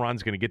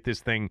Orgeron's going to get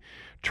this thing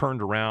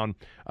turned around.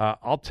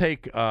 I'll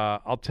take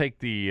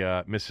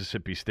the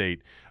Mississippi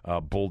State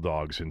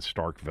Bulldogs in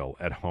Starkville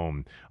at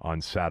home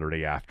on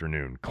Saturday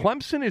afternoon.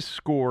 Clemson has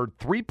scored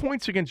 3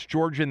 points against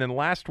Georgia, and then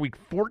last week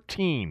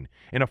 14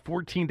 in a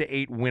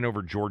 14-8 win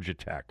over Georgia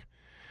Tech.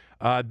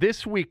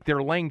 This week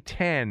they're laying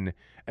 10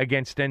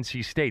 against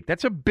NC State.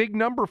 That's a big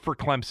number for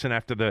Clemson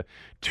after the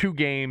 2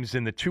 games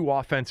and the 2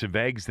 offensive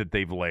eggs that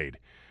they've laid.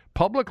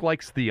 Public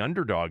likes the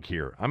underdog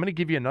here. I'm going to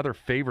give you another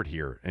favorite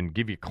here and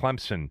give you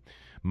Clemson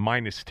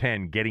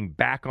 -10, getting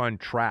back on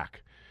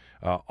track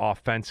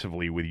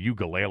offensively with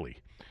Ugalele,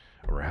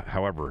 or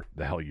however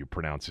the hell you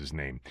pronounce his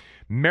name.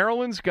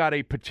 Maryland's got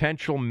a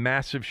potential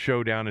massive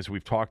showdown, as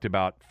we've talked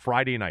about,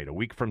 Friday night, a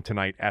week from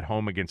tonight, at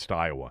home against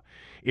Iowa.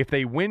 If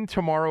they win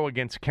tomorrow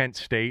against Kent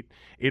State,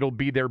 it'll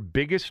be their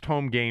biggest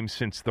home game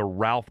since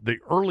the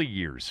early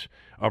years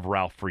of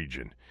Ralph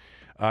Friedgen.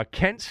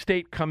 Kent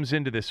State comes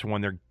into this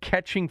one. They're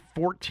catching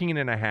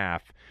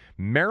 14.5.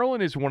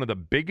 Maryland is one of the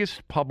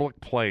biggest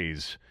public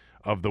plays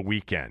of the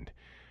weekend.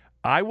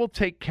 I will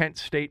take Kent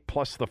State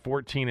plus the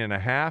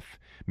 14.5.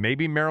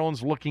 Maybe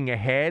Maryland's looking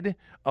ahead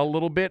a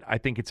little bit. I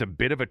think it's a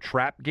bit of a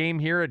trap game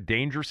here, a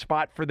danger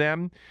spot for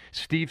them.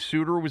 Steve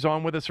Suter was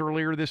on with us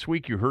earlier this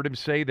week. You heard him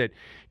say that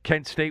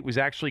Kent State was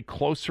actually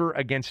closer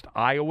against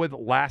Iowa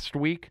last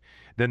week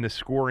than the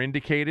score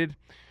indicated.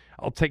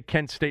 I'll take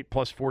Kent State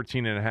plus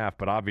 14.5,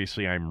 but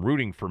obviously I'm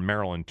rooting for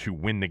Maryland to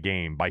win the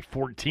game by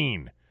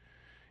 14.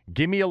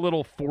 Give me a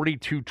little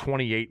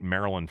 42-28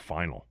 Maryland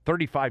final,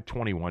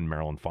 35-21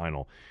 Maryland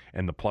final,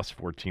 and the plus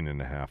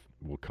 14.5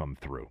 will come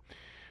through.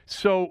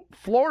 So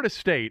Florida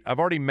State, I've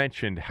already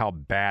mentioned how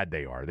bad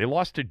they are. They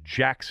lost to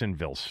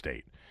Jacksonville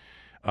State.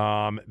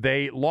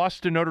 They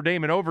lost to Notre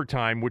Dame in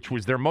overtime, which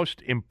was their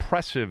most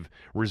impressive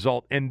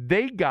result, and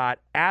they got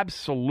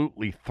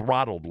absolutely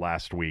throttled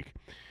last week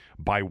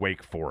by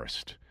Wake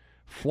Forest.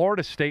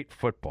 Florida State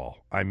football,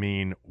 I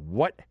mean,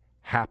 what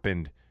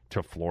happened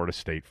to Florida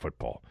State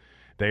football?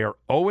 They are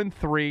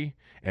 0-3,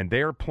 and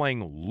they are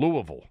playing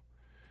Louisville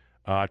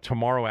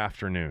tomorrow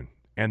afternoon.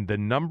 And the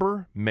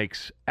number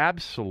makes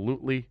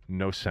absolutely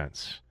no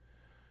sense.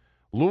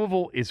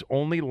 Louisville is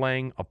only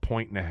laying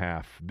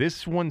 1.5.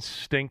 This one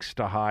stinks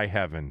to high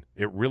heaven.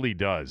 It really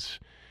does.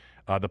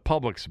 The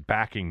public's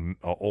backing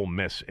Ole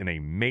Miss in a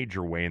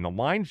major way, and the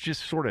line's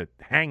just sort of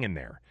hanging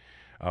there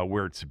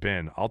where it's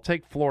been. I'll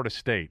take Florida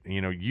State.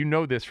 You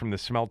know this from the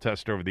smell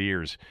test over the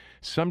years.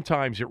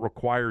 Sometimes it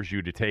requires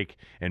you to take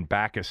and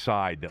back a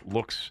side that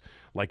looks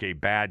like a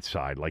bad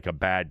side, like a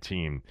bad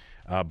team.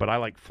 But I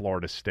like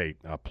Florida State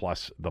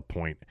plus the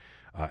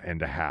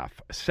 1.5.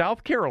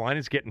 South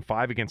Carolina's getting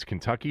 5 against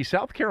Kentucky.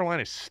 South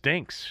Carolina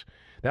stinks.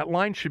 That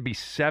line should be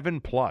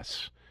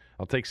 7+.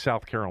 I'll take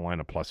South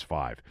Carolina plus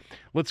 5.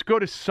 Let's go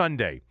to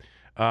Sunday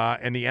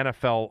and the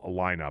NFL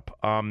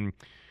lineup.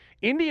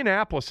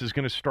 Indianapolis is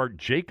going to start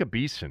Jacob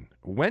Eason.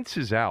 Wentz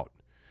is out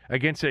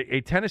against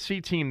a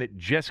Tennessee team that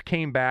just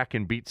came back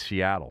and beat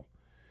Seattle.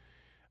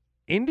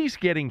 Indy's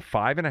getting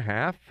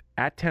 5.5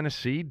 at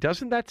Tennessee.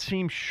 Doesn't that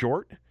seem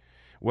short?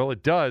 Well,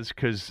 it does,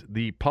 because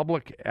the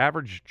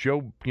average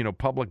Joe,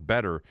 public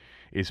bettor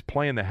is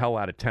playing the hell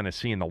out of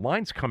Tennessee, and the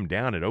line's come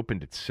down. It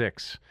opened at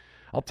 6.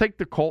 I'll take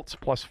the Colts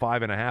plus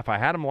 5.5. I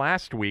had them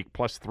last week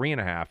plus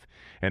 3.5,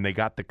 and they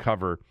got the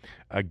cover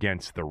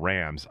against the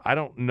Rams. I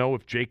don't know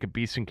if Jacob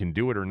Eason can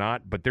do it or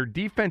not, but their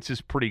defense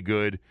is pretty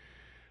good,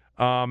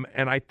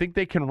 and I think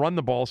they can run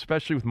the ball,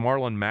 especially with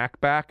Marlon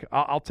Mack back.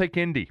 I'll take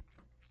Indy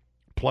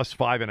plus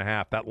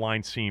 5.5. That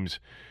line seems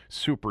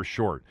super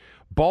short.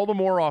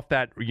 Baltimore off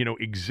that,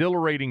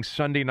 exhilarating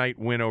Sunday night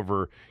win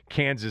over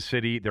Kansas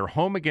City. They're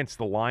home against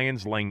the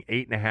Lions, laying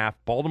 8.5.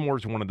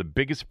 Baltimore's one of the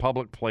biggest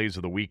public plays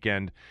of the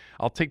weekend.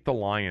 I'll take the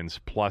Lions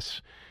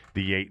plus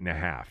the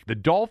 8.5. The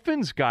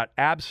Dolphins got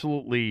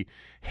absolutely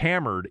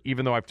hammered,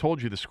 even though I've told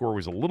you the score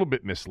was a little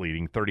bit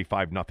misleading,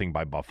 35-0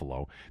 by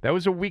Buffalo. That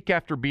was a week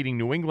after beating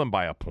New England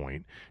by a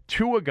point.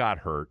 Tua got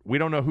hurt. We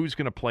don't know who's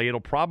going to play. It'll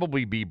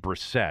probably be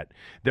Brissett.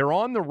 They're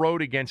on the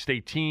road against a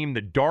team,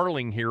 the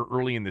darling here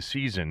early in the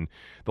season,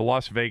 the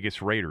Las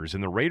Vegas Raiders,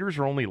 and the Raiders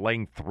are only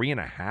laying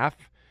 3.5.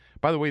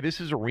 By the way, this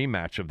is a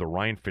rematch of the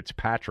Ryan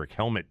Fitzpatrick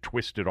helmet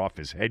twisted off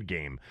his head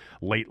game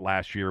late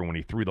last year when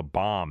he threw the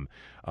bomb,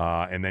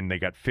 and then they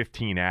got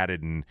 15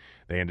 added, and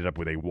they ended up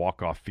with a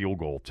walk-off field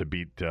goal to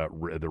beat the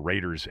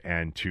Raiders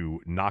and to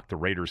knock the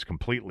Raiders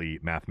completely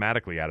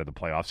mathematically out of the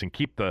playoffs and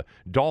keep the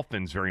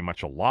Dolphins very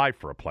much alive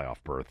for a playoff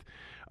berth.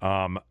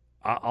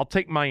 I'll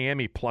take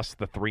Miami plus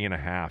the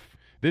 3.5.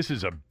 This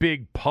is a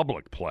big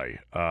public play,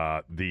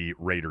 the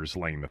Raiders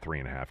laying the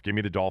 3.5. Give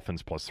me the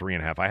Dolphins plus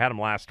 3.5. I had them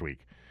last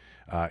week.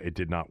 it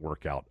did not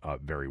work out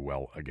very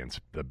well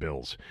against the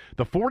Bills.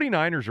 The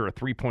 49ers are a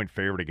 3-point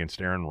favorite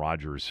against Aaron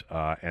Rodgers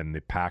and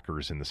the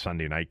Packers in the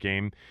Sunday night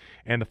game.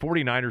 And the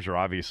 49ers are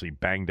obviously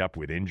banged up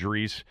with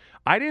injuries.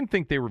 I didn't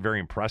think they were very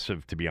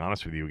impressive, to be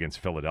honest with you, against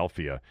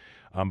Philadelphia.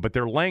 But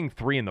they're laying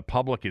 3, and the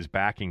public is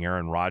backing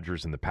Aaron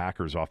Rodgers and the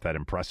Packers off that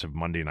impressive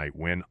Monday night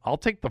win. I'll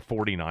take the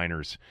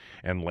 49ers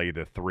and lay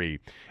the 3.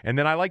 And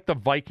then I like the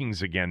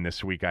Vikings again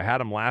this week. I had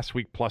them last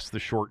week plus the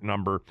short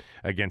number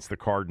against the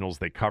Cardinals.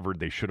 They covered.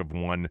 They should have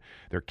won.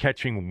 They're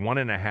catching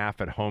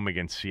 1.5 at home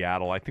against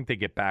Seattle. I think they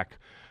get back.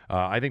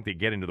 I think they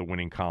get into the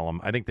winning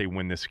column. I think they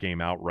win this game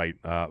outright.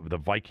 The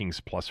Vikings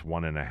plus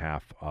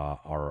 1.5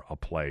 are a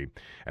play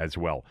as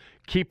well.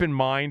 Keep in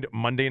mind,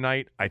 Monday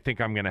night, I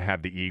think I'm going to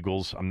have the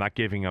Eagles. I'm not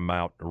giving them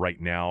out right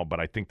now, but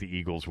I think the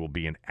Eagles will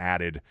be an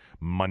added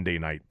Monday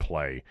night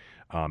play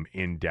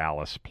in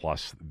Dallas,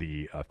 plus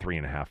the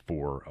 3.5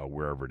 for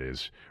wherever it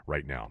is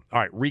right now. All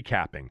right,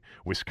 recapping.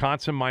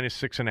 Wisconsin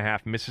minus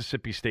 6.5,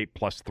 Mississippi State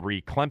plus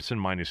 3, Clemson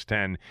minus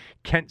 10,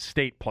 Kent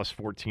State plus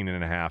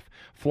 14.5,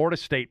 Florida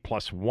State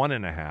plus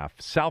 1.5,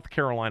 South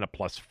Carolina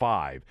plus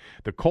 5,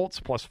 the Colts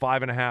plus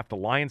 5.5, the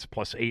Lions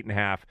plus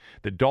 8.5,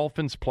 the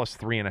Dolphins plus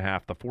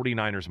 3.5, the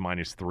 49ers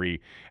minus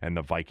 3, and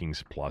the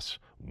Vikings plus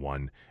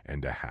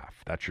 1.5.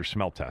 That's your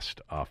smell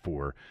test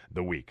for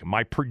the week.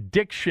 My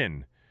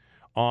prediction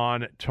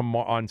on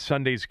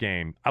Sunday's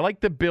game, I like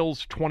the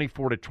Bills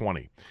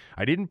 24-20.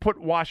 I didn't put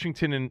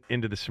Washington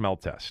into the smell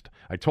test.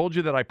 I told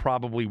you that I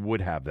probably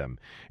would have them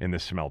in the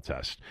smell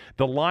test.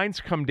 The lines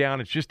come down.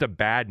 It's just a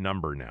bad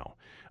number now.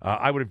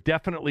 I would have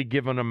definitely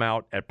given them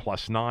out at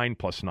 +9,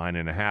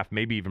 +9.5,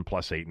 maybe even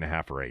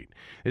 +8.5 or 8.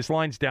 This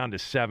line's down to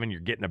 7.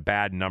 You're getting a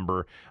bad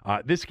number.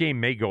 This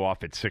game may go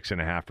off at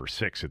 6.5 or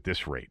 6 at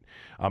this rate.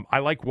 I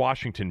like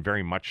Washington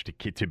very much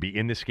to be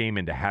in this game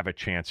and to have a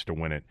chance to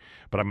win it.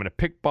 But I'm going to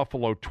pick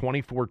Buffalo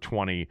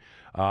 24-20,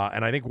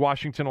 and I think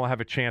Washington will have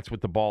a chance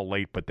with the ball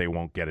late, but they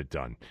won't get it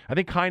done. I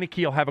think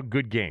Heineke will have a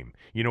good game,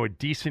 a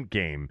decent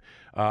game.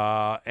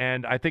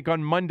 And I think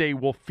on Monday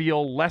we'll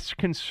feel less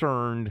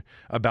concerned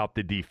about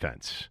the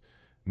defense.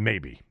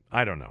 Maybe.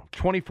 I don't know.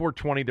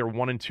 24-20, they're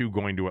 1-2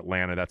 going to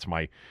Atlanta. That's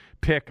my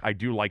pick. I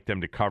do like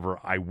them to cover.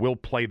 I will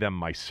play them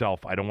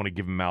myself. I don't want to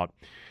give them out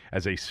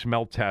as a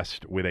smell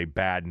test with a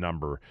bad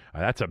number.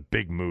 That's a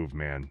big move,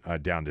 man,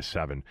 down to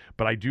 7.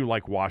 But I do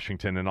like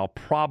Washington, and I'll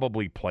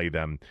probably play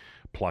them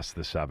plus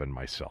the 7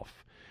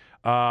 myself.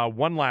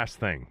 One last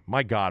thing.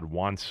 My God,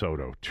 Juan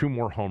Soto. 2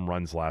 more home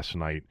runs last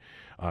night.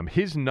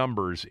 His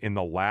numbers in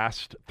the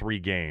last 3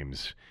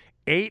 games,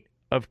 8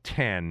 of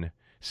 10,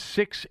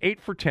 8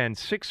 for 10,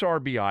 6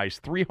 RBIs,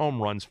 3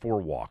 home runs,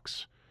 4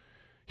 walks.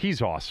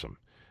 He's awesome.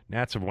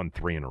 Nats have won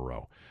 3 in a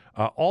row.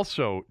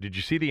 Also, did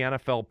you see the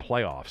NFL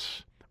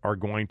playoffs are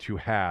going to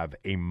have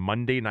a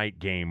Monday night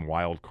game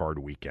wild card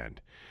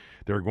weekend?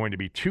 There are going to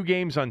be 2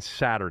 games on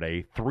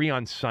Saturday, 3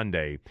 on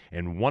Sunday,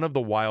 and one of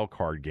the wild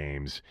card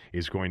games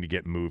is going to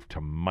get moved to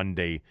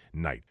Monday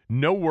night.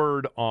 No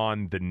word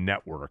on the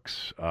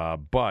networks,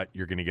 but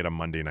you're going to get a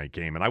Monday night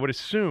game. And I would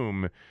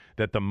assume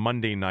that the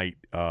Monday night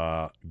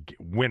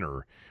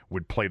winner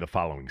would play the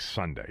following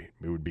Sunday.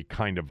 It would be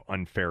kind of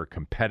unfair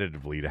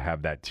competitively to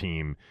have that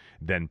team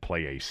then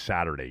play a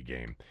Saturday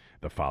game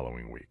the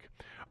following week.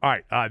 All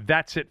right,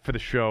 that's it for the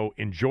show.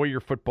 Enjoy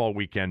your football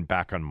weekend.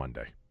 Back on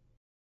Monday.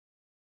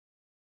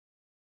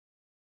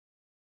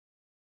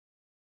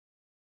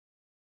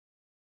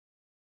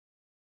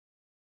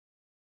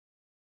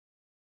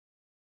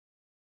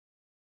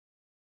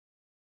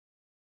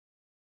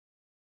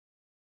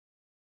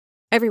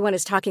 Everyone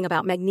is talking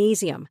about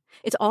magnesium.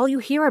 It's all you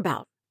hear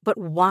about. But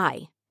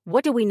why?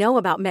 What do we know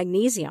about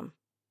magnesium?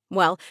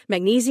 Well,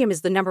 magnesium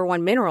is the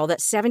 #1 mineral that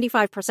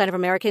 75% of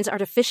Americans are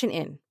deficient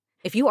in.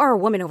 If you are a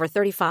woman over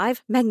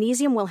 35,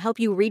 magnesium will help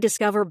you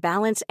rediscover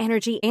balance,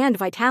 energy, and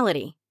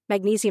vitality.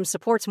 Magnesium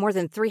supports more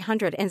than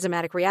 300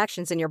 enzymatic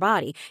reactions in your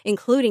body,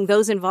 including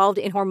those involved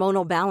in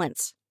hormonal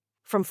balance.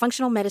 From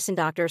functional medicine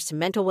doctors to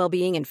mental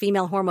well-being and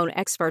female hormone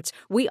experts,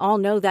 we all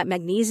know that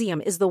magnesium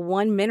is the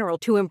one mineral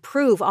to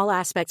improve all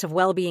aspects of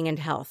well-being and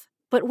health.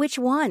 But which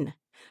one?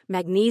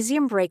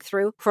 Magnesium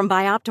Breakthrough from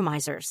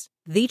Bioptimizers,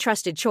 the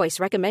trusted choice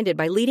recommended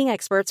by leading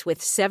experts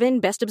with 7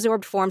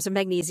 best-absorbed forms of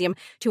magnesium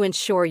to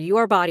ensure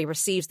your body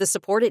receives the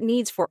support it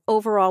needs for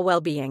overall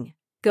well-being.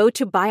 Go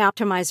to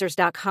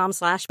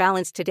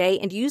bioptimizers.com/balance today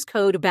and use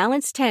code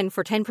BALANCE10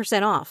 for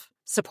 10% off.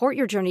 Support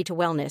your journey to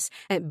wellness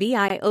at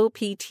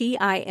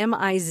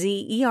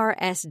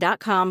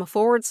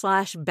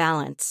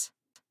bioptimizers.com/balance.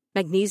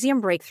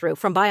 Magnesium Breakthrough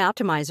from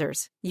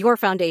Bioptimizers, your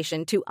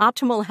foundation to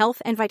optimal health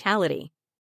and vitality.